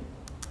teeth.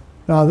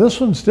 Now, this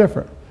one's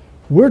different.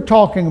 We're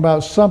talking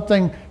about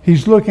something,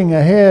 he's looking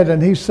ahead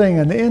and he's seeing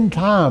an end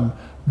time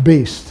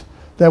beast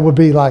that would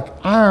be like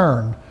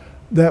iron,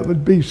 that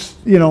would be,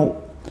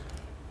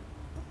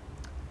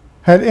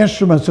 had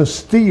instruments of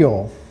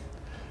steel,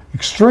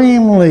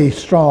 extremely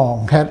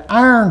strong, had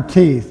iron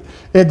teeth.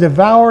 It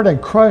devoured and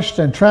crushed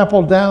and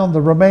trampled down the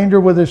remainder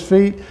with its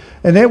feet,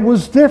 and it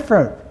was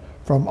different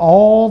from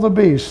all the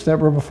beasts that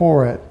were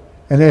before it.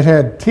 And it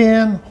had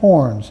 10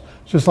 horns,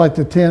 just like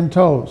the 10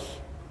 toes.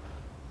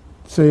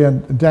 See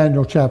in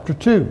Daniel chapter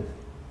 2.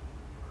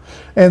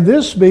 And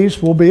this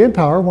beast will be in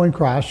power when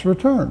Christ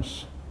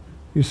returns.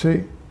 You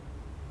see?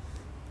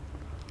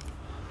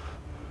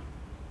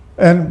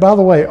 And by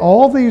the way,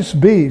 all these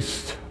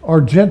beasts are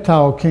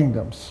Gentile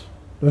kingdoms.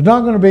 There's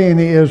not going to be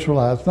any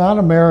Israelites. Not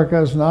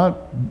America. It's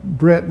not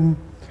Britain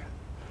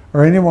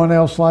or anyone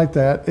else like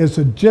that. It's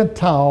a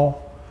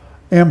Gentile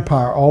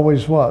empire,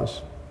 always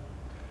was.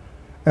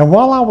 And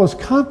while I was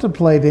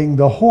contemplating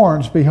the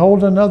horns,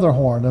 behold another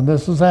horn, and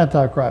this is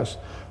Antichrist,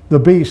 the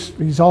beast.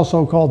 He's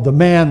also called the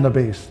man, the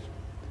beast.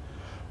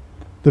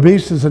 The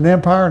beast is an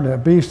empire, and the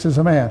beast is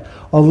a man.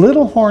 A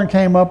little horn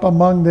came up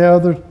among the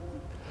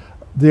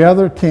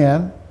other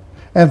 10,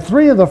 and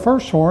 3 of the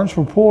first horns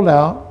were pulled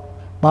out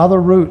by the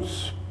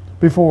roots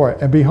before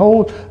it. And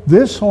behold,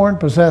 this horn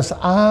possessed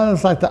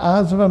eyes like the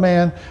eyes of a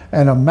man,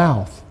 and a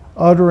mouth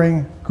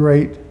uttering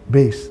great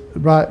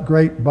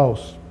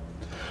boasts.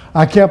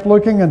 I kept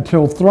looking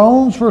until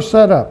thrones were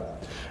set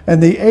up,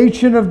 and the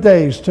Ancient of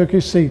Days took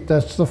his seat.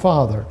 That's the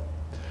Father.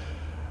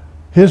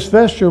 His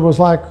vesture was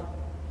like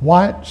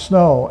white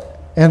snow,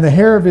 and the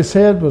hair of his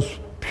head was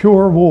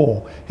pure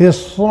wool.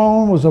 His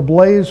throne was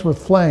ablaze with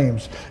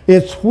flames.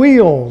 Its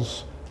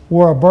wheels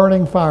were a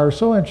burning fire.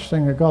 So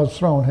interesting that God's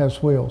throne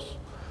has wheels.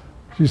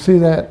 You see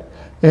that?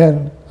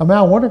 And I mean,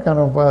 I wonder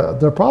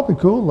they're probably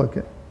cool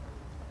looking.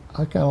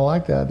 I kind of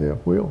like the idea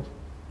of wheels.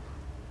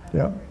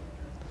 Yeah.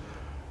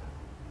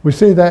 We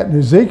see that in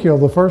Ezekiel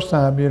the first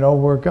time,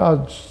 where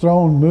God's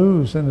throne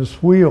moves and his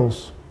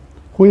wheels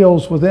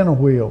within a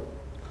wheel.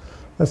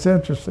 That's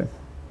interesting.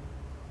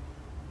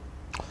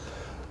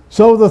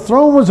 So the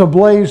throne was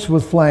ablaze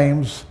with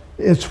flames.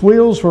 Its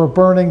wheels were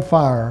burning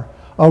fire.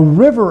 A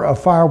river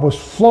of fire was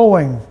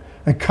flowing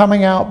and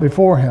coming out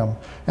before him.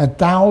 And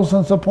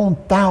thousands upon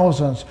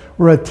thousands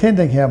were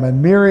attending him.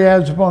 And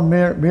myriads upon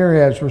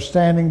myriads were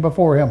standing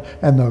before him.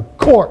 And the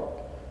court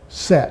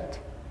set.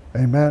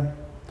 Amen.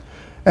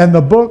 And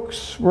the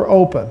books were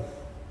open.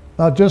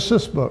 Not just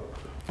this book,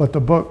 but the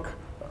book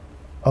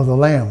of the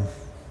Lamb.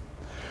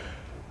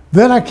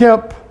 Then I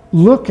kept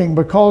looking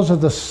because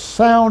of the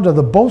sound of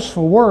the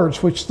boastful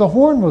words which the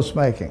horn was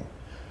making.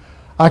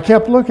 I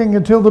kept looking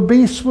until the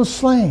beast was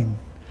slain,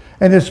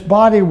 and its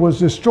body was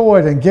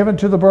destroyed and given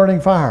to the burning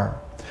fire.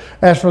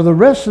 As for the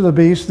rest of the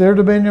beasts, their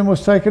dominion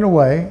was taken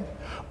away,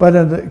 but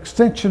an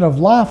extension of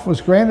life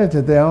was granted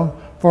to them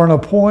for an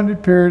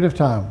appointed period of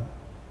time.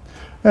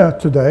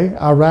 Today,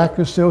 Iraq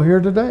is still here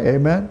today,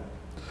 amen?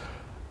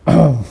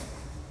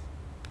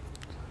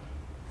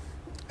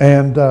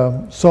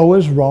 And so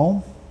is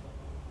Rome.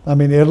 I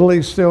mean,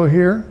 Italy's still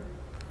here.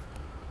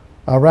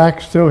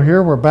 Iraq's still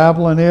here where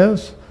Babylon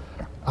is.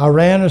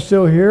 Iran is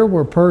still here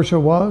where Persia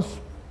was.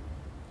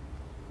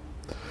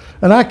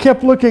 And I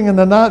kept looking in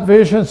the night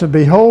visions, and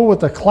behold,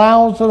 with the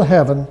clouds of the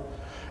heaven,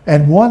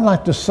 and one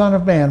like the Son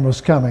of Man was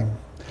coming.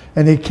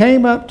 And he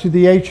came up to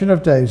the Ancient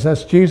of Days,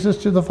 that's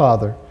Jesus to the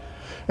Father,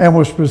 and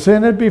was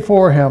presented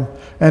before him.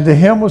 And to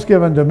him was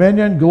given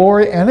dominion,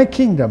 glory, and a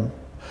kingdom,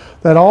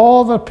 that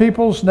all the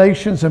peoples,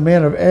 nations, and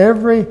men of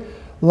every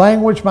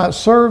language might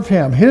serve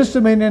him. His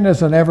dominion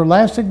is an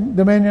everlasting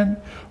dominion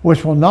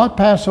which will not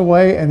pass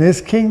away, and his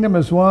kingdom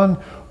is one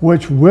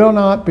which will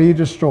not be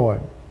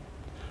destroyed.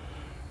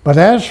 But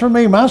as for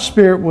me, my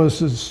spirit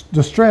was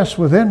distressed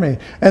within me,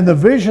 and the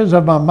visions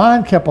of my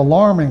mind kept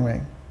alarming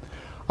me.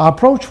 I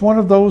approached one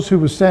of those who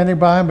was standing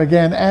by and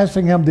began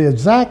asking him the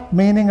exact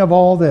meaning of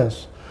all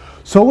this.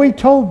 So he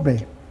told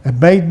me and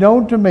made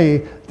known to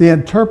me the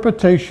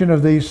interpretation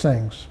of these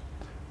things.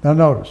 Now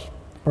notice,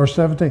 verse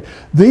 17.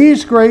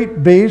 These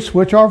great beasts,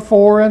 which are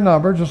four in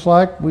number, just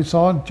like we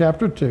saw in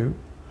chapter 2,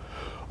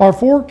 are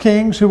four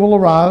kings who will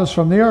arise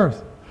from the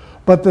earth.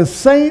 But the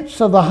saints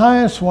of the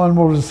highest one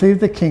will receive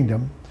the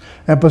kingdom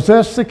and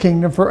possess the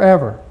kingdom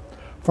forever,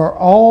 for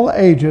all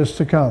ages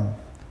to come.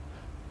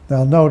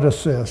 Now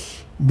notice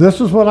this. This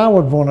is what I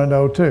would want to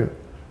know too.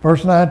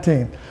 Verse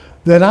 19.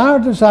 Then I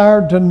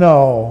desired to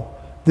know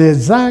the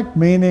exact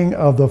meaning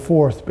of the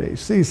fourth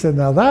beast. He said,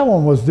 now that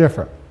one was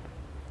different.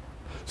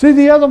 See,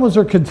 the other ones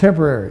are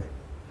contemporary.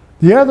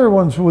 The other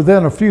ones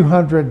within a few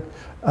hundred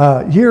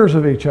years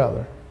of each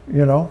other,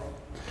 you know.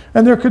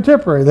 And they're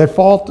contemporary. They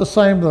fought the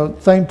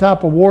same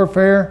type of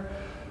warfare,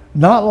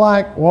 not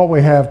like what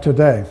we have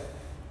today.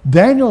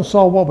 Daniel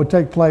saw what would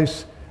take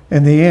place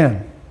in the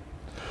end.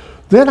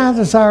 Then I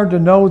desired to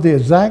know the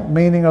exact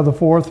meaning of the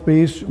fourth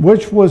beast,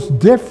 which was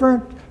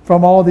different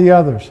from all the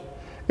others.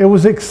 It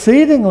was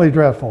exceedingly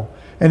dreadful,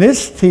 and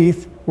its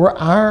teeth were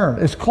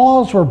iron, its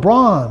claws were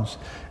bronze,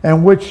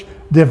 and which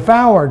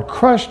devoured,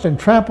 crushed, and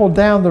trampled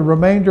down the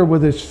remainder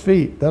with its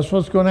feet. That's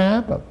what's going to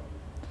happen.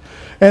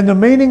 And the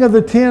meaning of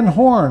the 10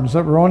 horns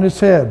that were on his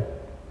head,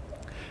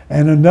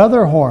 and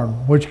another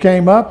horn which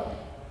came up,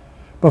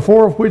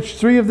 before which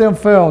 3 of them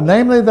fell,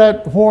 namely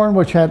that horn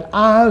which had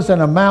eyes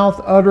and a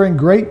mouth uttering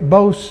great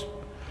boasts,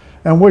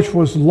 and which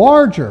was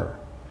larger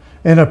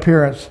in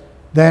appearance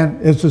than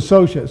its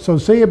associates. So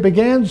see, it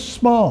began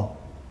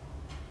small.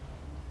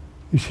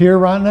 He's here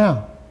right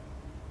now.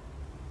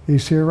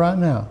 He's here right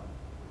now.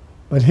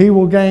 But he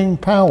will gain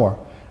power,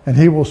 and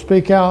he will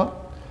speak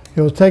out. He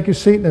will take his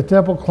seat in the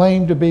temple,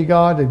 claim to be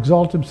God,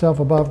 exalt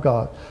himself above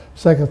God.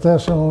 2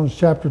 Thessalonians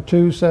chapter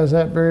 2 says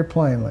that very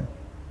plainly.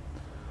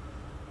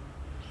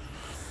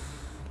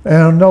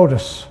 And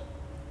notice,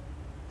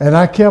 and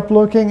I kept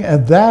looking,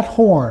 and that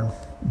horn,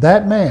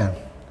 that man,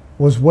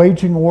 was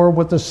waging war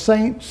with the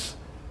saints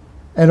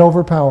and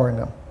overpowering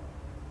them.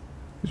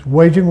 He's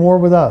waging war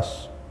with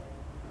us.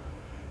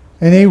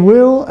 And he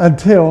will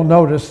until,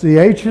 notice, the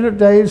Ancient of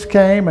Days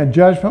came and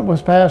judgment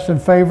was passed in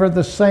favor of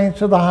the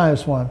saints of the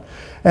highest one.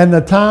 And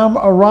the time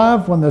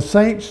arrived when the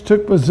saints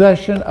took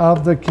possession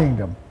of the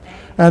kingdom.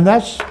 And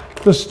that's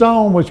the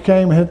stone which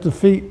came and hit the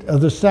feet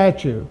of the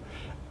statue.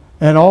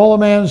 And all of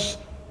man's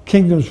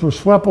kingdoms were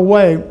swept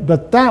away,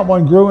 but that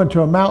one grew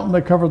into a mountain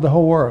that covered the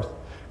whole earth.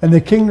 And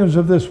the kingdoms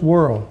of this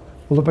world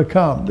will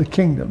become the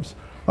kingdoms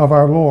of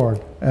our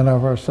Lord and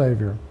of our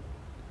Savior.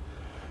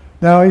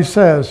 Now he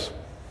says,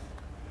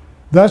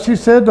 thus he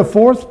said, the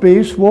fourth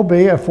beast will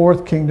be a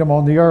fourth kingdom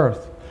on the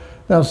earth.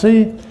 Now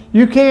see,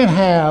 you can't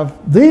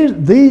have,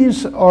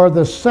 these are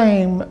the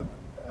same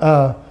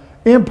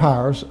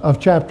empires of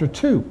chapter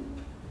 2.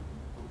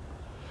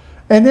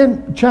 And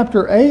then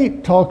chapter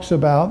 8 talks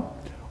about,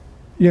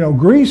 you know,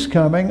 Greece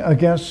coming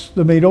against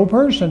the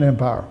Medo-Persian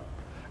Empire,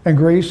 and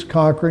Greece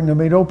conquering the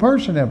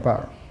Medo-Persian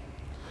Empire.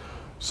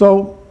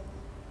 So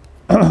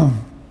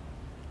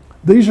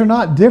these are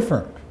not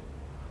different.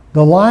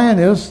 The lion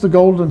is the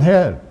golden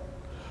head.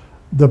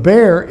 The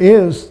bear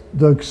is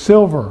the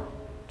silver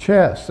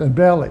chest and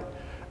belly,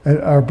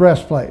 or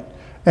breastplate.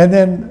 And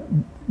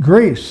then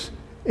Greece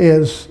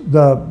is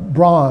the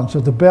bronze,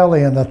 or the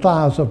belly and the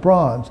thighs of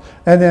bronze.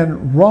 And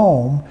then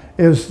Rome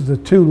is the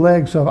two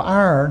legs of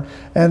iron.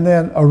 And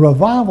then a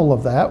revival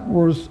of that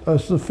was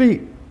the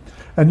feet.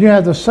 And you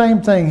have the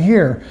same thing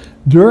here.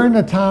 During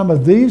the time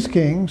of these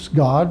kings,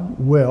 God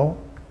will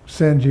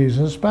send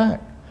Jesus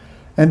back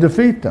and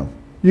defeat them.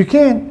 You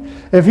can't,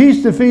 if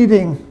he's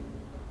defeating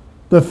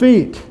the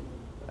feet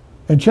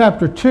in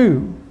chapter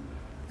 2,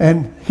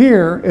 and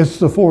here it's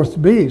the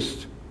fourth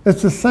beast,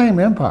 it's the same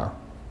empire.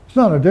 It's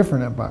not a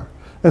different empire.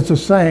 It's the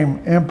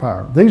same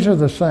empire. These are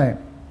the same.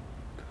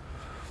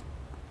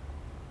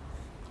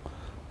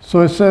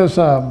 So it says,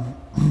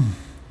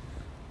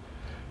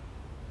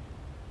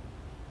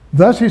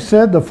 thus he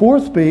said, the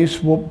fourth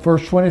beast,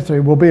 verse 23,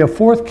 will be a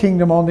fourth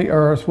kingdom on the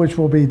earth, which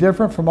will be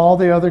different from all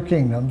the other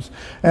kingdoms,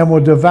 and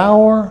will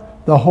devour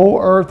the whole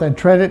earth and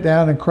tread it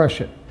down and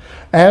crush it.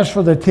 As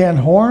for the 10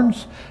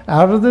 horns,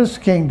 out of this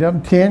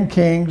kingdom 10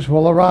 kings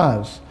will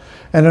arise,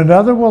 and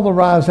another will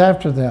arise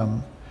after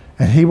them,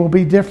 and he will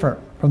be different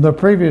from the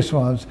previous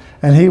ones,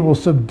 and he will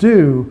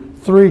subdue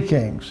 3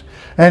 kings.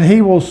 And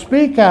he will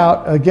speak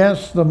out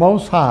against the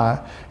Most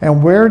High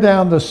and wear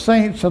down the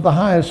saints of the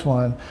Highest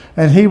One,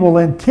 and he will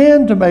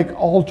intend to make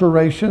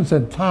alterations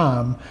in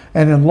time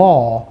and in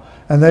law,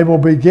 and they will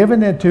be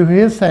given into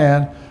his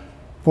hand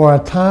for a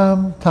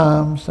time,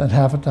 times, and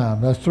half a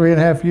time. That's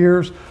 3.5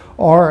 years,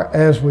 or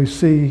as we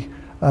see,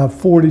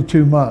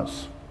 42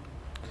 months.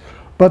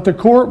 But the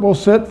court will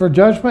sit for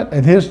judgment,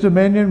 and his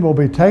dominion will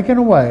be taken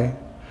away,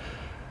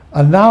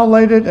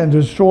 annihilated, and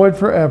destroyed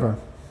forever.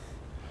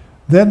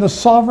 Then the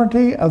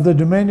sovereignty of the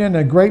dominion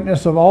and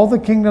greatness of all the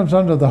kingdoms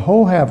under the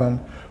whole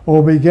heaven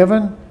will be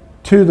given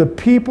to the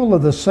people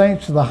of the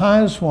saints of the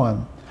Highest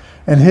One,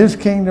 and his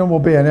kingdom will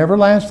be an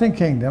everlasting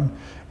kingdom,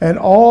 and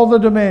all the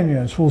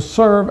dominions will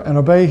serve and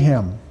obey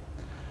him.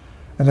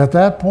 And at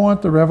that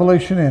point the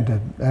revelation ended.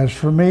 As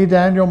for me,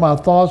 Daniel, my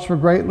thoughts were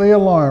greatly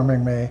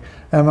alarming me,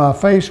 and my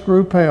face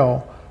grew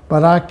pale,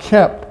 but I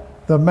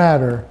kept the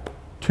matter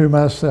to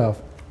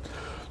myself.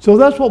 So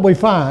that's what we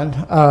find.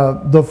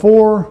 The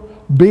 4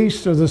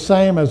 beasts are the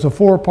same as the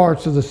 4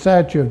 parts of the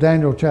statue of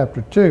Daniel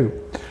chapter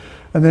 2.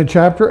 And then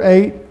chapter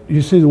 8,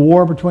 you see the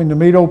war between the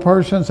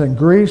Medo-Persians and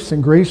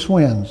Greece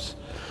wins.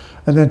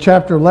 And then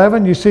chapter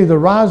 11, you see the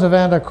rise of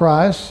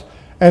Antichrist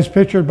as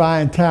pictured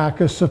by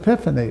Antiochus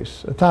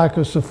Epiphanes,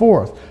 Antiochus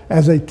IV,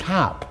 as a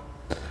type.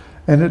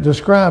 And it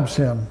describes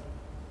him.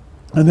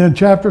 And then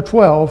chapter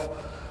 12,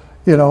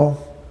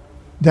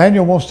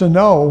 Daniel wants to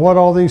know what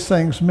all these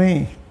things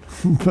mean.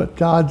 But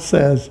God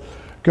says,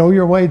 go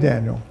your way,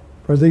 Daniel,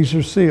 for these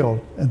are sealed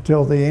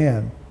until the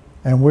end.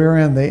 And we're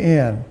in the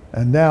end.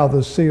 And now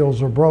the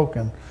seals are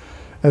broken,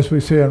 as we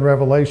see in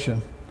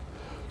Revelation.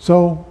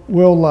 So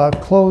we'll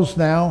close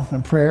now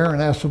in prayer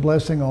and ask a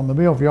blessing on the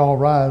meal. If you all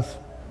rise.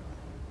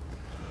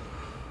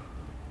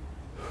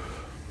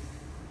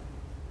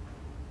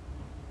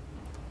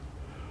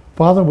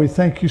 Father, we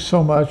thank you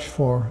so much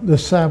for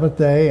this Sabbath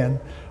day, and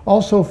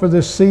also for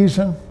this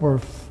season, for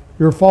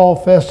your fall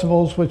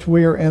festivals, which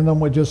we are in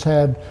them. We just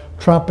had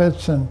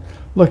trumpets, and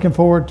looking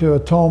forward to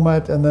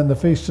Atonement, and then the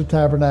Feast of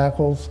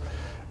Tabernacles.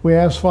 We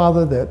ask,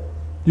 Father, that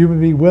you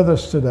would be with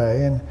us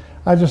today. And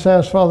I just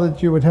ask, Father,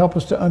 that you would help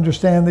us to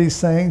understand these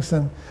things,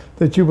 and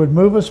that you would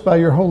move us by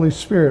your Holy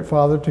Spirit,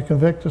 Father, to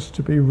convict us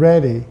to be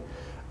ready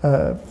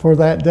for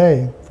that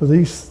day, for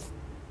these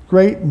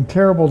great and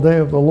terrible day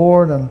of the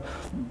Lord, and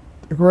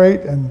the great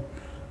and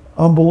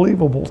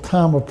unbelievable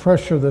time of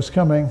pressure that's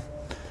coming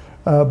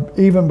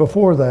even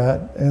before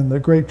that, in the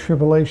great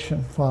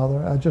tribulation,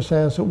 Father. I just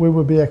ask that we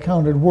would be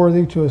accounted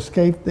worthy to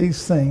escape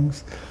these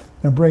things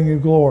and bring you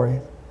glory.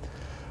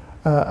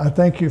 I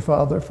thank you,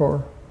 Father,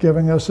 for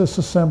giving us this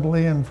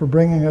assembly and for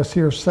bringing us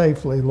here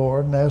safely,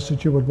 Lord, and ask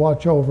that you would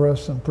watch over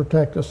us and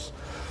protect us,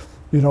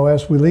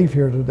 as we leave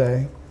here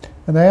today.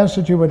 And I ask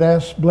that you would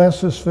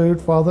bless this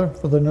food, Father,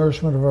 for the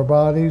nourishment of our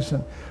bodies,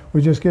 and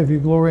we just give you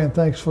glory and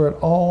thanks for it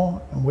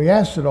all, and we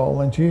ask it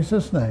all in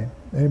Jesus' name.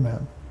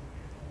 Amen.